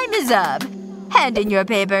 Time is up. Hand in your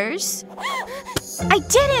papers. I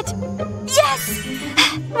did it! Yes!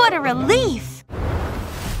 What a relief!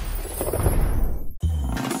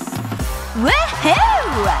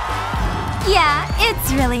 Woohoo! Yeah,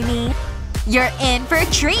 it's really me. You're in for a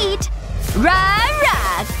treat.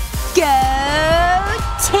 Rah-rah! Go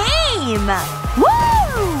team!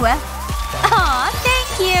 Woo! Aw,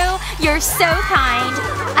 thank you. You're so kind.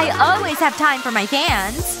 I always have time for my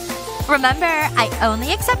fans. Remember, I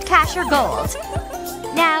only accept cash or gold.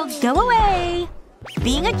 Now go away.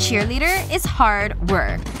 Being a cheerleader is hard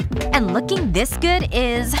work. And looking this good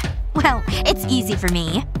is… well, it's easy for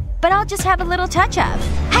me. But I'll just have a little touch-up.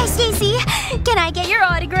 Hi, Stacey. Can I get your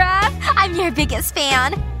autograph? I'm your biggest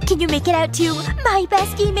fan. Can you make it out to my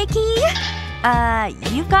bestie, Mickey?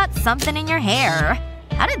 You've got something in your hair.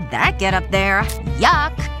 How did that get up there?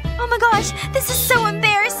 Yuck. Oh my gosh, this is so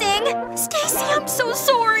embarrassing! Stacy, I'm so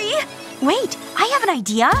sorry! Wait, I have an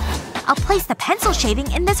idea. I'll place the pencil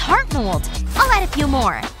shaving in this heart mold. I'll add a few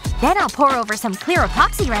more. Then I'll pour over some clear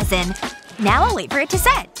epoxy resin. Now I'll wait for it to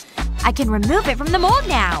set. I can remove it from the mold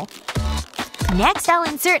now. Next I'll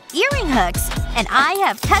insert earring hooks. And I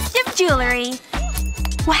have custom jewelry.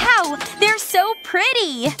 Wow, they're so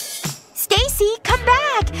pretty! Stacy, come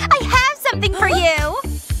back! I have something for you!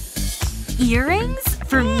 Earrings?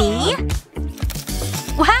 For me?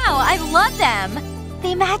 Wow, I love them!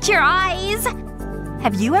 They match your eyes!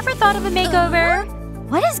 Have you ever thought of a makeover?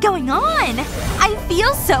 What is going on? I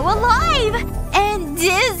feel so alive! And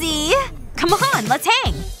dizzy! Come on, let's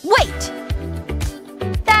hang! Wait!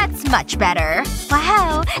 That's much better.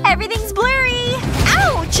 Wow, everything's blurry!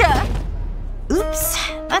 Ouch! Oops.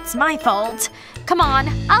 That's my fault. Come on,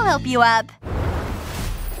 I'll help you up.